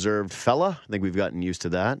pretty reserved fella. I think we've gotten used to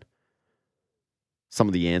that. Some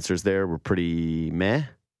of the answers there were pretty meh,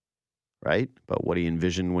 right? But what he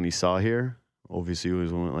envisioned when he saw here, obviously,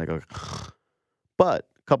 was like a... But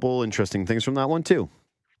a couple interesting things from that one, too.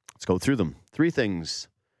 Let's go through them. 3 things.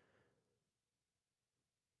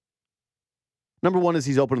 Number 1 is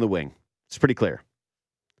he's open to the wing. It's pretty clear.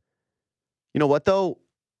 You know what, though?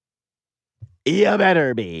 You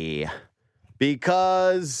better be.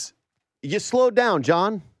 Because you slowed down,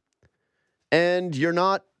 John. And you're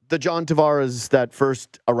not the John Tavares that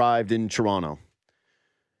first arrived in Toronto.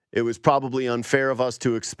 It was probably unfair of us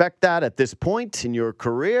to expect that at this point in your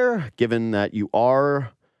career, given that you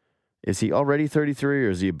are... Is he already 33 or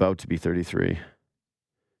is he about to be 33?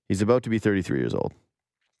 He's about to be 33 years old.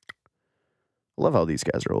 I love how these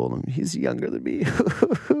guys are old. He's younger than me.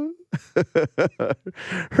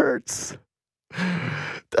 Hurts.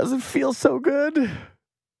 Doesn't feel so good.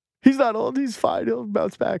 He's not old. He's fine. He'll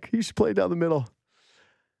bounce back. He should play down the middle.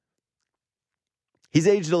 He's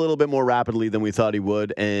aged a little bit more rapidly than we thought he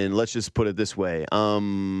would, and let's just put it this way.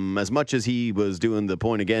 As much as he was doing the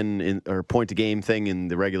point to game thing in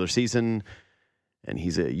the regular season, and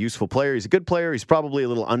he's a useful player, he's a good player, he's probably a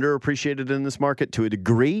little underappreciated in this market to a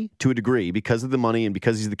degree, because of the money and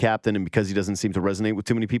because he's the captain and because he doesn't seem to resonate with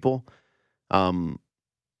too many people.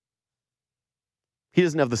 He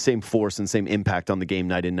doesn't have the same force and same impact on the game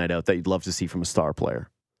night in, night out that you'd love to see from a star player.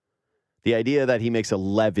 The idea that he makes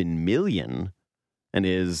 $11 million and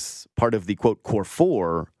is part of the, quote, core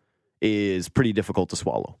 4 is pretty difficult to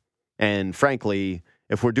swallow. And frankly,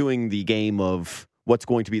 if we're doing the game of what's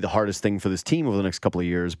going to be the hardest thing for this team over the next couple of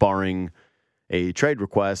years, barring a trade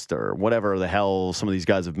request or whatever the hell some of these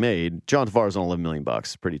guys have made, John Tavares on $11 million.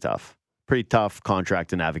 Pretty tough. Pretty tough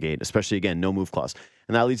contract to navigate, especially, again, no move clause.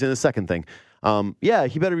 And that leads into the second thing.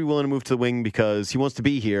 He better be willing to move to the wing because he wants to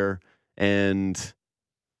be here, and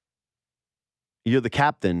you're the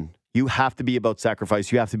captain. You have to be about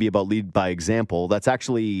sacrifice. You have to be about lead by example. That's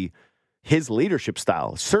actually his leadership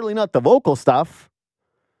style. Certainly not the vocal stuff.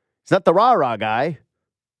 He's not the rah-rah guy. I'm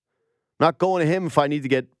not going to him if I need to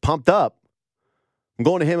get pumped up. I'm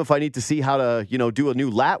going to him if I need to see how to, do a new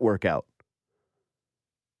lat workout.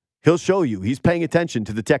 He'll show you. He's paying attention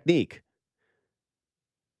to the technique.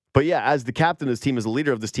 But yeah, as the captain of this team, as the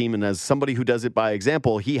leader of this team, and as somebody who does it by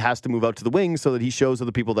example, he has to move out to the wing so that he shows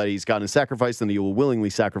other people that he's gotten sacrificed and he will willingly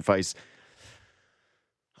sacrifice.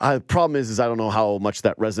 The problem is I don't know how much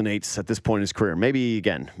that resonates at this point in his career. Maybe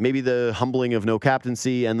the humbling of no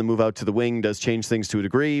captaincy and the move out to the wing does change things to a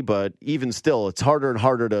degree, but even still, it's harder and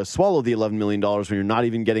harder to swallow the $11 million when you're not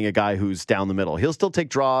even getting a guy who's down the middle. He'll still take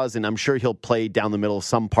draws, and I'm sure he'll play down the middle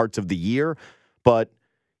some parts of the year, but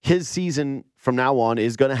his season from now on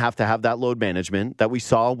is going to have that load management that we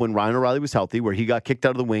saw when Ryan O'Reilly was healthy, where he got kicked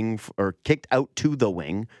out of the wing or kicked out to the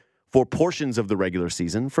wing for portions of the regular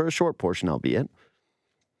season, for a short portion, albeit.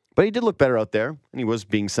 But he did look better out there, and he was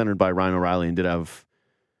being centered by Ryan O'Reilly and did have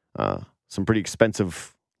some pretty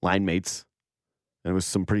expensive line mates. And it was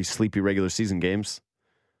some pretty sleepy regular season games.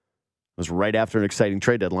 It was right after an exciting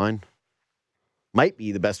trade deadline. Might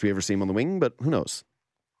be the best we ever see him on the wing, but who knows?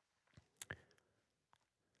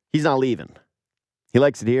 He's not leaving. He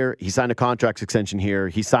likes it here. He signed a contract extension here.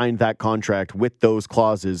 He signed that contract with those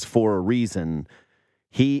clauses for a reason.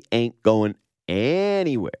 He ain't going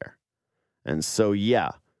anywhere. And so, yeah.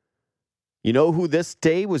 You know who this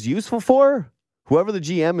day was useful for? Whoever the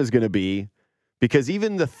GM is going to be. Because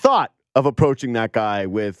even the thought of approaching that guy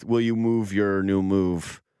with, will you move your new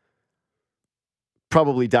move,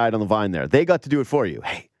 probably died on the vine there. They got to do it for you.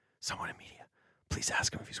 Hey, someone in media, please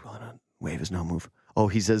ask him if he's willing to waive his no move. Oh,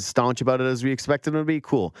 he's as staunch about it as we expected him to be?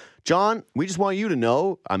 Cool. John, we just want you to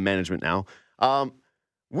know, I'm management now,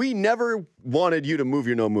 we never wanted you to move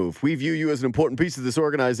your no move. We view you as an important piece of this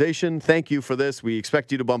organization. Thank you for this. We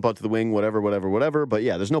expect you to bump out to the wing, whatever. But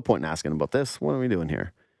yeah, there's no point in asking about this. What are we doing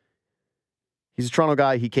here? He's a Toronto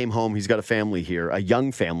guy. He came home. He's got a family here, a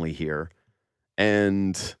young family here.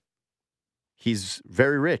 And he's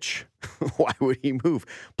very rich. Why would he move?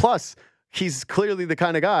 Plus, he's clearly the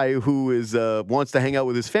kind of guy who is wants to hang out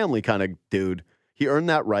with his family kind of dude. He earned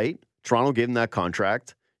that right. Toronto gave him that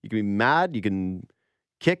contract. You can be mad. You can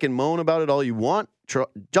kick and moan about it all you want. John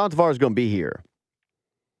Tavares is going to be here.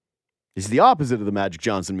 He's the opposite of the Magic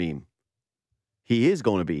Johnson meme. He is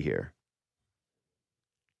going to be here.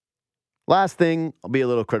 Last thing, I'll be a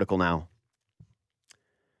little critical now.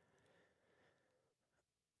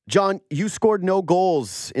 John, you scored no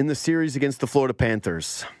goals in the series against the Florida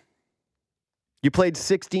Panthers. You played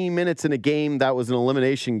 16 minutes in a game that was an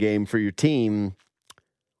elimination game for your team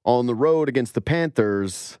on the road against the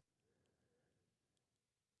Panthers.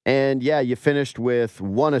 And yeah, you finished with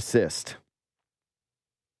 1 assist.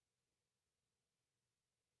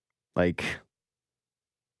 Like,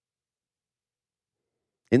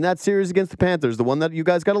 in that series against the Panthers, the one that you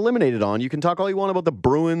guys got eliminated on, you can talk all you want about the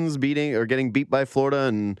Bruins beating or getting beat by Florida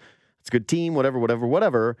and it's a good team,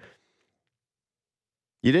 whatever.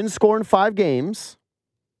 You didn't score in 5 games.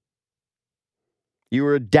 You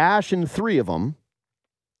were a dash in 3 of them.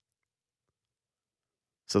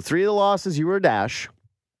 So 3 of the losses, you were a dash.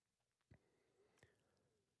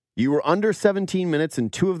 You were under 17 minutes in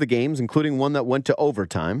 2 of the games, including one that went to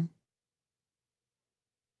overtime.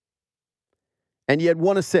 And you had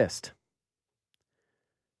 1 assist.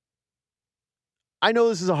 I know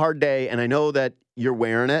this is a hard day, and I know that you're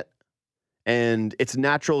wearing it. And it's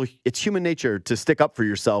natural, it's human nature to stick up for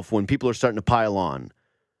yourself when people are starting to pile on.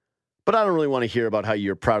 But I don't really want to hear about how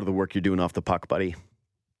you're proud of the work you're doing off the puck, buddy.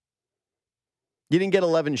 You didn't get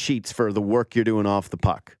 11 sheets for the work you're doing off the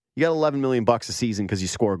puck. You got $11 million a season because you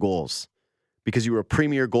score goals. Because you were a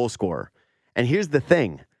premier goal scorer. And here's the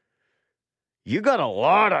thing. You got a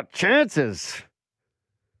lot of chances.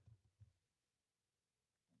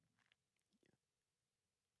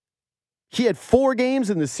 He had 4 games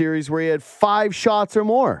in this series where he had 5 shots or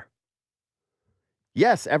more.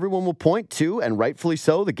 Yes, everyone will point to, and rightfully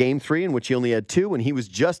so, the game 3 in which he only had 2, and he was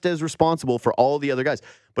just as responsible for all the other guys.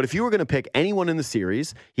 But if you were going to pick anyone in the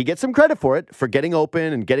series, he gets some credit for it, for getting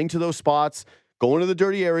open and getting to those spots, going to the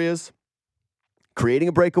dirty areas,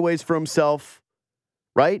 creating breakaways for himself,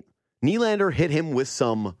 right? Nylander hit him with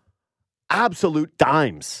some absolute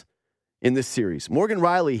dimes in this series. Morgan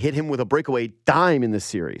Rielly hit him with a breakaway dime in this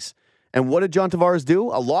series. And what did John Tavares do?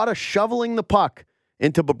 A lot of shoveling the puck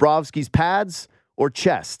into Bobrovsky's pads or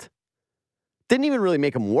chest. Didn't even really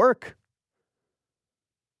make him work.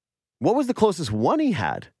 What was the closest one he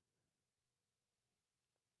had?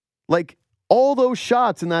 Like, all those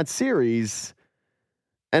shots in that series,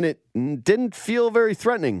 and it didn't feel very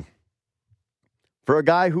threatening for a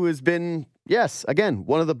guy who has been, yes, again,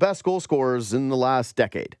 one of the best goal scorers in the last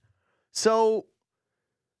decade. So,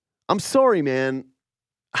 I'm sorry, man.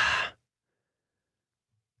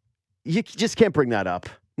 You just can't bring that up.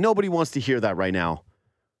 Nobody wants to hear that right now.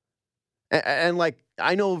 And like,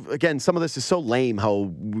 I know, again, some of this is so lame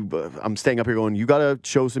how I'm staying up here going, you got to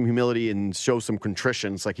show some humility and show some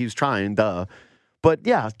contrition. It's like he was trying, duh. But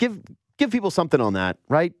yeah, give people something on that,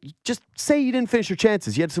 right? Just say you didn't finish your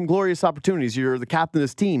chances. You had some glorious opportunities. You're the captain of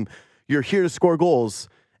this team. You're here to score goals.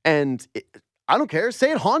 And I don't care.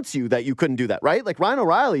 Say it haunts you that you couldn't do that, right? Like Ryan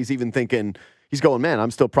O'Reilly's even thinking, he's going, man,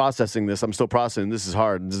 I'm still processing this. I'm still processing. This is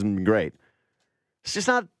hard. This has been great. It's just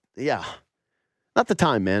not the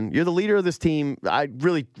time, man. You're the leader of this team. I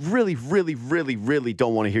really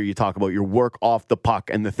don't want to hear you talk about your work off the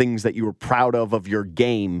puck and the things that you were proud of your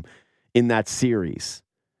game in that series.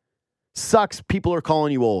 Sucks. People are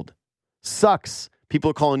calling you old. Sucks.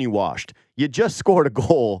 People are calling you washed. You just scored a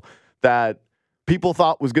goal that people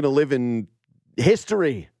thought was going to live in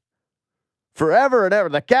history forever and ever.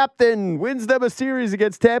 The captain wins them a series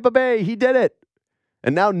against Tampa Bay. He did it.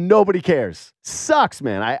 And now nobody cares. Sucks,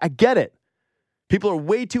 man. I get it. People are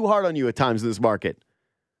way too hard on you at times in this market.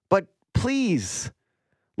 But please,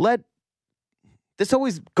 this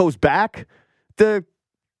always goes back. The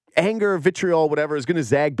anger, vitriol, whatever, is going to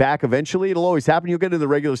zag back eventually. It'll always happen. You'll get into the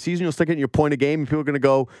regular season. You'll start getting your point of game. And people are going to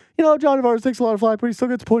go, John Tavares takes a lot of flack, but he still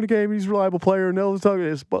gets a point of game. He's a reliable player. And they'll talk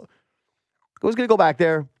this. But I was going to go back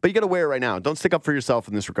there, but you got to wear it right now. Don't stick up for yourself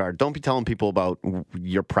in this regard. Don't be telling people about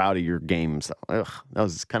you're proud of your games. Ugh, that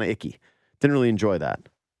was kind of icky. Didn't really enjoy that.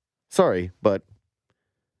 Sorry, but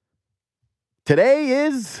today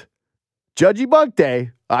is Judgy Bug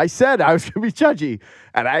Day. I said I was going to be judgy,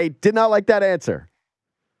 and I did not like that answer.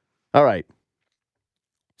 All right.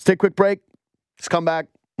 Let's take a quick break. Let's come back.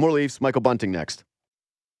 More Leafs. Michael Bunting next.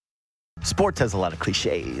 Sports has a lot of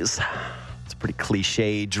cliches. It's pretty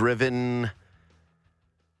cliche-driven.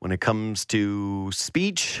 When it comes to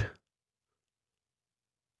speech,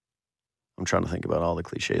 I'm trying to think about all the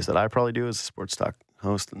cliches that I probably do as a sports talk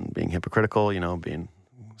host and being hypocritical, being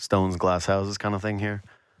stones, glass houses kind of thing here.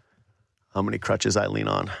 How many crutches I lean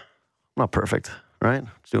on. I'm not perfect, right?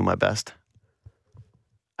 Just doing my best.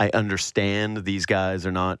 I understand these guys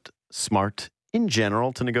are not smart in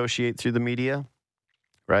general to negotiate through the media,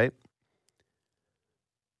 right?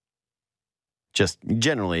 Just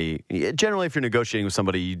generally, if you're negotiating with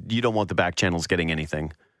somebody, you don't want the back channels getting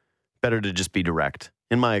anything. Better to just be direct,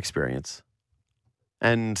 in my experience.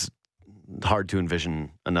 and hard to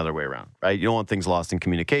envision another way around, right? You don't want things lost in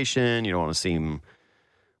communication. You don't want to seem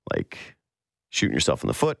like shooting yourself in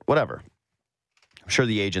the foot, whatever. I'm sure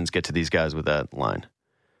the agents get to these guys with that line.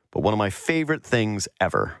 But one of my favorite things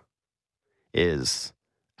ever is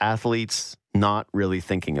athletes not really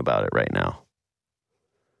thinking about it right now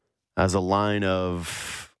as a line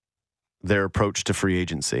of their approach to free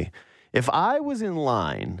agency. If I was in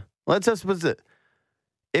line, let's just suppose that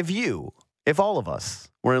if all of us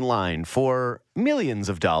were in line for millions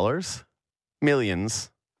of dollars,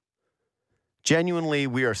 genuinely,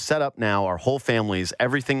 we are set up now, our whole families,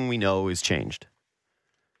 everything we know is changed.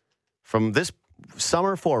 From this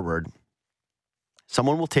summer forward,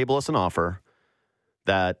 someone will table us an offer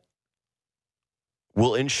that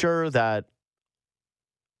will ensure that,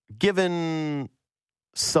 given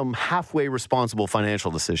some halfway responsible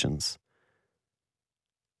financial decisions,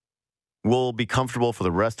 we'll be comfortable for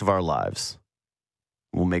the rest of our lives.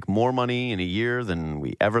 We'll make more money in a year than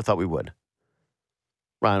we ever thought we would.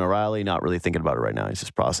 Ryan O'Reilly, not really thinking about it right now. He's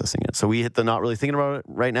just processing it. So we hit the not really thinking about it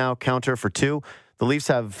right now counter for 2. The Leafs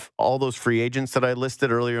have all those free agents that I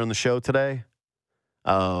listed earlier in the show today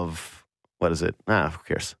of, what is it? Who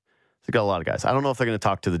cares? They've got a lot of guys. I don't know if they're going to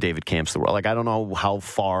talk to the David Camps of the world. Like, I don't know how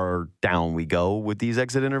far down we go with these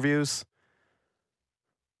exit interviews.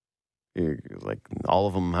 Like, all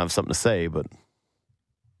of them have something to say, but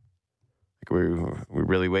like we're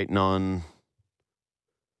really waiting on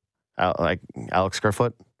Alex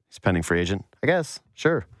Kerfoot. He's pending free agent, I guess.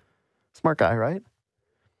 Sure. Smart guy, right?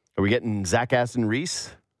 Are we getting Zach Aston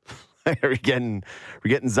Reese? Are we getting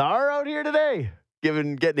Czar out here today?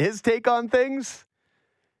 Getting his take on things?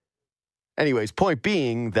 Anyways, point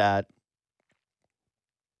being that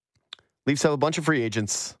Leafs have a bunch of free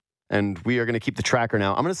agents, and we are going to keep the tracker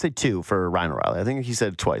now. I'm going to say 2 for Ryan O'Reilly. I think he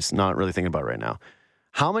said twice, not really thinking about it right now.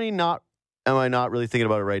 How many am I not really thinking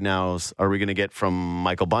about it right now are we going to get from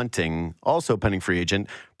Michael Bunting, also pending free agent?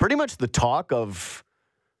 Pretty much the talk of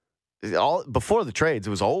all before the trades, it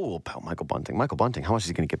was about Michael Bunting. Michael Bunting, how much is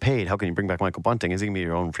he going to get paid? How can you bring back Michael Bunting? Is he going to be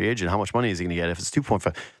your own free agent? How much money is he going to get if it's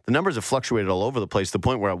 2.5? The numbers have fluctuated all over the place to the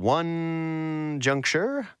point where at one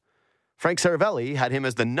juncture, Frank Saravelli had him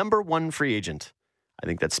as the number 1 free agent. I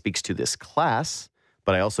think that speaks to this class,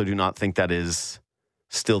 but I also do not think that is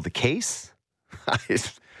still the case.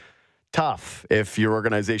 It's tough if your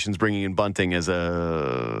organization's bringing in Bunting as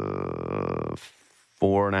a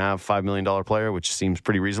 $4.5 million player, which seems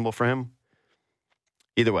pretty reasonable for him.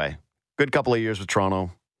 Either way, good couple of years with Toronto.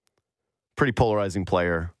 Pretty polarizing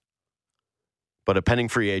player, but a pending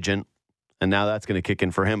free agent, and now that's going to kick in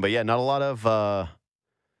for him. But yeah, not a lot of for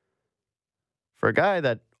a guy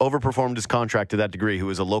that overperformed his contract to that degree, who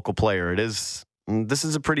is a local player. This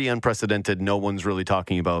is a pretty unprecedented, no one's really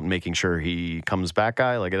talking about making sure he comes back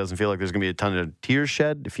guy. Like, it doesn't feel like there's going to be a ton of tears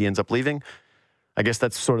shed if he ends up leaving. I guess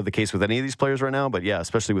that's sort of the case with any of these players right now, but yeah,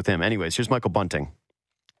 especially with him. Anyways, here's Michael Bunting.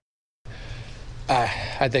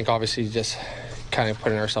 I think obviously just kind of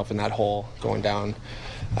putting ourselves in that hole, going down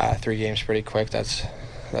 3 games pretty quick. That's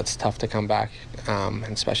tough to come back, and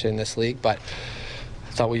especially in this league. But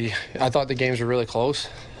I thought the games were really close.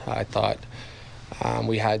 I thought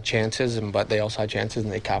we had chances, but they also had chances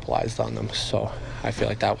and they capitalized on them. So I feel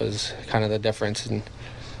like that was kind of the difference. And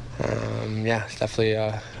it's definitely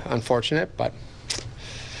unfortunate, but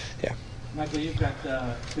yeah. Michael, you've got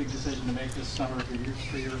a big decision to make this summer for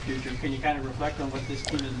your future. Can you kind of reflect on what this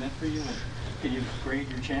team has meant for you, and can you grade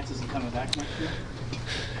your chances of coming back next year?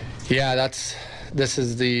 Yeah, this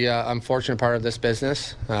is the unfortunate part of this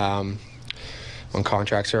business. When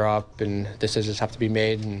contracts are up and decisions have to be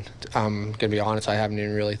made, and I'm going to be honest, I haven't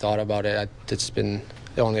even really thought about it. It's been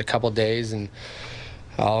only a couple of days, and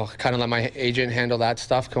I'll kind of let my agent handle that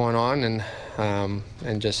stuff going on,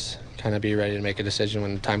 and just kind of be ready to make a decision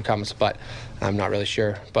when the time comes. But I'm not really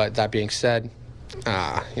sure. But that being said,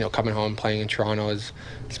 coming home, playing in Toronto it's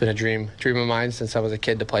been a dream of mine since I was a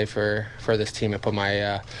kid to play for this team and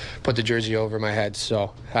put the jersey over my head.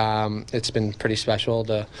 So it's been pretty special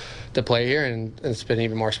to play here, and it's been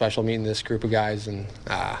even more special meeting this group of guys. And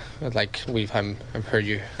I'm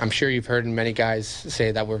sure you've heard many guys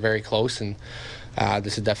say that we're very close, and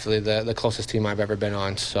this is definitely the closest team I've ever been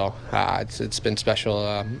on. So it's been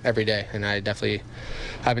special every day, and I definitely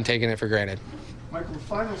haven't taken it for granted. Michael, the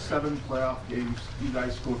final 7 playoff games, you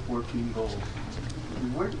guys scored 14 goals.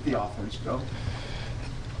 Where did the offense go?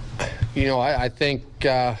 I think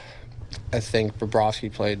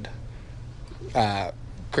Bobrovsky played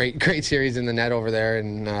great series in the net over there,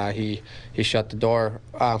 and he shut the door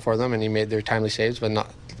for them, and he made their timely saves. I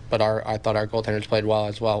thought our goaltenders played well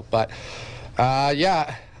as well. But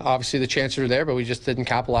Yeah, obviously the chances were there, but we just didn't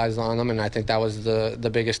capitalize on them, and I think that was the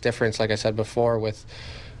biggest difference. Like I said before, with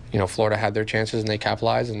Florida had their chances and they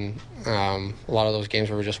capitalized, and a lot of those games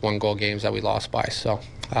were just 1-goal games that we lost by. So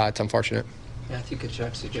it's unfortunate. Matthew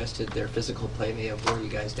Tkachuk suggested their physical play may have wore you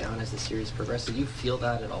guys down as the series progressed. Did you feel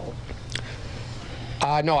that at all?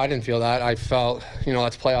 No, I didn't feel that. I felt,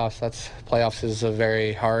 that's playoffs. Playoffs is a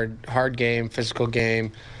very hard game, physical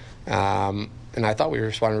game, and I thought we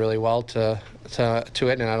responded really well to it,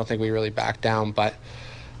 and I don't think we really backed down. But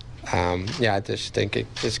I just think it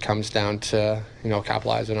just comes down to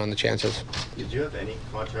capitalizing on the chances. Did you have any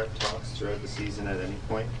contract talks throughout the season at any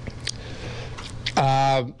point?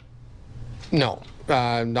 No,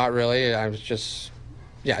 not really. I was just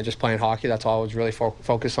playing hockey. That's all I was really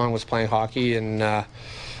focused on, was playing hockey and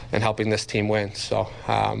helping this team win. So,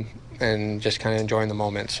 and just kind of enjoying the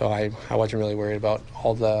moment. So I wasn't really worried about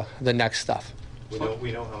all the next stuff.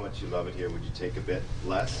 We know how much you love it here. Would you take a bit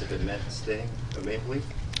less if it meant staying at Maple Leaf?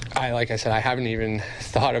 Like I said, I haven't even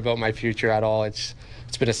thought about my future at all. It's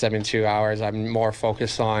been 72 hours. I'm more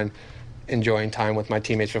focused on enjoying time with my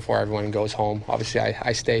teammates before everyone goes home. Obviously,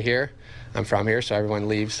 I stay here. I'm from here, so everyone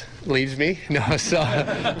leaves me. No, so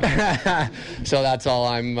so that's all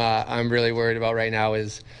I'm really worried about right now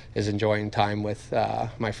is enjoying time with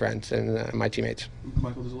my friends and my teammates.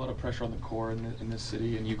 Michael, there's a lot of pressure on the core in this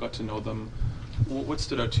city, and you got to know them. What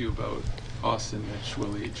stood out to you about Austin, Mitch,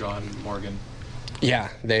 Willie, John, Morgan? Yeah,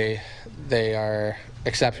 they are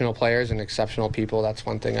exceptional players and exceptional people. That's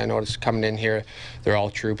one thing I noticed coming in here. They're all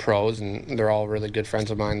true pros, and they're all really good friends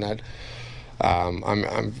of mine that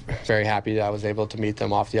I'm very happy that I was able to meet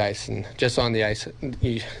them off the ice. And just on the ice,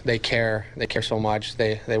 they care so much.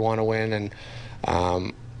 They want to win,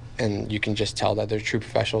 and you can just tell that they're true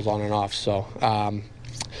professionals on and off. So I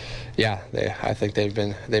think they've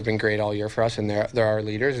been great all year for us, and they're our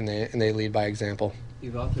leaders, and they lead by example.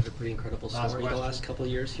 You've authored a pretty incredible story the last couple of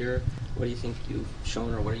years here. What do you think you've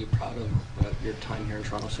shown, or what are you proud of about your time here in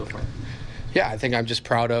Toronto so far? Yeah, I think I'm just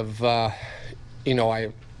proud of, I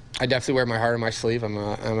definitely wear my heart on my sleeve. I'm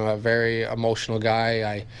a very emotional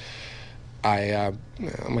guy. I'm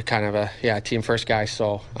a kind of a team first guy.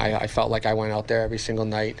 So I felt like I went out there every single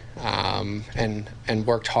night and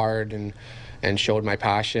worked hard and showed my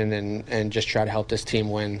passion and just tried to help this team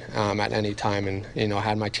win at any time. And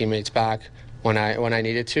had my teammates back when I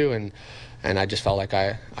needed to, and I just felt like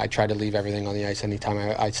I tried to leave everything on the ice anytime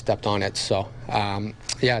I stepped on it. So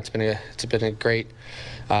it's been a great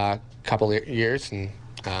couple of years, and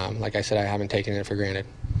like I said, I haven't taken it for granted.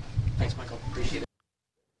 Thanks, Michael. Appreciate it.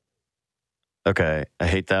 Okay, I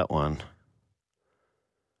hate that one.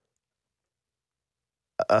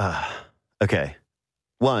 Okay.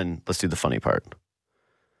 One, let's do the funny part.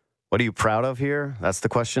 What are you proud of here? That's the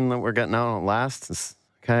question that we're getting out last.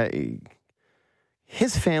 Okay.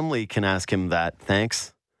 His family can ask him that,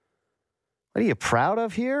 thanks. What are you proud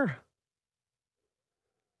of here?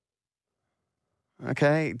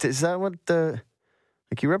 Okay, is that what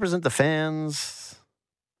you represent the fans?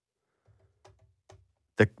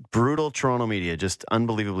 The brutal Toronto media, just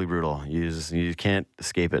unbelievably brutal. You can't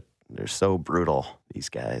escape it. They're so brutal, these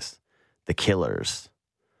guys. The killers.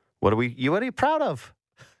 What are you proud of?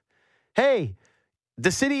 Hey,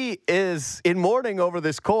 the city is in mourning over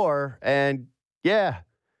this core, and yeah,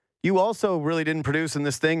 you also really didn't produce in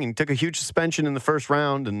this thing and took a huge suspension in the first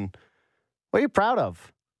round. And what are you proud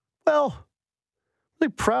of? Well,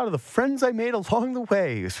 really proud of the friends I made along the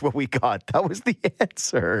way is what we got. That was the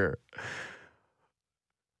answer.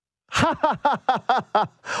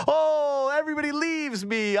 Oh, everybody leaves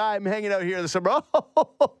me. I'm hanging out here in the summer.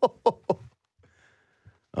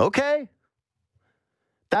 Okay.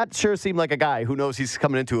 That sure seemed like a guy who knows he's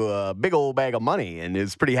coming into a big old bag of money and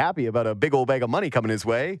is pretty happy about a big old bag of money coming his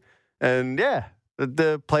way. And yeah,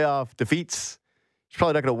 the playoff defeats he's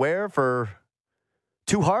probably not going to wear for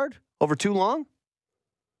too hard over too long.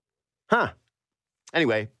 Huh.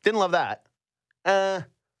 Anyway, didn't love that.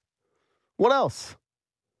 What else?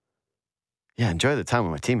 Yeah, enjoy the time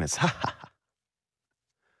with my teammates.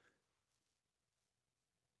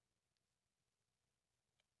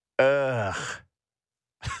 Ugh.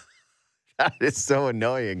 That is so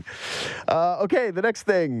annoying. Okay, the next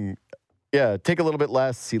thing. Yeah, take a little bit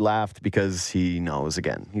less. He laughed because he knows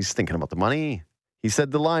again. He's thinking about the money. He said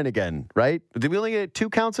the line again, right? Did we only get 2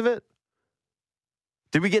 counts of it?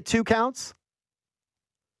 Did we get 2 counts?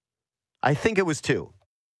 I think it was 2.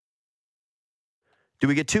 Did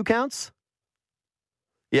we get 2 counts?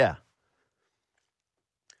 Yeah.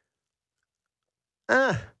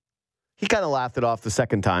 He kind of laughed it off the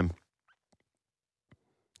second time.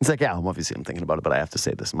 He's like, yeah, obviously I'm thinking about it, but I have to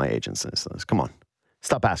say this. My agent says this. Come on.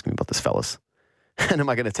 Stop asking me about this, fellas. And am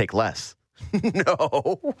I going to take less?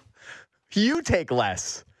 No. You take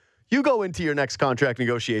less. You go into your next contract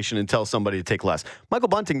negotiation and tell somebody to take less. Michael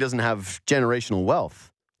Bunting doesn't have generational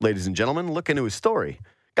wealth, ladies and gentlemen. Look into his story.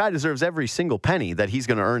 Guy deserves every single penny that he's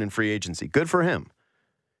going to earn in free agency. Good for him.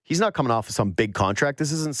 He's not coming off of some big contract.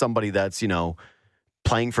 This isn't somebody that's,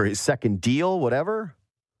 playing for his second deal, whatever,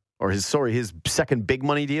 or his second big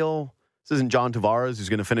money deal. This isn't John Tavares who's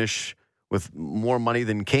going to finish with more money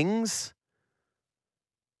than Kings.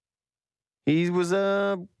 He was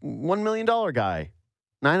a $1 million guy,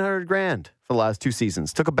 $900,000 for the last 2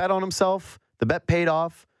 seasons. Took a bet on himself. The bet paid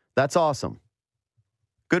off. That's awesome.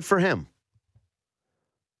 Good for him.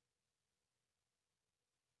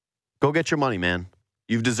 Go get your money, man.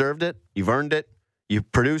 You've deserved it. You've earned it.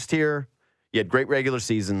 You've produced here. You had great regular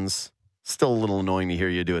seasons. Still a little annoying to hear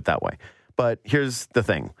you do it that way. But here's the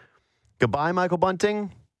thing. Goodbye, Michael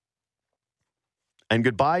Bunting. And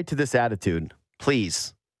goodbye to this attitude.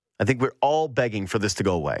 Please. I think we're all begging for this to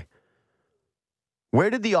go away. Where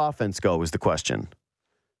did the offense go is the question.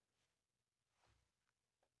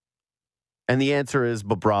 And the answer is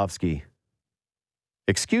Bobrovsky.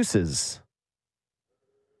 Excuses.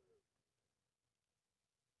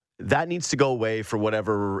 That needs to go away for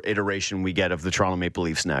whatever iteration we get of the Toronto Maple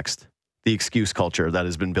Leafs next. The excuse culture that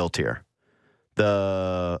has been built here.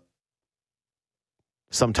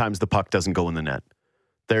 Sometimes the puck doesn't go in the net.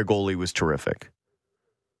 Their goalie was terrific.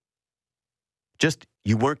 Just,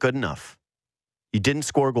 you weren't good enough. You didn't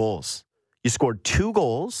score goals. You scored 2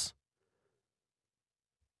 goals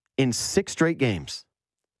in 6 straight games.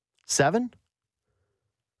 7?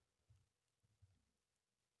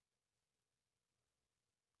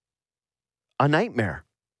 A nightmare.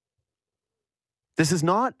 This is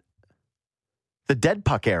not the dead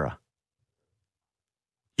puck era.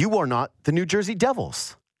 You are not the New Jersey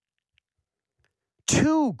Devils.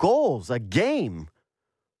 2 goals a game.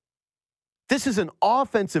 This is an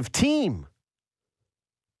offensive team.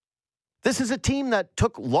 This is a team that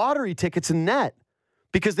took lottery tickets in net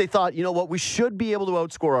because they thought, you know what, we should be able to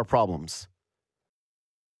outscore our problems.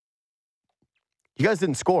 You guys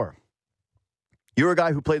didn't score. You were a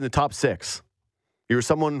guy who played in the top 6. You were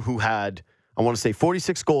someone who had, I want to say,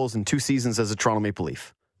 46 goals in 2 seasons as a Toronto Maple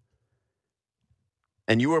Leaf.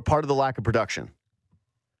 And you were a part of the lack of production.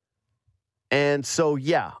 And so,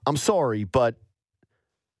 yeah, I'm sorry, but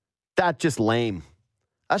that's just lame.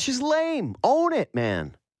 That's just lame. Own it,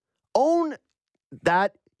 man. Own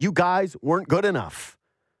that you guys weren't good enough.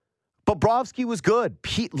 Bobrovsky was good.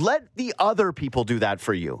 Let the other people do that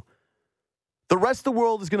for you. The rest of the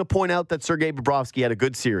world is going to point out that Sergei Bobrovsky had a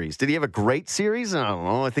good series. Did he have a great series? I don't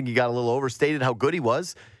know. I think he got a little overstated how good he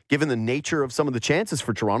was, given the nature of some of the chances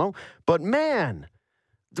for Toronto. But man,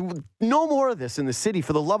 no more of this in the city,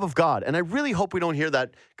 for the love of God. And I really hope we don't hear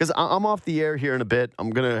that, because I'm off the air here in a bit.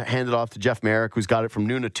 I'm going to hand it off to Jeff Merrick, who's got it from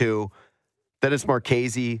noon to 2. Then it's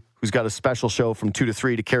Marchese, who's got a special show from 2 to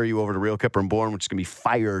 3 to carry you over to Real Kipper and Bourne, which is going to be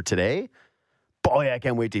fire today. Boy, I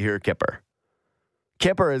can't wait to hear Kipper.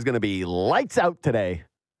 Kipper is going to be lights out today.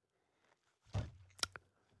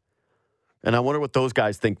 And I wonder what those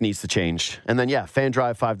guys think needs to change. And then, yeah, Fan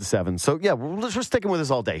Drive 5 to 7. So, yeah, we're sticking with this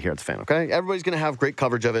all day here at the Fan, okay? Everybody's going to have great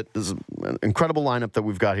coverage of it. This is an incredible lineup that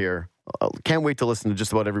we've got here. Can't wait to listen to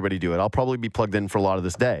just about everybody do it. I'll probably be plugged in for a lot of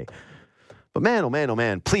this day. But man, oh man, oh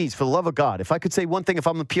man, please, for the love of God, if I could say one thing, if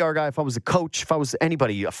I'm the PR guy, if I was a coach, if I was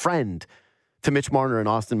anybody, a friend to Mitch Marner and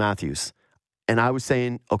Austin Matthews, and I was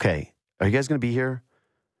saying, okay, are you guys going to be here?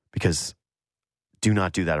 Because do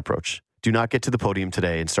not do that approach. Do not get to the podium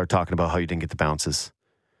today and start talking about how you didn't get the bounces.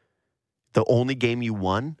 The only game you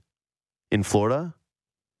won in Florida,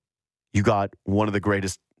 you got one of the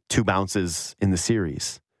greatest 2 bounces in the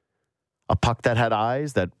series. A puck that had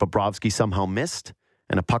eyes that Bobrovsky somehow missed,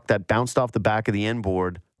 and a puck that bounced off the back of the end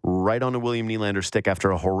board right onto William Nylander's stick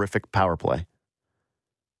after a horrific power play.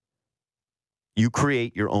 You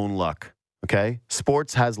create your own luck, okay?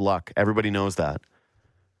 Sports has luck. Everybody knows that.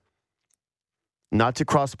 Not to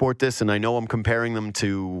cross-sport this, and I know I'm comparing them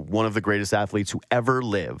to one of the greatest athletes who ever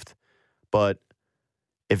lived, but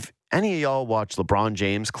if any of y'all watch LeBron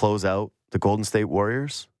James close out the Golden State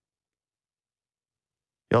Warriors,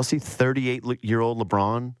 y'all see 38-year-old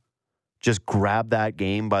LeBron just grab that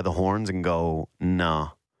game by the horns and go, nah,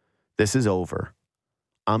 this is over.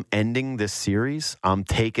 I'm ending this series. I'm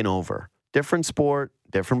taking over. Different sport,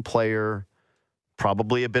 different player,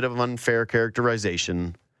 probably a bit of unfair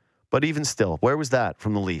characterization. But even still, where was that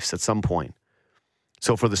from the Leafs at some point?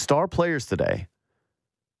 So for the star players today,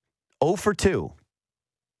 0 for 2.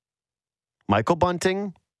 Michael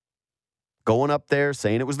Bunting going up there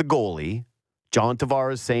saying it was the goalie. John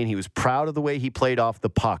Tavares saying he was proud of the way he played off the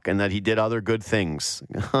puck and that he did other good things.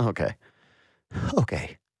 Okay.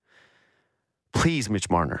 Please, Mitch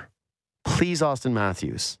Marner. Please, Austin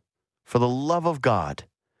Matthews. For the love of God,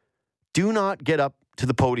 do not get up to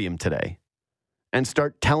the podium today and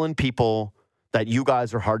start telling people that you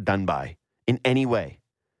guys are hard done by in any way.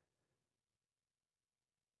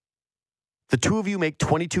 The two of you make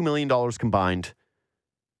 $22 million combined.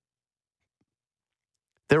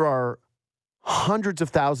 There are hundreds of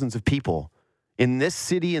thousands of people in this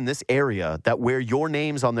city, in this area, that wear your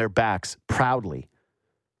names on their backs proudly.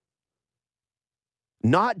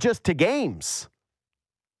 Not just to games.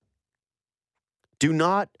 Do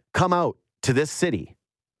not come out to this city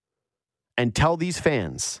and tell these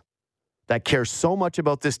fans that care so much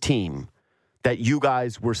about this team that you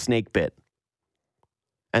guys were snake bit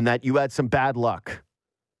and that you had some bad luck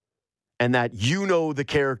and that you know the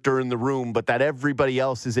character in the room, but that everybody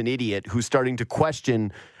else is an idiot who's starting to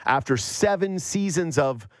question after 7 seasons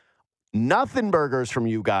of nothing burgers from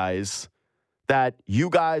you guys that you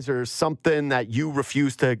guys are something that you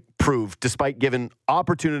refuse to prove despite giving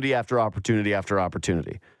opportunity after opportunity after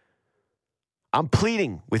opportunity. I'm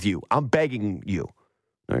pleading with you. I'm begging you.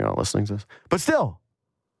 No, you're not listening to this. But still,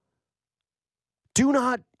 do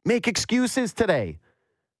not make excuses today.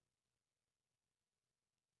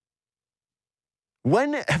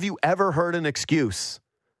 When have you ever heard an excuse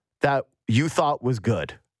that you thought was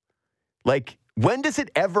good? Like, when does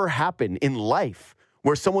it ever happen in life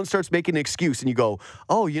where someone starts making an excuse and you go,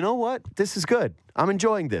 oh, you know what? This is good. I'm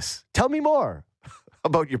enjoying this. Tell me more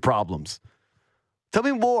about your problems. Tell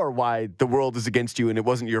me more why the world is against you and it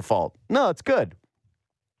wasn't your fault. No, it's good.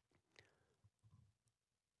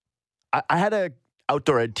 I had an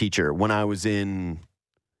outdoor ed teacher when I was in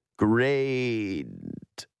grade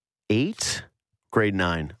 8, grade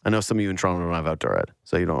 9. I know some of you in Toronto don't have outdoor ed,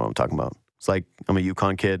 so you don't know what I'm talking about. It's like I'm a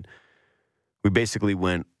Yukon kid. We basically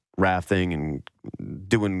went rafting and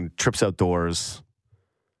doing trips outdoors,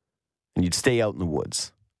 and you'd stay out in the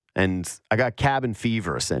woods. And I got cabin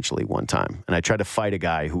fever essentially one time, and I tried to fight a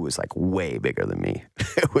guy who was like way bigger than me.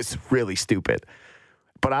 It was really stupid,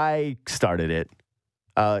 but I started it.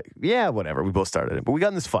 Yeah, whatever. We both started it, but we got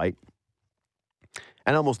in this fight,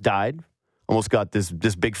 and I almost died. Almost got this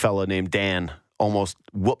big fella named Dan almost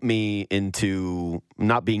whooped me into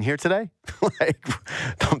not being here today. Like,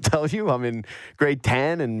 don't tell you, I'm in grade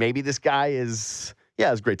 10, and maybe this guy is, it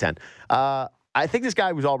was grade 10. I think this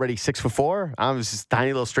guy was already 6'4". I was just a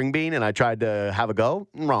tiny little string bean, and I tried to have a go.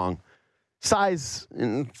 Wrong. Size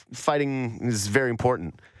in fighting is very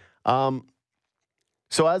important.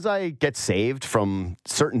 So as I get saved from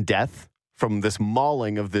certain death, from this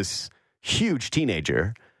mauling of this huge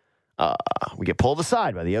teenager, we get pulled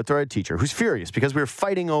aside by the outdoor ed teacher, who's furious because we were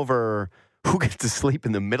fighting over who gets to sleep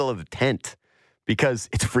in the middle of the tent because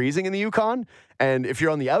it's freezing in the Yukon. And if you're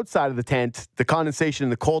on the outside of the tent, the condensation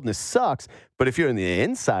and the coldness sucks. But if you're in the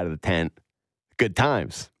inside of the tent, good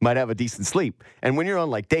times. Might have a decent sleep. And when you're on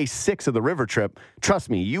like day 6 of the river trip, trust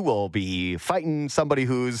me, you will be fighting somebody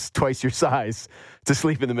who's twice your size to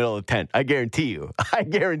sleep in the middle of the tent. I guarantee you. I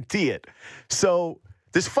guarantee it. So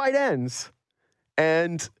this fight ends,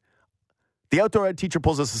 and the outdoor ed teacher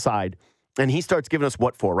pulls us aside, and he starts giving us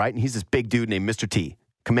what for, right? And he's this big dude named Mr. T.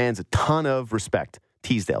 Commands a ton of respect.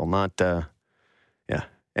 Teasdale, not,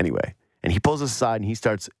 anyway. And he pulls us aside, and he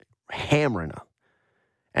starts hammering us.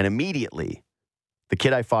 And immediately, the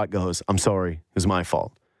kid I fought goes, I'm sorry, it was my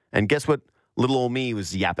fault. And guess what little old me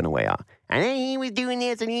was yapping away on? And I was doing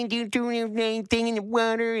this, and I didn't do anything in the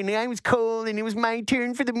water, and I was cold, and it was my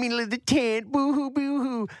turn for the middle of the tent. Boo-hoo,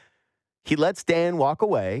 boo-hoo. He lets Dan walk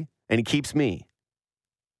away, and he keeps me.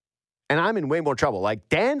 And I'm in way more trouble. Like,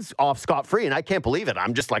 Dan's off scot-free, and I can't believe it.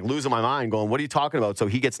 I'm just, like, losing my mind going, what are you talking about? So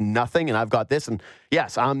he gets nothing, and I've got this. And,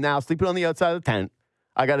 yes, I'm now sleeping on the outside of the tent.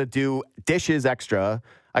 I got to do dishes extra.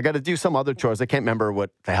 I got to do some other chores. I can't remember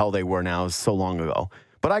what the hell they were now. It was so long ago.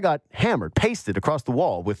 But I got hammered, pasted across the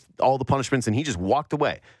wall with all the punishments, and he just walked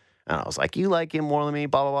away. And I was like, you like him more than me,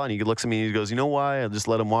 blah, blah, blah. And he looks at me, and he goes, you know why? I'll just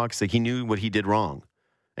let him walk. It's like he knew what he did wrong,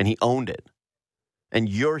 and he owned it. And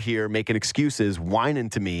you're here making excuses, whining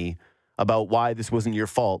to me about why this wasn't your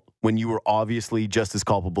fault when you were obviously just as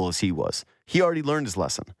culpable as he was. He already learned his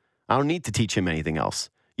lesson. I don't need to teach him anything else.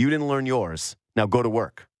 You didn't learn yours. Now go to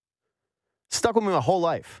work. Stuck with me my whole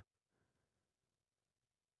life.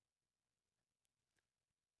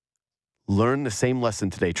 Learn the same lesson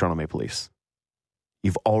today, Toronto Maple Leafs.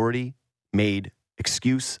 You've already made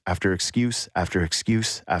excuse after excuse after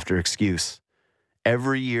excuse after excuse.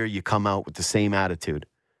 Every year you come out with the same attitude.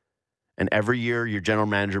 And every year your general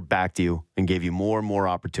manager backed you and gave you more and more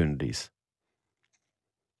opportunities.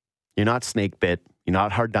 You're not snake bit. You're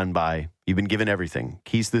not hard done by. You've been given everything.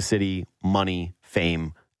 Keys to the city, money,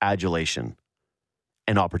 fame, adulation,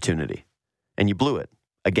 and opportunity. And you blew it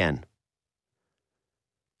again.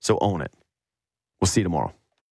 So own it. We'll see you tomorrow.